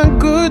true, I'm not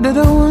good at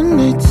a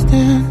one-night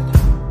stand.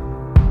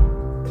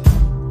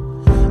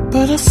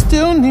 But I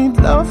still need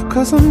love,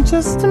 'cause I'm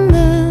just a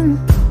man.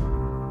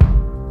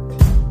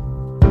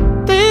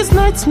 These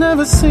nights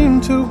never seem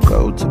to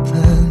go to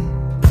plan.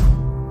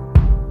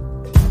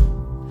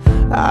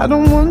 I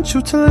don't want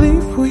you to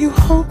leave, will you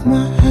hold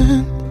my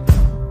hand?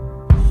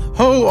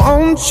 Oh,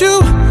 won't you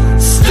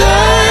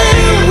stay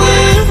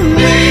with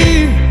me?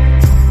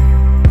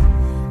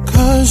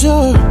 'Cause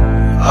you're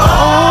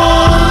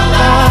all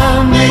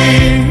I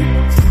need.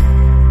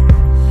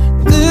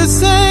 This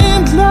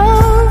ain't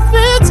love,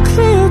 it's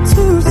clear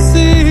to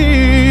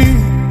see.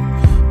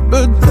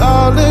 But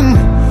darling,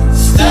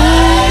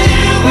 stay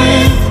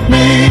with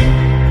me.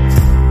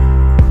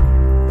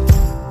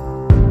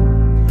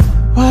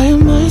 Why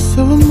am I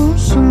so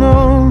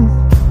emotional?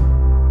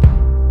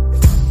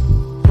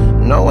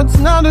 No, it's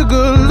not a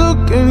good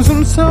look and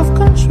some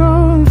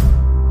self-control.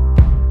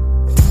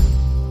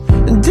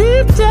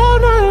 Deep down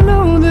I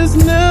know this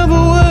never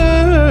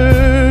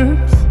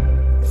works,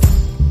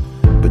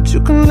 but you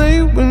can lay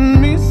with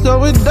me so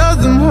it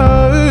doesn't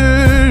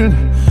hurt.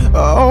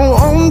 Oh,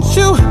 won't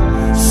you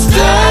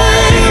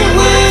stay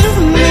with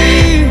me?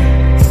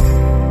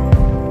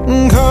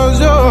 'Cause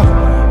you're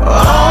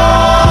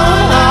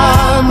all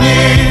I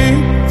need.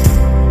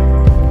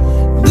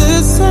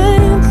 This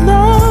ain't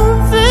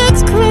love,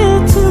 it's clear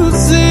to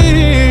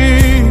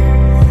see.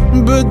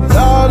 But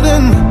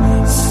darling,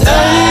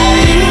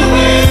 stay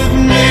with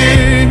me.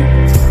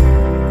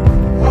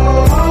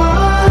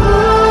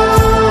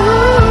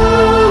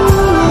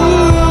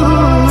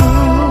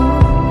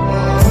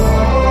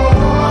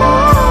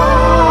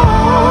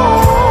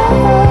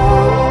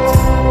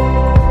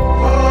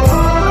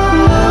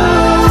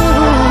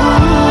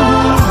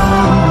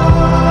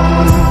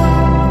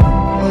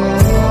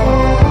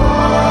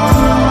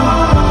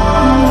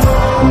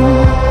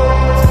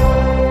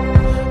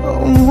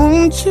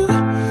 Won't you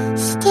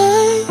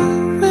stay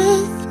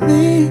with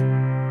me?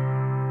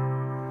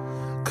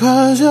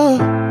 'Cause you're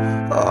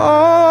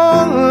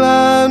all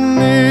I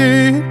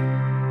need.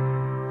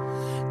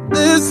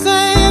 This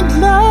ain't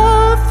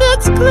love,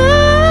 it's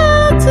clear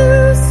to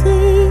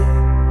see.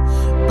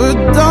 But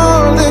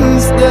darling,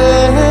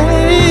 stay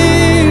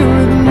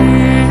with me.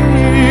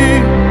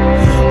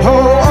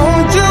 Oh,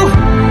 won't you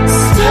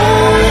stay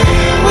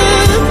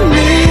with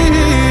me?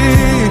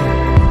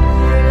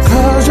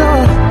 'Cause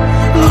you're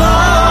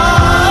all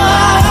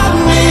I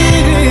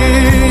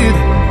need.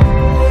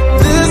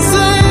 This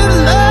ain't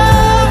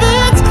love,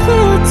 it's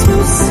clear to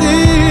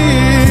see.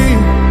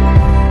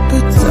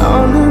 But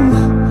darling,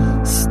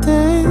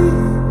 stay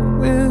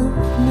with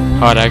me.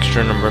 Hot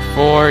Extra number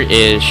 4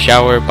 is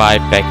Shower by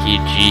Becky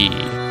G.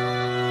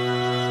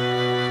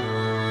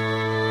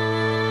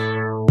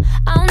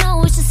 I don't know,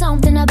 it's just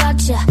something about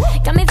you.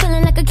 Got me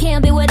feeling like I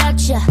can't be without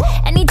you.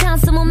 Anytime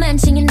someone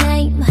mention your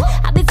name,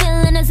 I be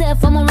feeling as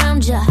if I'm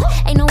around you.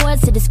 Ain't no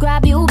words to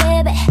describe you,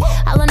 baby.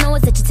 All I know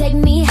is that you take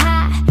me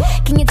high.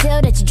 Can you tell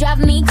that you drive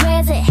me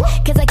crazy?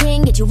 'Cause I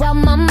can't get you out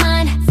my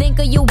mind. Think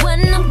of you when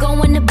I'm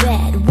going to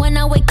bed. When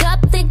I wake up,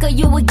 think of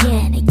you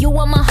again. You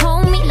are my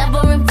homie,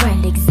 lover, and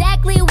friend.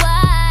 Exactly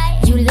why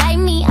you light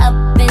me up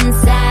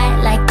inside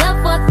like the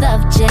 4th of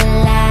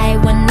July.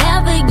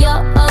 Whenever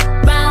you're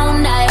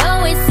around, I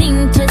always seem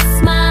to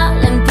smile.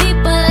 And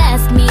people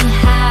ask me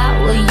how.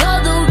 Well,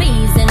 you're the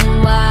reason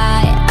why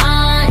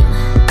I'm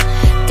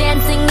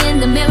dancing in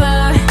the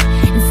mirror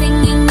and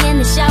singing in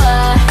the shower.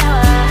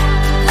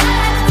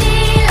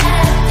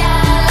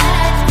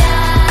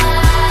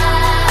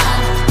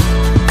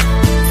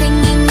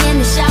 Singing in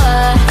the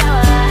shower.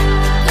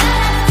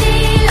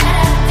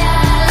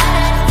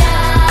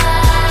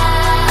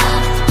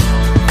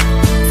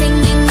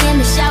 Singing in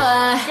the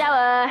shower.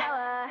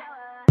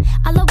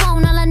 All I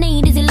want, all I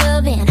need is your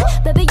loving.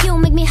 Baby, you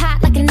make me hot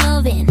like an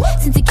oven.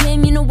 Since you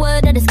came, you know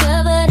what I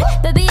discovered.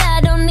 Baby, I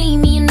don't need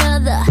me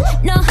another.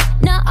 No,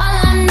 no, all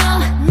I know.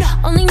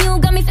 Only you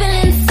got me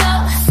feeling so.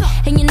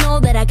 And you know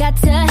that I got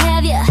to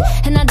have you.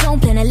 And I don't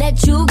plan to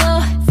let you go.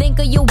 Think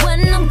of you when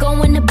I'm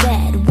going to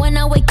bed. When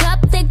I wake up,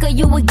 think of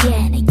you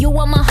again. You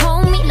are my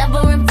homie,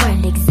 lover, and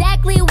friend.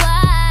 Exactly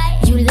why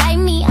you light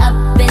me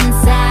up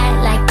inside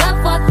like the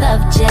 4th of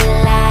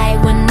July.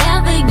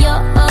 Whenever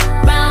you're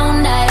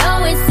around, I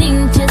always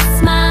seem to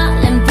smile.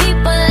 And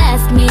people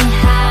ask me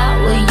how.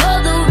 Well,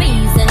 you're the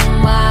reason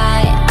why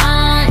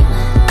I'm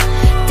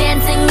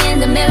dancing in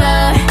the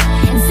mirror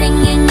and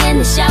singing in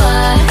the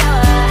shower.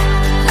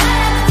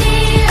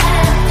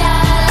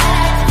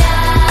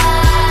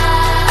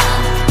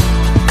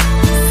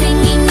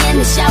 Singing in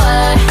the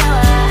shower.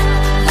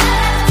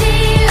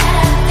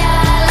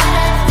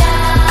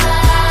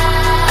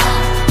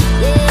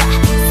 Yeah,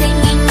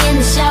 singing in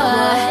the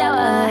shower.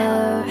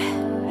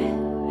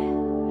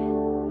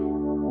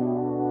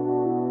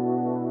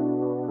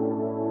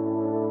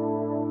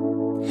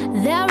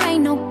 There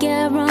ain't no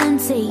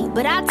guarantee,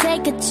 but I'll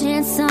take a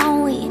chance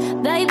on we.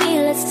 Baby,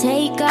 let's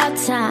take our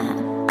time.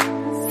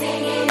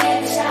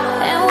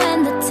 And when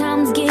the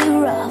times get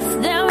rough,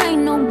 there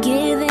ain't no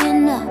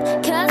giving up,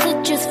 'cause it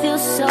just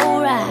feels so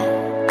right.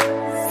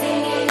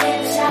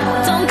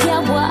 Don't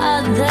care what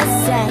others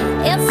say,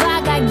 if I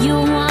got you,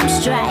 I'm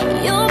straight.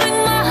 You bring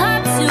my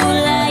heart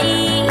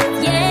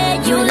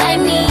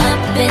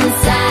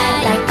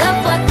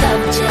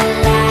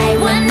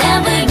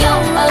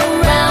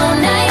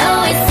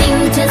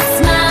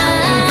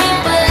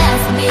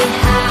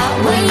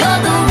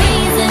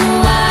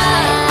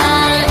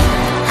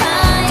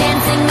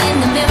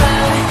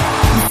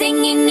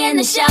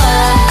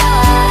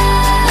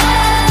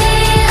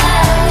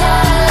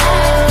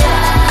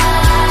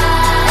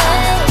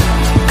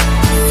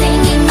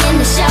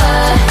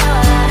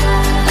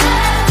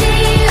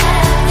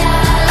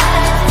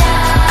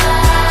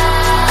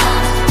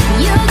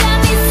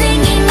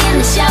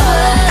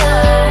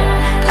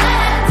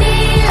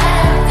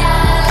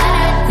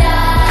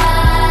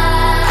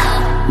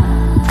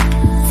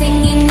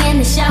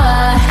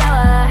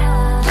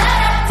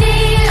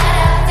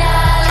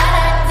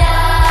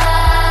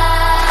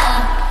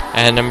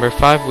And number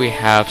 5, we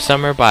have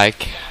Summer by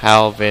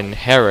Calvin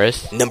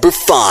Harris. Number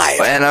 5.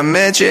 When I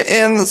met you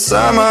in the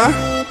summer,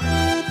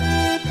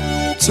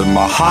 to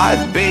my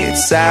heartbeat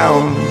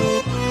sound,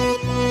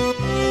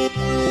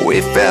 we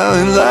fell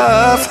in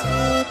love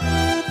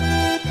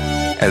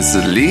as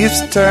the leaves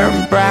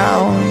turn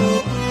brown.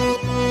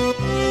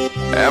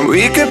 And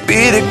we could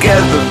be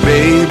together,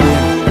 baby,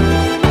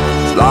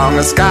 as long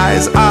as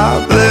skies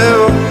are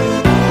blue.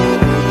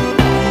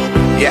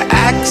 You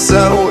act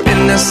so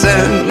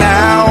innocent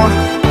now,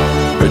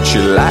 but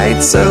you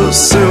lied so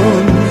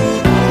soon.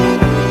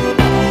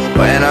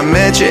 When I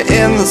met you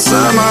in the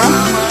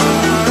summer,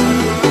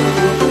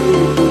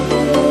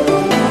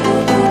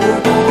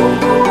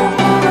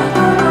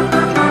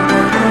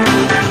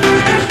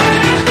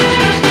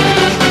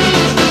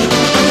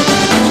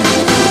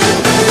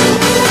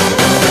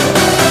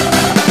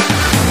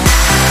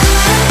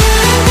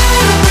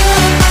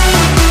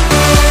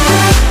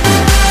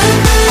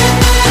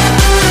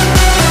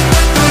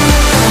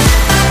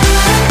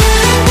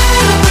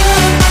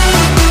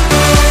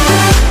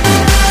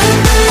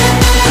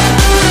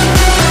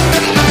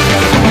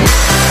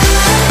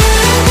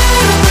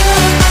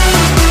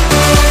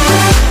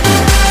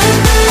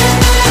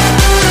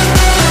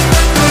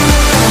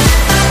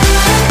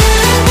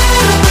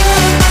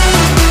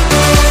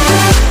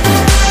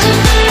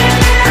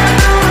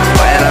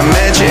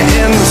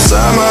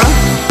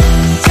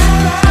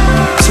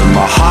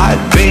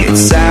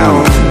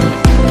 sound,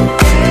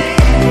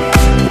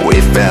 we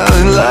fell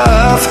in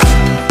love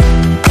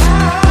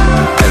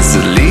as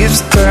the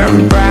leaves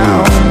turn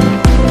brown.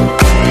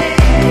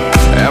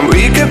 And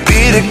we could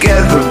be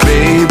together,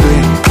 baby,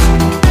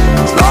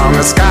 as long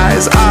as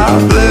skies are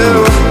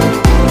blue.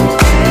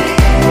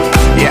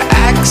 You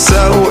act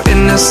so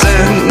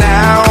innocent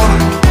now,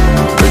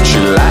 but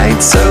you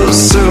lied so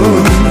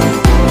soon.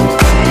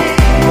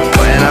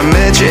 When I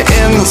met you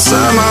in the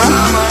summer,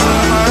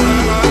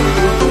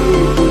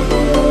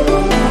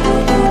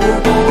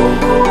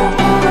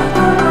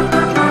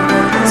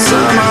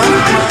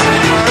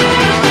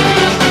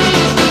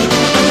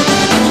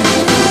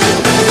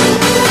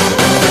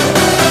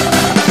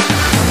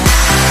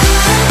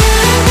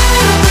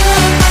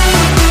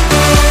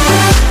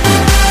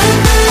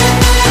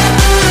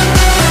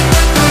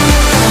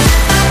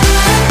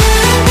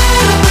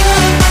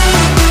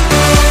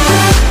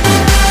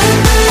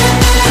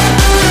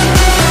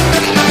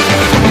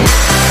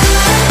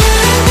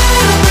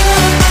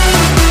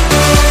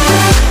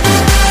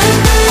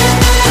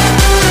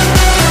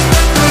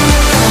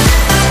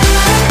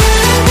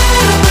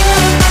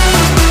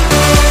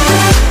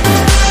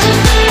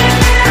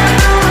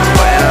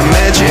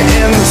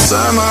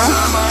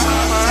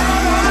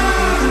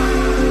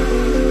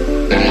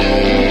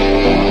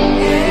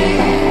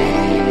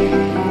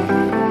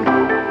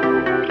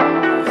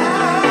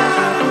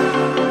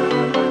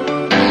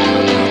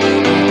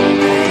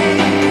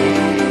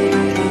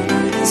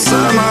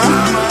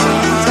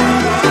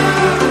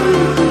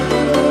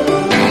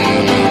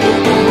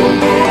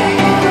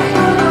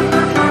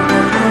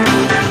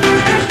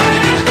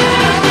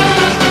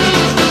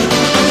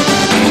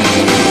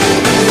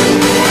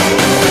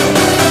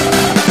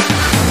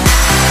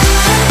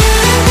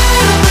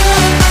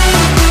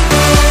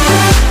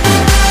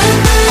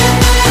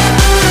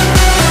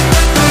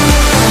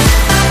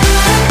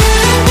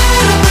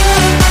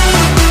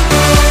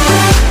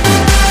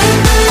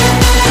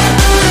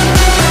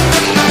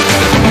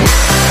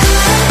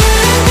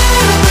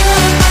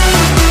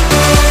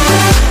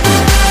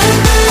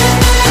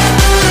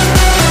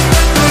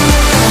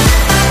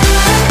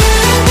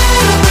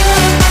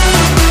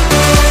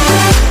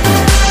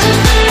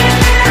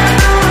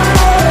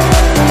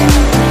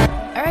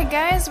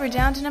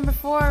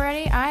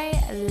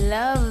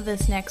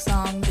 this next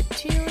song. The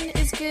tune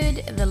is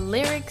good, the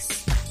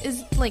lyrics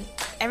is like,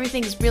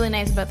 everything's really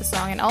nice about the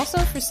song, and also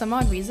for some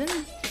odd reason,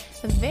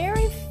 the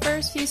very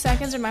first few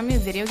seconds remind me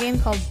of a video game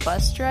called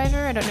Bus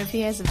Driver. I don't know if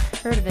you guys have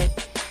heard of it.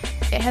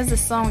 It has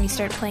this song when you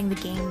start playing the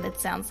game that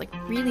sounds like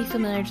really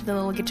familiar to the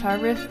little guitar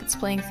riff that's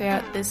playing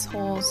throughout this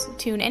whole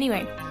tune.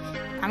 Anyway,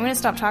 I'm going to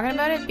stop talking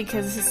about it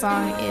because this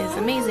song is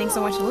amazing,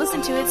 so I want you to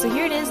listen to it. So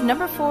here it is,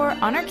 number 4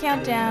 on our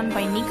countdown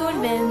by Nico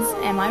and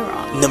Vinz, Am I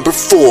Wrong? Number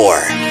 4.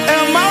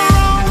 Am I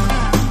wrong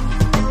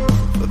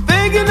for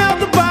thinking out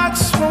the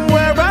box from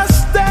where I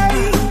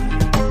stay?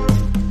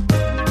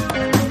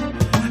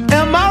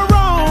 Am I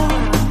wrong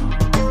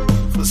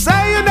for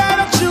saying that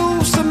I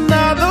choose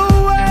another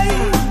way?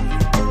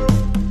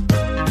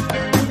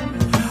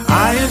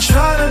 I ain't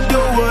trying to do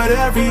what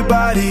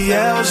everybody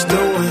else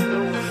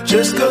doing,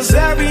 just cause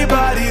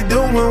everybody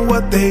doing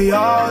what they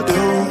all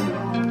do.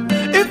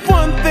 If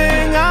one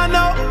thing I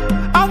know,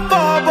 I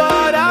fall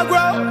but I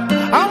grow.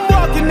 I'm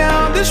walking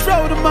down this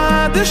road of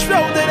mine, this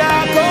road that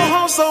I go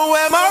home. So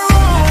am I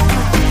wrong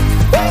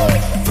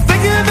for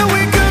thinking that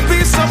we could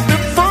be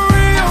something for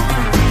real?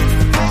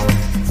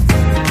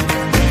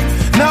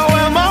 Now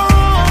am I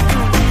wrong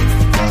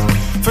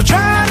for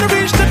trying to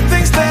reach the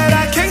things that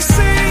I can't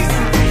see?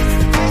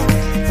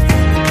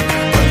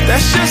 But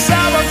that's just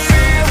how I feel.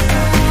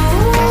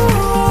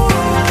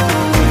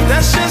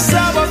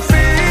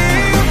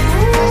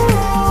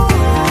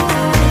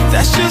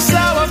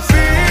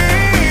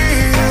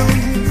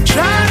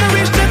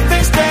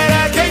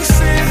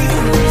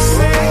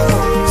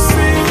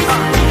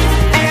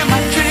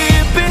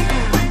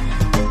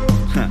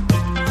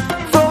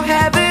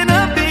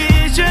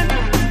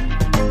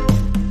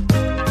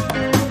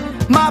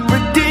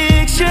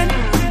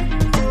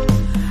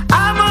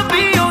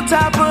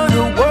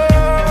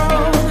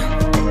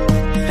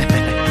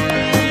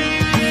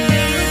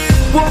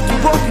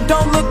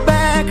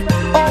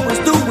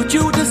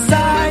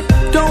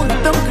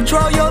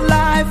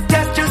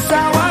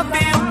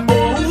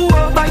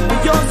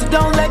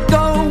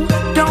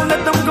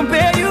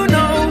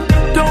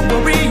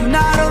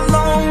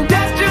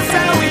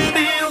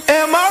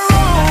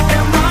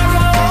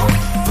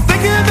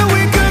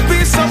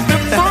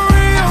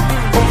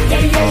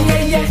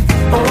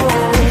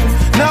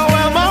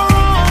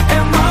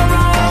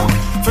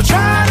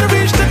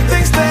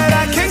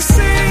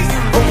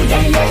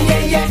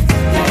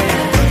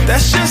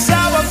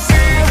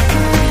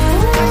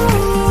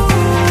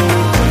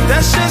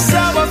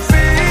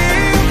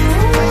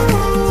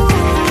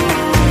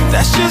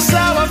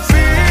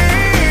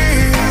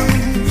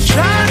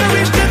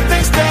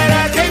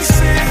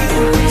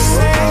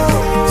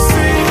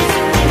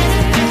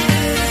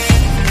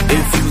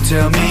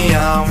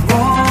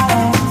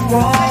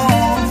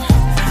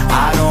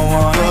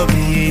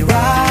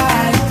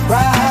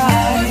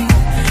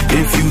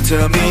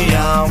 tell me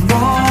I'm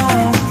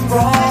wrong,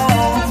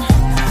 wrong,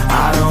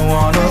 I don't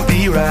wanna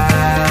be right.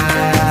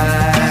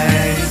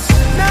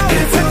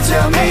 If you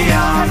tell me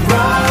I'm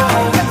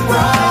wrong,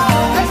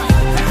 wrong,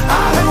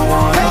 I don't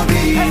wanna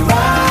be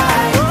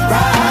right,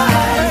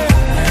 right.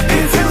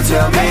 If you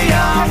tell me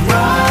I'm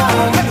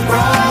wrong,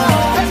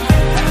 wrong,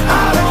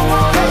 I don't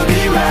wanna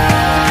be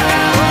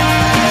right.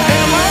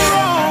 Am I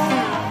wrong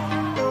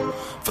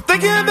for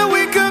thinking that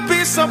we could be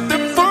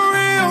something for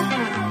real?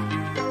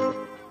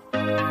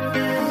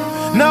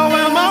 Now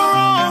am I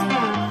wrong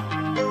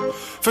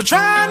for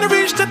trying to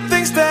reach the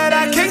things that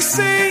I can't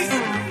see?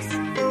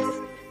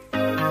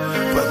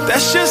 But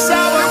that's just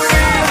how I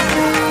feel.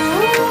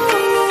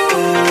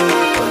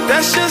 But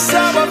that's just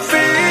how I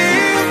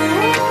feel.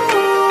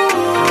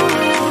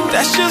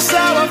 That's just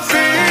how I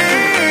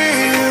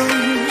feel.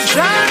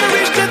 Trying to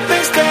reach the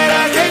things that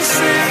I can't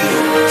see.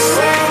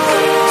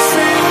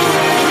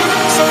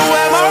 So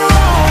am I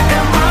wrong?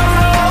 Am I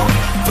wrong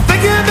for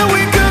thinking that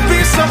we could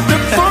be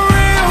something for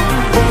real?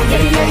 Oh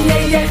yeah, yeah,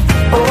 yeah, yeah.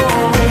 Oh.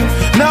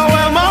 Now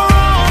am I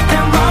wrong?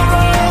 Am I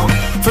wrong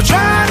for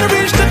trying to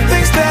reach the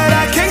things that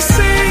I can't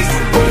see?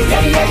 Oh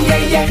yeah, yeah,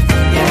 yeah, yeah,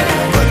 yeah.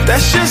 But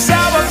that's just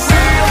how I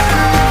feel.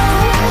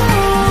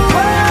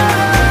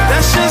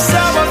 That's just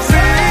how I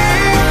feel.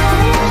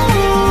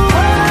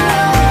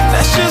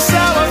 That's just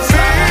how I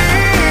feel.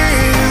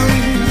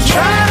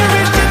 Trying to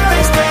reach the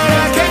things that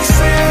I can't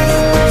see.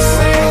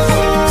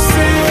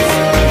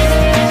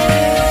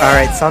 All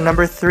right, song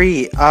number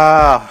 3.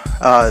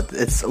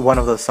 It's one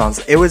of those songs.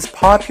 It was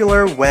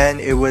popular when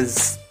it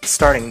was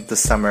starting the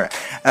summer.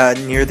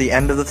 Near the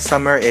end of the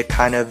summer, it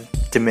kind of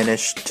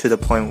diminished to the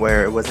point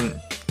where it wasn't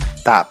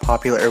that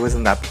popular. It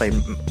wasn't that played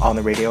on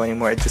the radio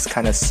anymore. It just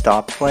kind of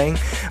stopped playing.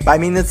 But I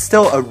mean, it's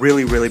still a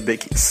really, really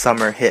big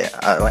summer hit.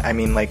 I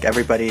mean, like,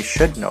 everybody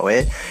should know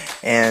it.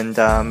 And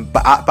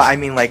but I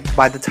mean, like,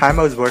 by the time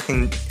I was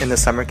working in the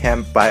summer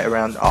camp, by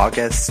around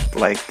August,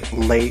 like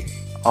late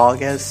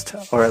August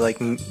or like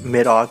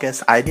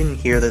mid-August, I didn't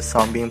hear this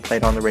song being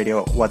played on the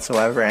radio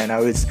whatsoever, and I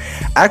was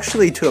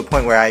actually to a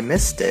point where I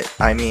missed it.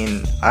 I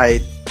mean,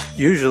 I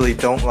usually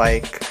don't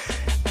like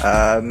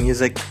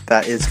music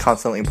that is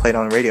constantly played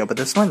on the radio, but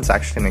this one's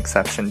actually an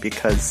exception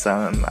because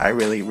I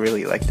really,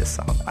 really like this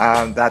song.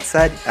 That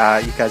said,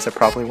 you guys are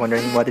probably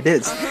wondering what it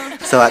is.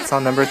 So at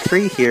song number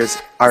 3, here's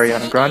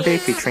Ariana Grande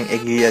featuring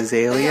Iggy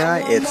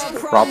Azalea. It's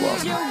Problem.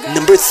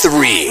 Number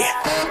 3.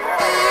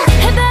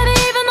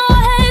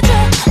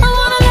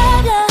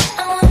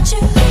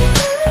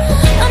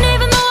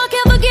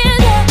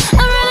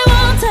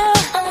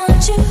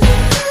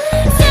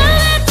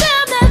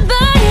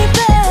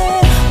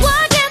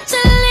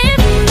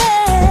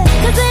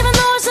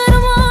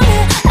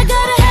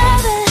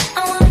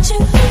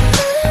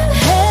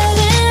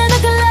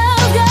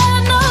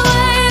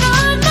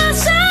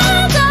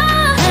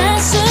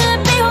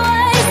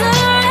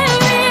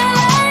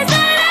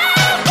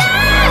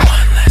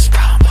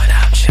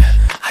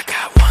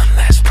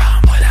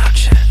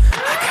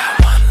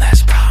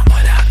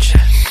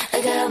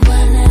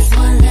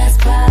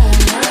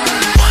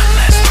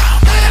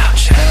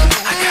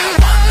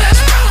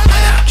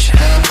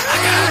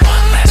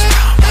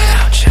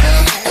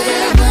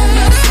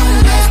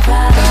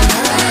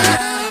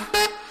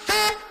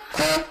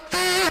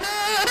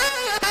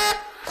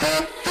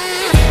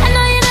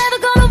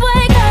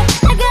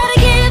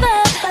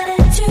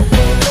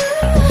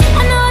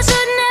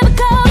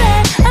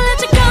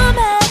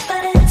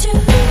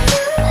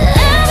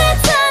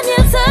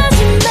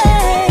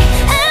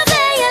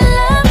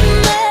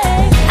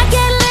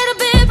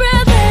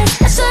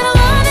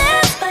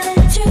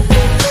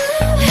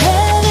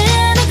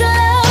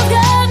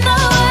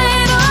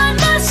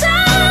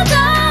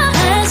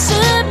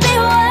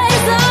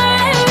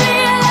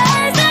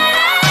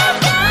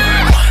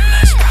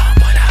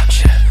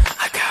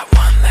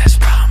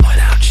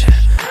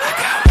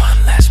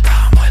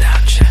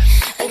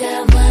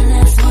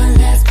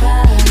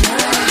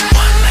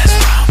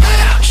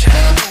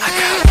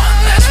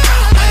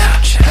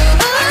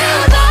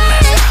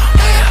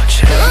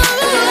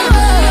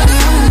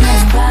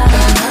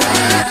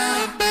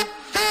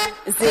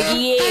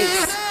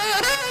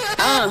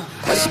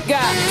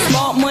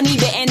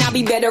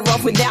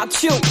 Without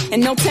you, in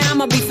no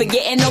time I'll be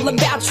forgetting all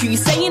about you. You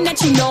saying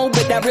that you know,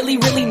 but I really,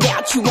 really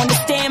doubt you.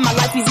 Understand, my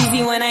life is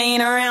easy when I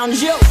ain't around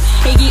you.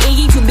 Iggy,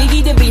 Iggy, too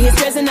biggie to be his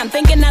present. I'm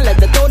thinking I love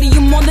the thought of you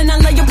more than I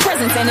love your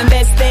presence. And the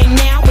best thing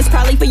now is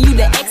probably for you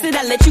to exit.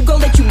 I let you go,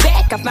 let you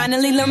back. I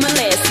finally learned my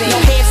lesson. No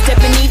head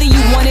stepping either,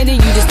 you wanted it,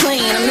 you just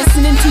playing. I'm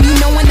listening to you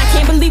knowing I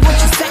can't believe what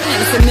you're saying.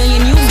 It's a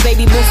million you,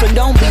 baby boo, so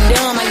don't be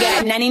dumb. I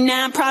got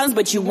 99 problems,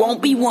 but you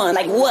won't be one.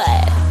 Like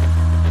what?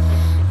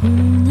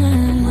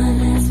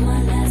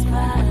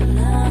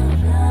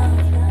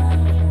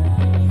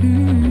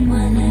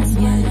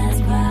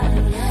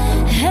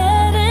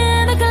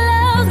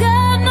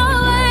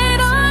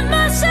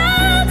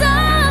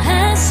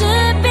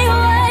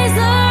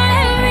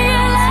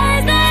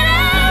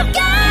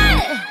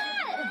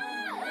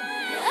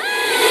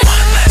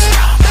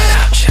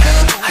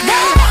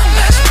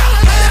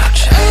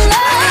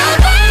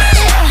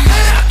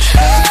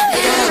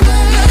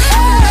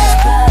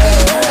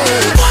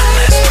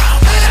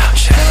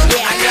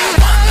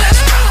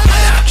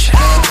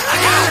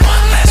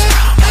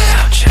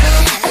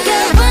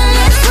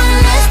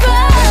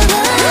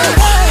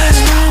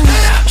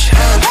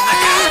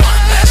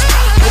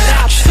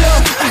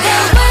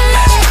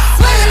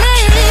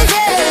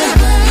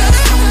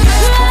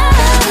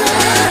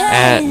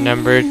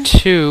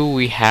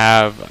 we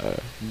have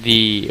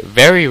the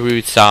very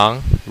rude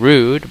song,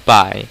 Rude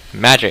by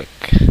Magic.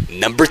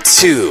 Number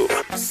 2.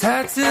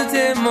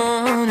 Saturday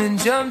morning,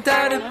 jumped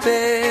out of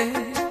bed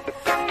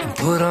and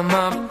put on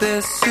my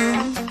best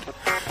suit.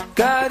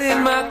 Got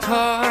in my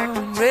car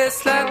and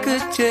raced like a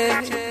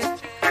jet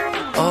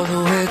all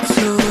the way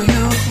to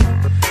you.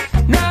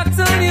 Knocked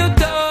on your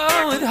door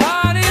with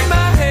heart in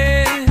my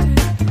hand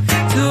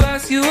to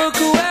ask you a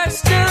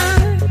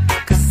question,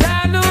 'cause I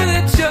know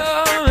that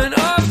you're an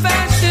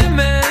old-fashioned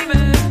man.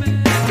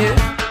 Yeah.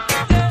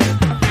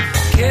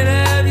 Can I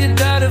have your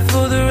daughter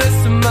for the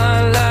rest of my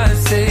life?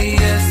 Say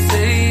yes,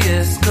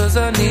 'cause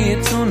I need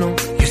to know.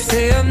 You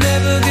say I'll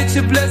never get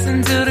your blessing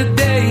till the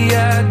day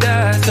I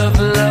die. Tough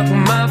luck,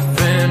 my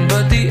friend,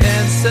 but the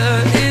answer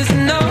is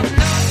no.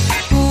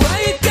 Why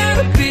you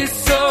gotta be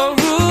so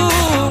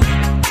rude?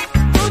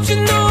 Don't you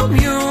know I'm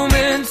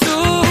human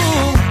too?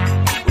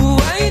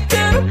 Why you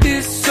gotta be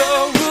so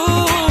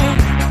rude?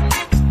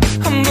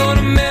 I'm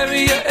gonna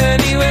marry you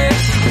anyway.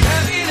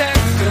 Marry that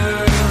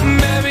girl.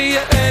 Marry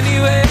you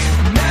anyway.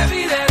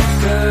 Marry that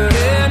girl.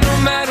 Yeah, no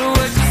matter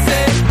what you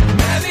say.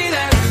 Marry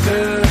that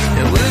girl.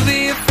 And we'll be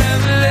a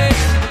family.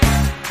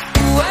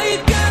 Why you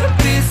gotta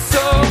be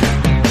so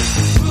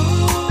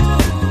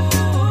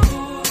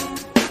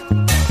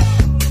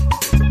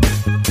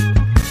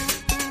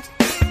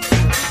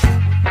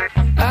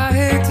I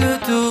hate to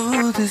do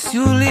this,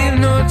 you leave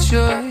no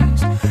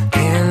choice.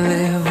 Can't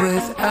live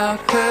without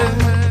her.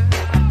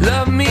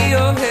 Love me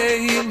or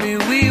hate me,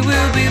 we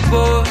will be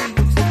boys.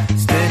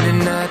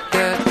 Standing at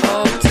that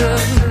altar.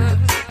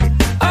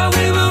 Or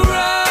we will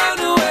run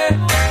away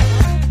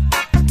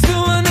to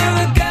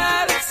another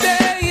galaxy,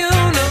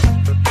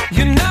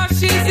 you know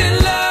she's in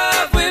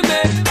love with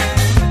me.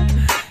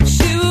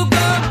 She will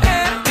go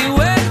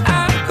anywhere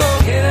I go.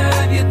 Can I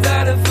have your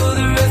daughter for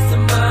the rest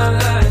of my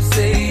life?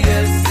 Say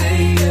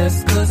yes,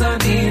 'cause I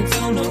need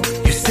to know.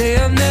 You say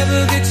I'll never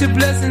get your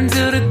blessing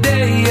till the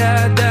day I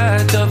die.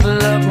 Tough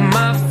luck,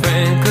 my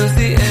friend, 'cause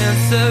the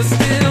answer's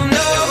still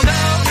no.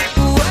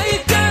 Why you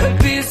gotta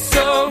be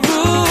so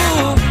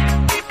rude?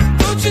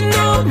 Don't you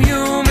know I'm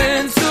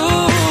human too?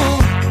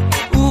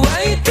 Why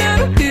you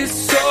gotta be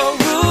so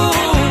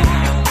rude?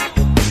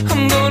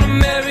 I'm gonna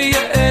marry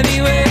you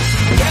anyway.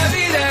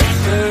 Marry that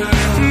girl.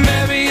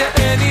 Marry you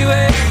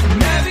anyway.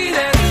 Marry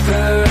that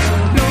girl.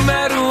 No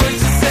matter what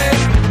you say.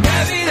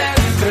 Marry that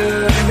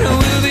girl. And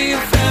we'll be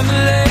a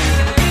family.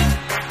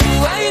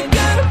 Why you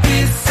gotta be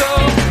so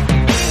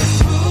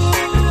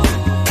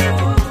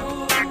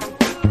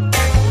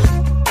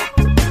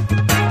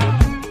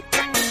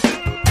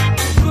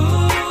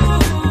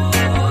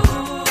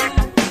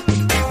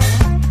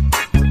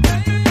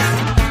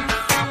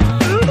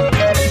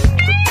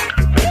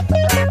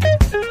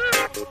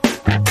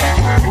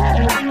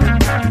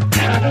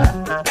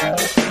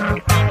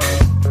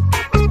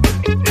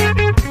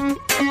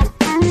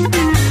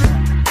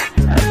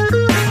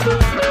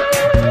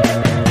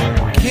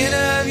Can I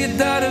have your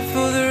daughter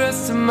for the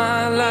rest of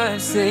my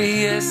life?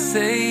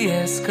 Say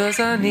yes, 'cause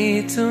I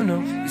need to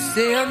know. You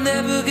say I'll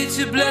never get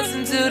your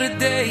blessing till the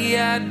day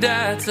I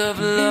die. Tough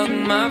luck,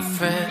 my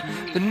friend,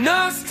 but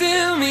no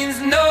still means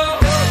no.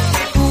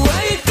 Why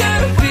you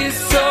gotta be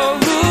so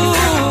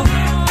rude?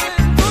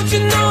 Don't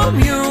you know I'm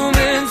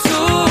human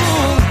too?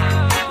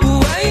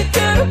 Why you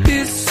gotta be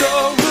so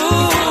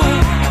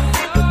rude?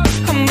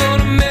 I'm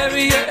gonna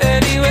marry you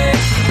anyway.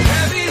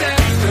 Marry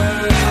that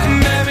girl.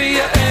 Marry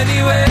you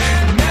anyway.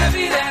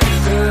 Marry that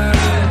girl.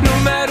 No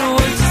matter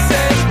what you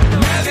say.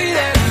 Marry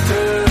that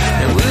girl.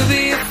 And we'll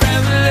be a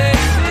family.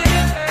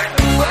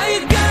 Why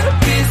you gotta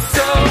be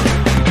so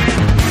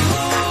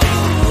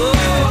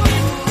rude?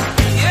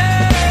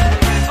 Yeah.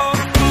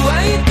 Why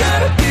you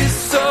gotta be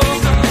so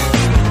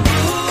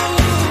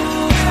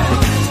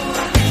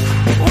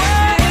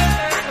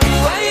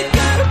Why you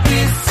gotta be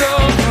so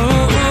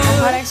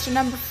Hot Extra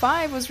number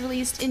 5 was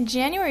released in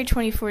January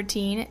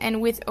 2014,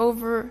 and with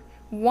over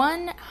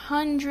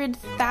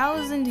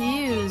 100,000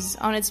 views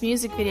on its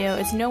music video,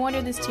 it's no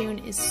wonder this tune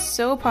is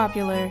so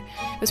popular. It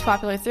was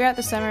popular throughout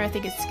the summer. I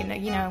think it's gonna,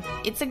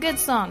 it's a good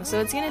song,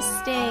 so it's gonna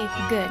stay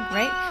good,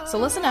 right? So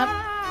listen up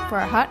for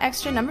our Hot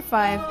Extra number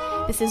 5.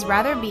 This is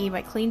Rather Be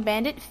by Clean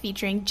Bandit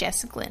featuring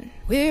Jessica.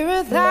 We're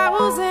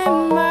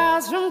 1,000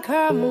 miles from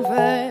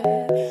comfort.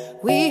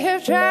 We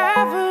have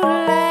traveled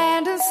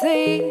land and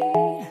sea.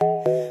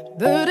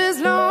 But as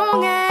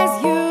long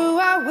as you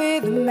are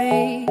with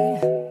me,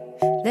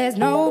 there's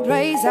no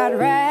place I'd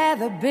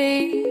rather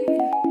be.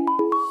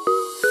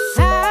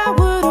 I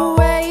would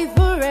wait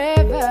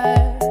forever,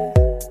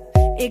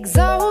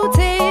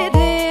 exalted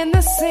in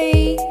the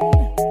sea.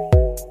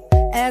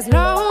 As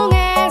long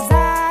as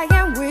I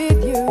am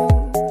with you,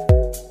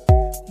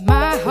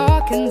 my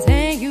heart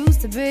continues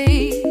to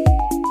beat.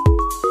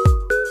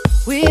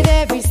 With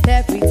every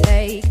step we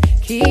take,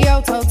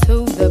 Kyoto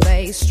to the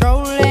bay,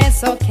 strolling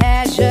so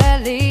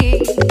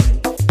casually.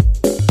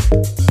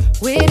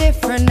 We're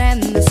different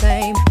and the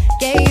same.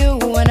 Gave you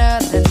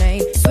another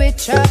name.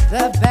 Switch up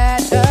the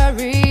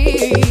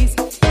batteries.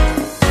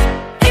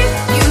 If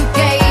you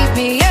gave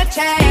me a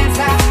chance,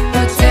 I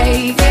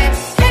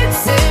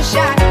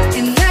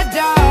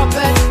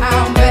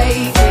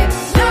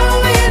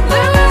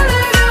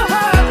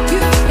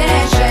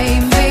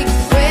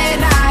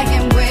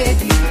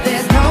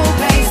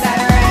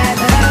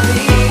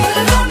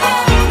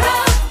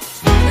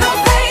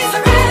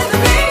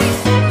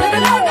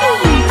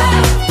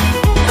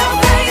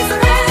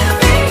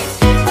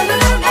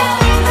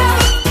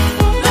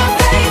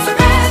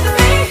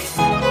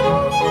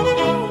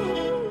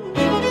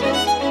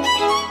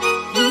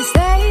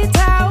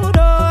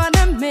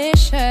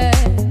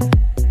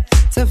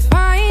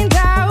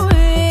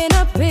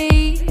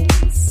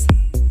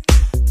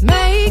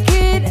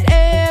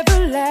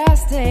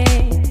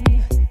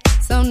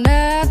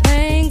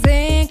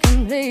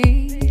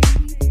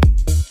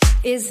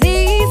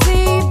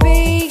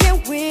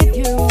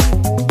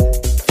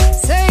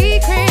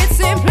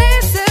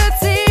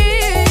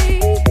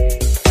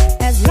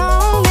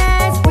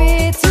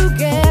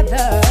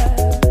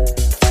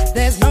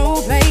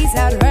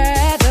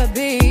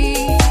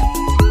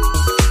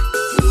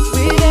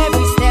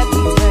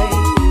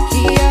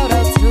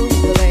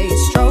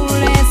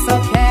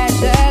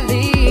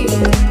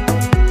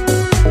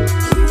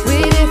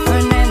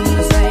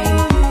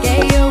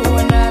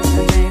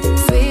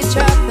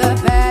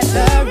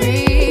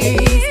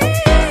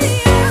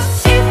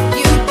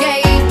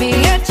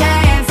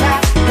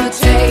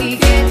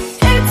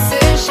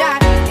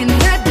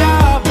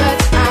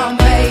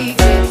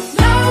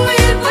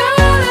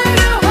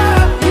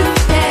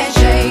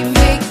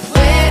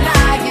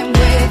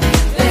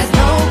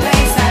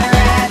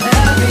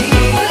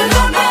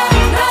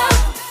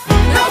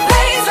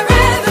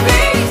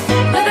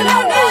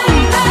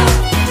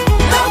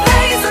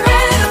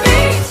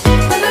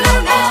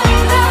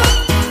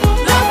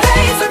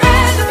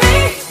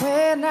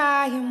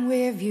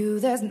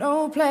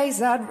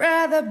place I'd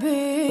rather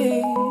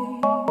be.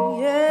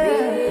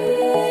 Yeah.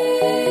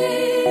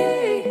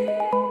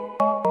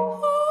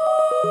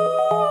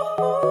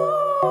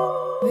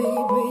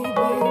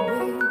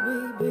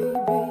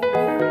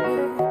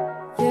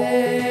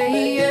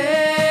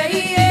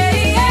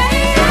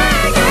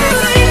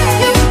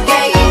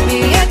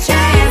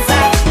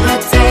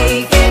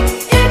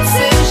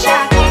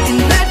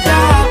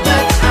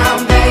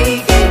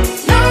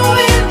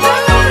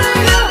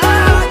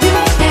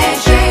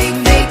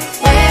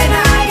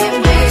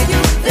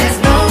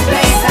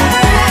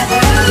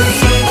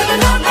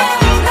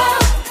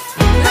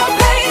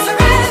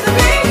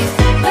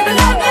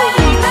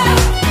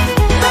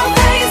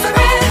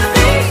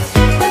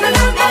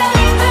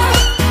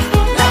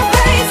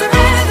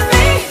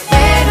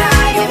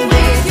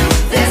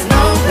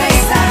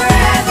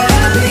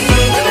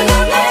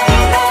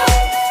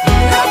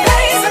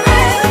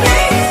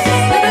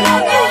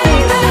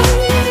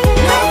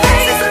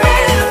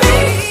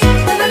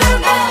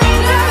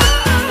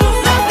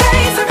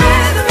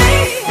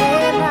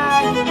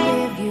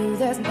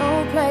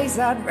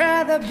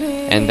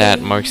 And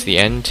that marks the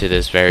end to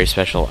this very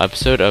special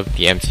episode of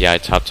the MTI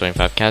Top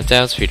 25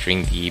 Countdowns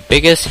featuring the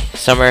biggest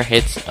summer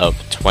hits of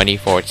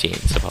 2014,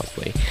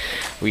 supposedly.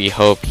 We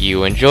hope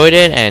you enjoyed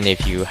it, and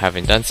if you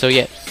haven't done so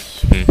yet,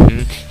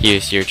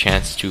 here's your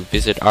chance to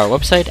visit our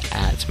website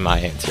at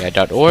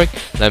mymti.org.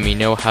 Let me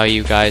know how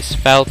you guys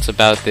felt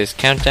about this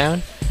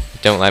countdown.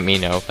 Don't let me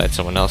know, let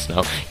someone else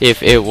know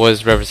if it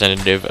was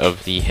representative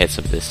of the hits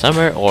of this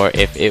summer or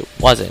if it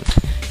wasn't.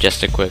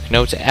 Just a quick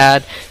note to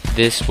add,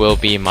 this will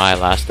be my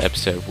last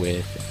episode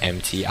with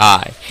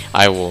MTI.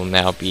 I will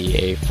now be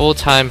a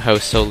full-time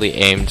host solely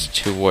aimed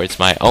towards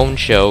my own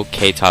show,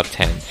 K-Top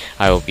 10.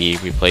 I will be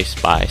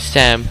replaced by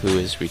Sam, who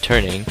is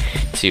returning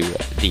to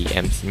the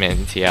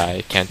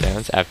MTI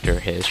Countdowns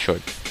after his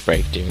short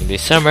break during the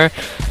summer.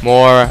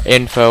 More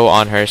info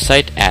on her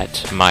site at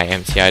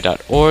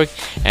mymti.org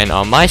and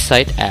on my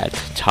site at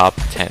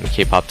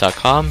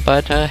top10kpop.com.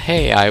 But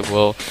hey, I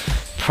will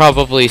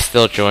probably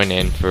still join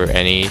in for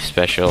any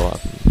special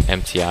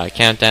MTI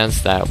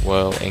countdowns that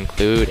will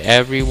include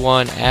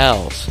everyone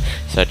else,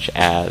 such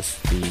as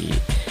the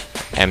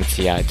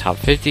MTI Top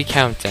 50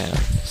 Countdown.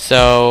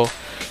 So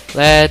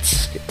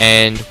let's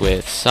end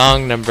with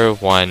song number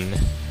 1,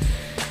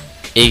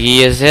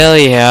 Iggy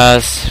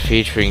Azalea's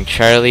featuring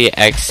Charlie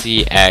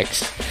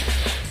XCX,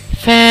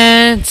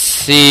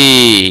 Fancy.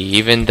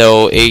 Even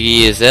though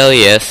Iggy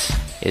Azalea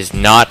is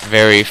not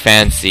very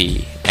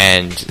fancy,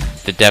 and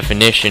the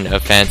definition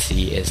of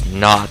fancy is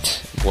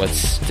not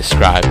what's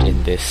described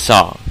in this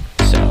song.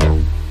 So,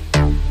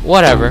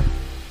 whatever.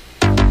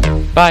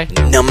 Bye.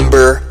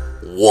 Number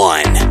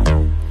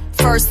 1.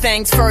 First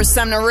things first,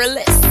 I'm the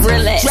realest.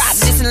 Drop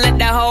this and let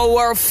the whole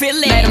world feel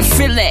it. Let them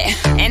feel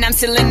it. And I'm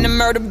still in the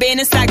murder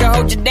business. I can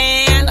hold you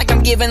down like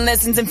I'm giving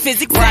lessons in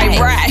physics.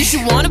 Right. You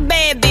should want a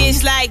bad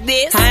bitch like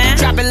this.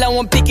 Drop it low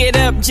and pick it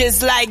up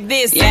just like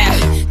this. Yeah.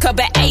 Cup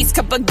of Ace,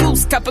 cup of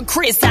Goose, cup of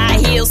Chris. I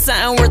heal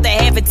something worth a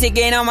half a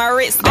ticket on my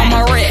wrist.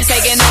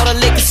 Taking all the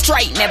liquor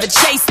straight, never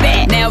chase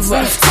that.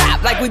 Never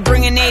stop like we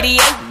bringing 88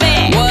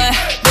 back. What?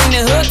 Bring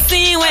the hooks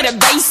in where the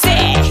bass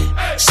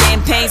at.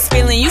 Champagne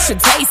spilling, you should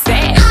taste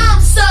that.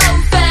 I'm so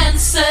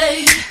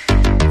fancy.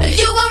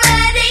 You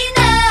already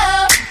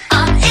know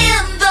I'm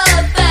in the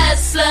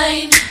fast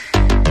lane.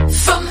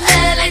 From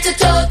LA to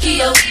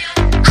Tokyo,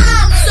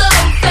 I'm so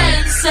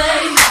fancy.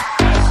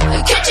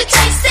 Can't you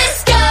taste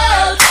this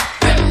gold?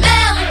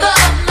 Remember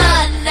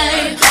my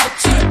name, how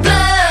to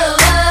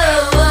blow.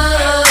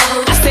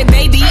 I said,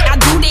 baby, I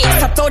do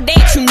this. I thought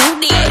that you knew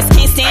this.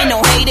 Can't stand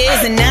no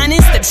haters and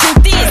honest. The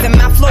truth is that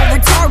my flow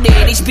retarded.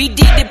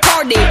 HBD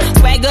departed.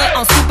 Swagger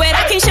on stupid.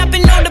 I can't shop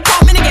in no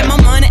department and get my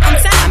money on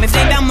time. If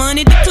they got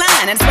money,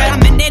 decline. That's why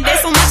I'm in there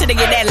so much to get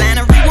that line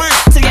of rewind.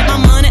 To get my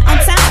money on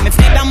time. If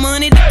they got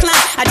money,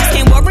 decline. I just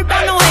can't worry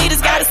about no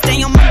haters. Gotta stay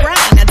on my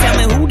grind. Now tell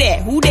me who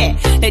that?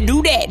 They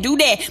do that.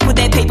 Put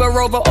that paper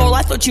over all.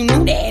 I thought you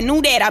knew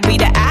that. I be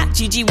the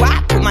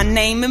I-G-G-Y. Put my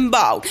name in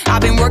bold.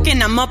 I've been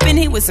working, I'm up in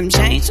here with some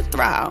change to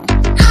throw.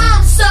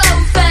 I'm so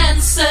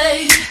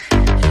fancy.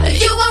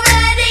 You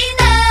already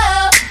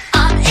know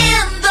I'm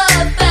in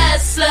the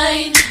fast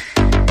lane.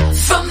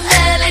 From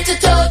LA to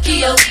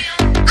Tokyo,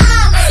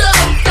 I'm so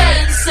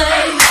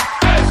fancy.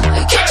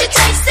 Can't you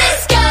taste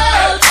this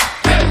gold?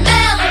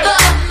 Remember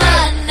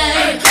my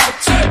name, how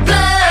to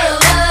blow.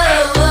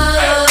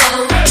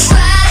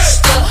 Trash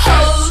the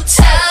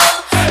hotel.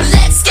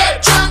 Let's get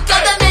drunk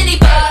on the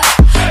minibar.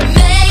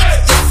 Make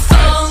the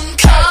phone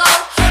call.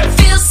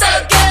 Feel so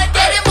good,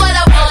 getting what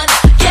I want.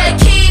 Yeah,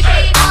 keep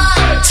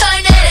on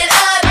turning it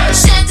up.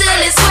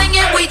 Chandelier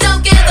swinging, we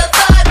don't give a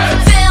fuck.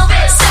 Film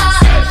star,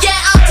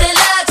 yeah, I'm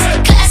deluxe.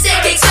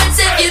 Classic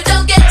expensive, you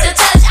don't get to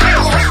touch.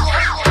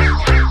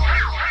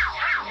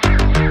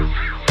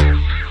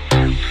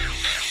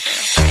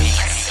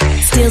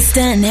 Still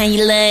stunned how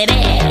you love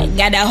that.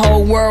 Got the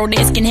whole world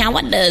asking how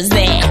I does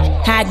that.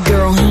 Hot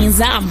girl,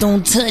 hands off,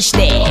 don't touch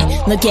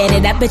that. Look at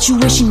it, I bet you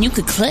wishing you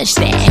could clutch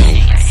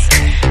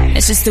that.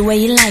 That's just the way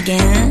you like it,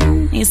 huh?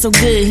 It's so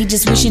good, he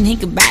just wishing he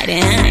could bite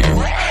it,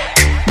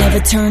 huh? Never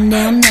turn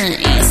down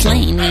nothing.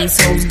 Slaying these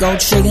hoes, go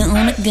trigger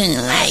on a gun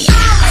like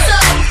I'm so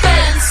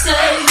fancy.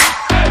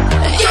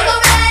 You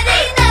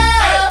already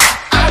know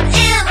I'm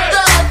in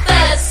the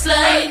fast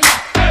lane.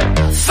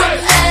 From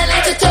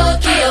LA to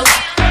Tokyo,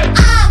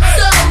 I'm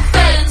so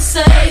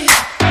fancy.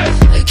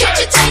 Can't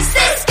you taste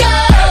this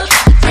gold?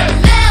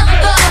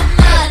 Remember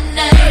my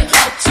name,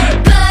 up to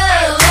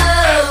blow.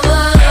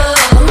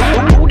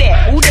 Who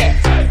that?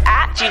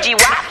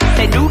 GGY.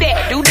 Say do that.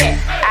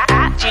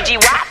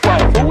 GGY.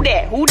 Who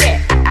that?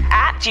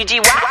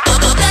 GGY.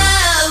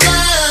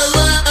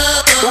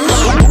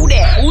 Who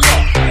that?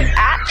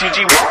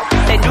 GGY.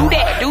 Say do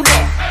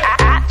that.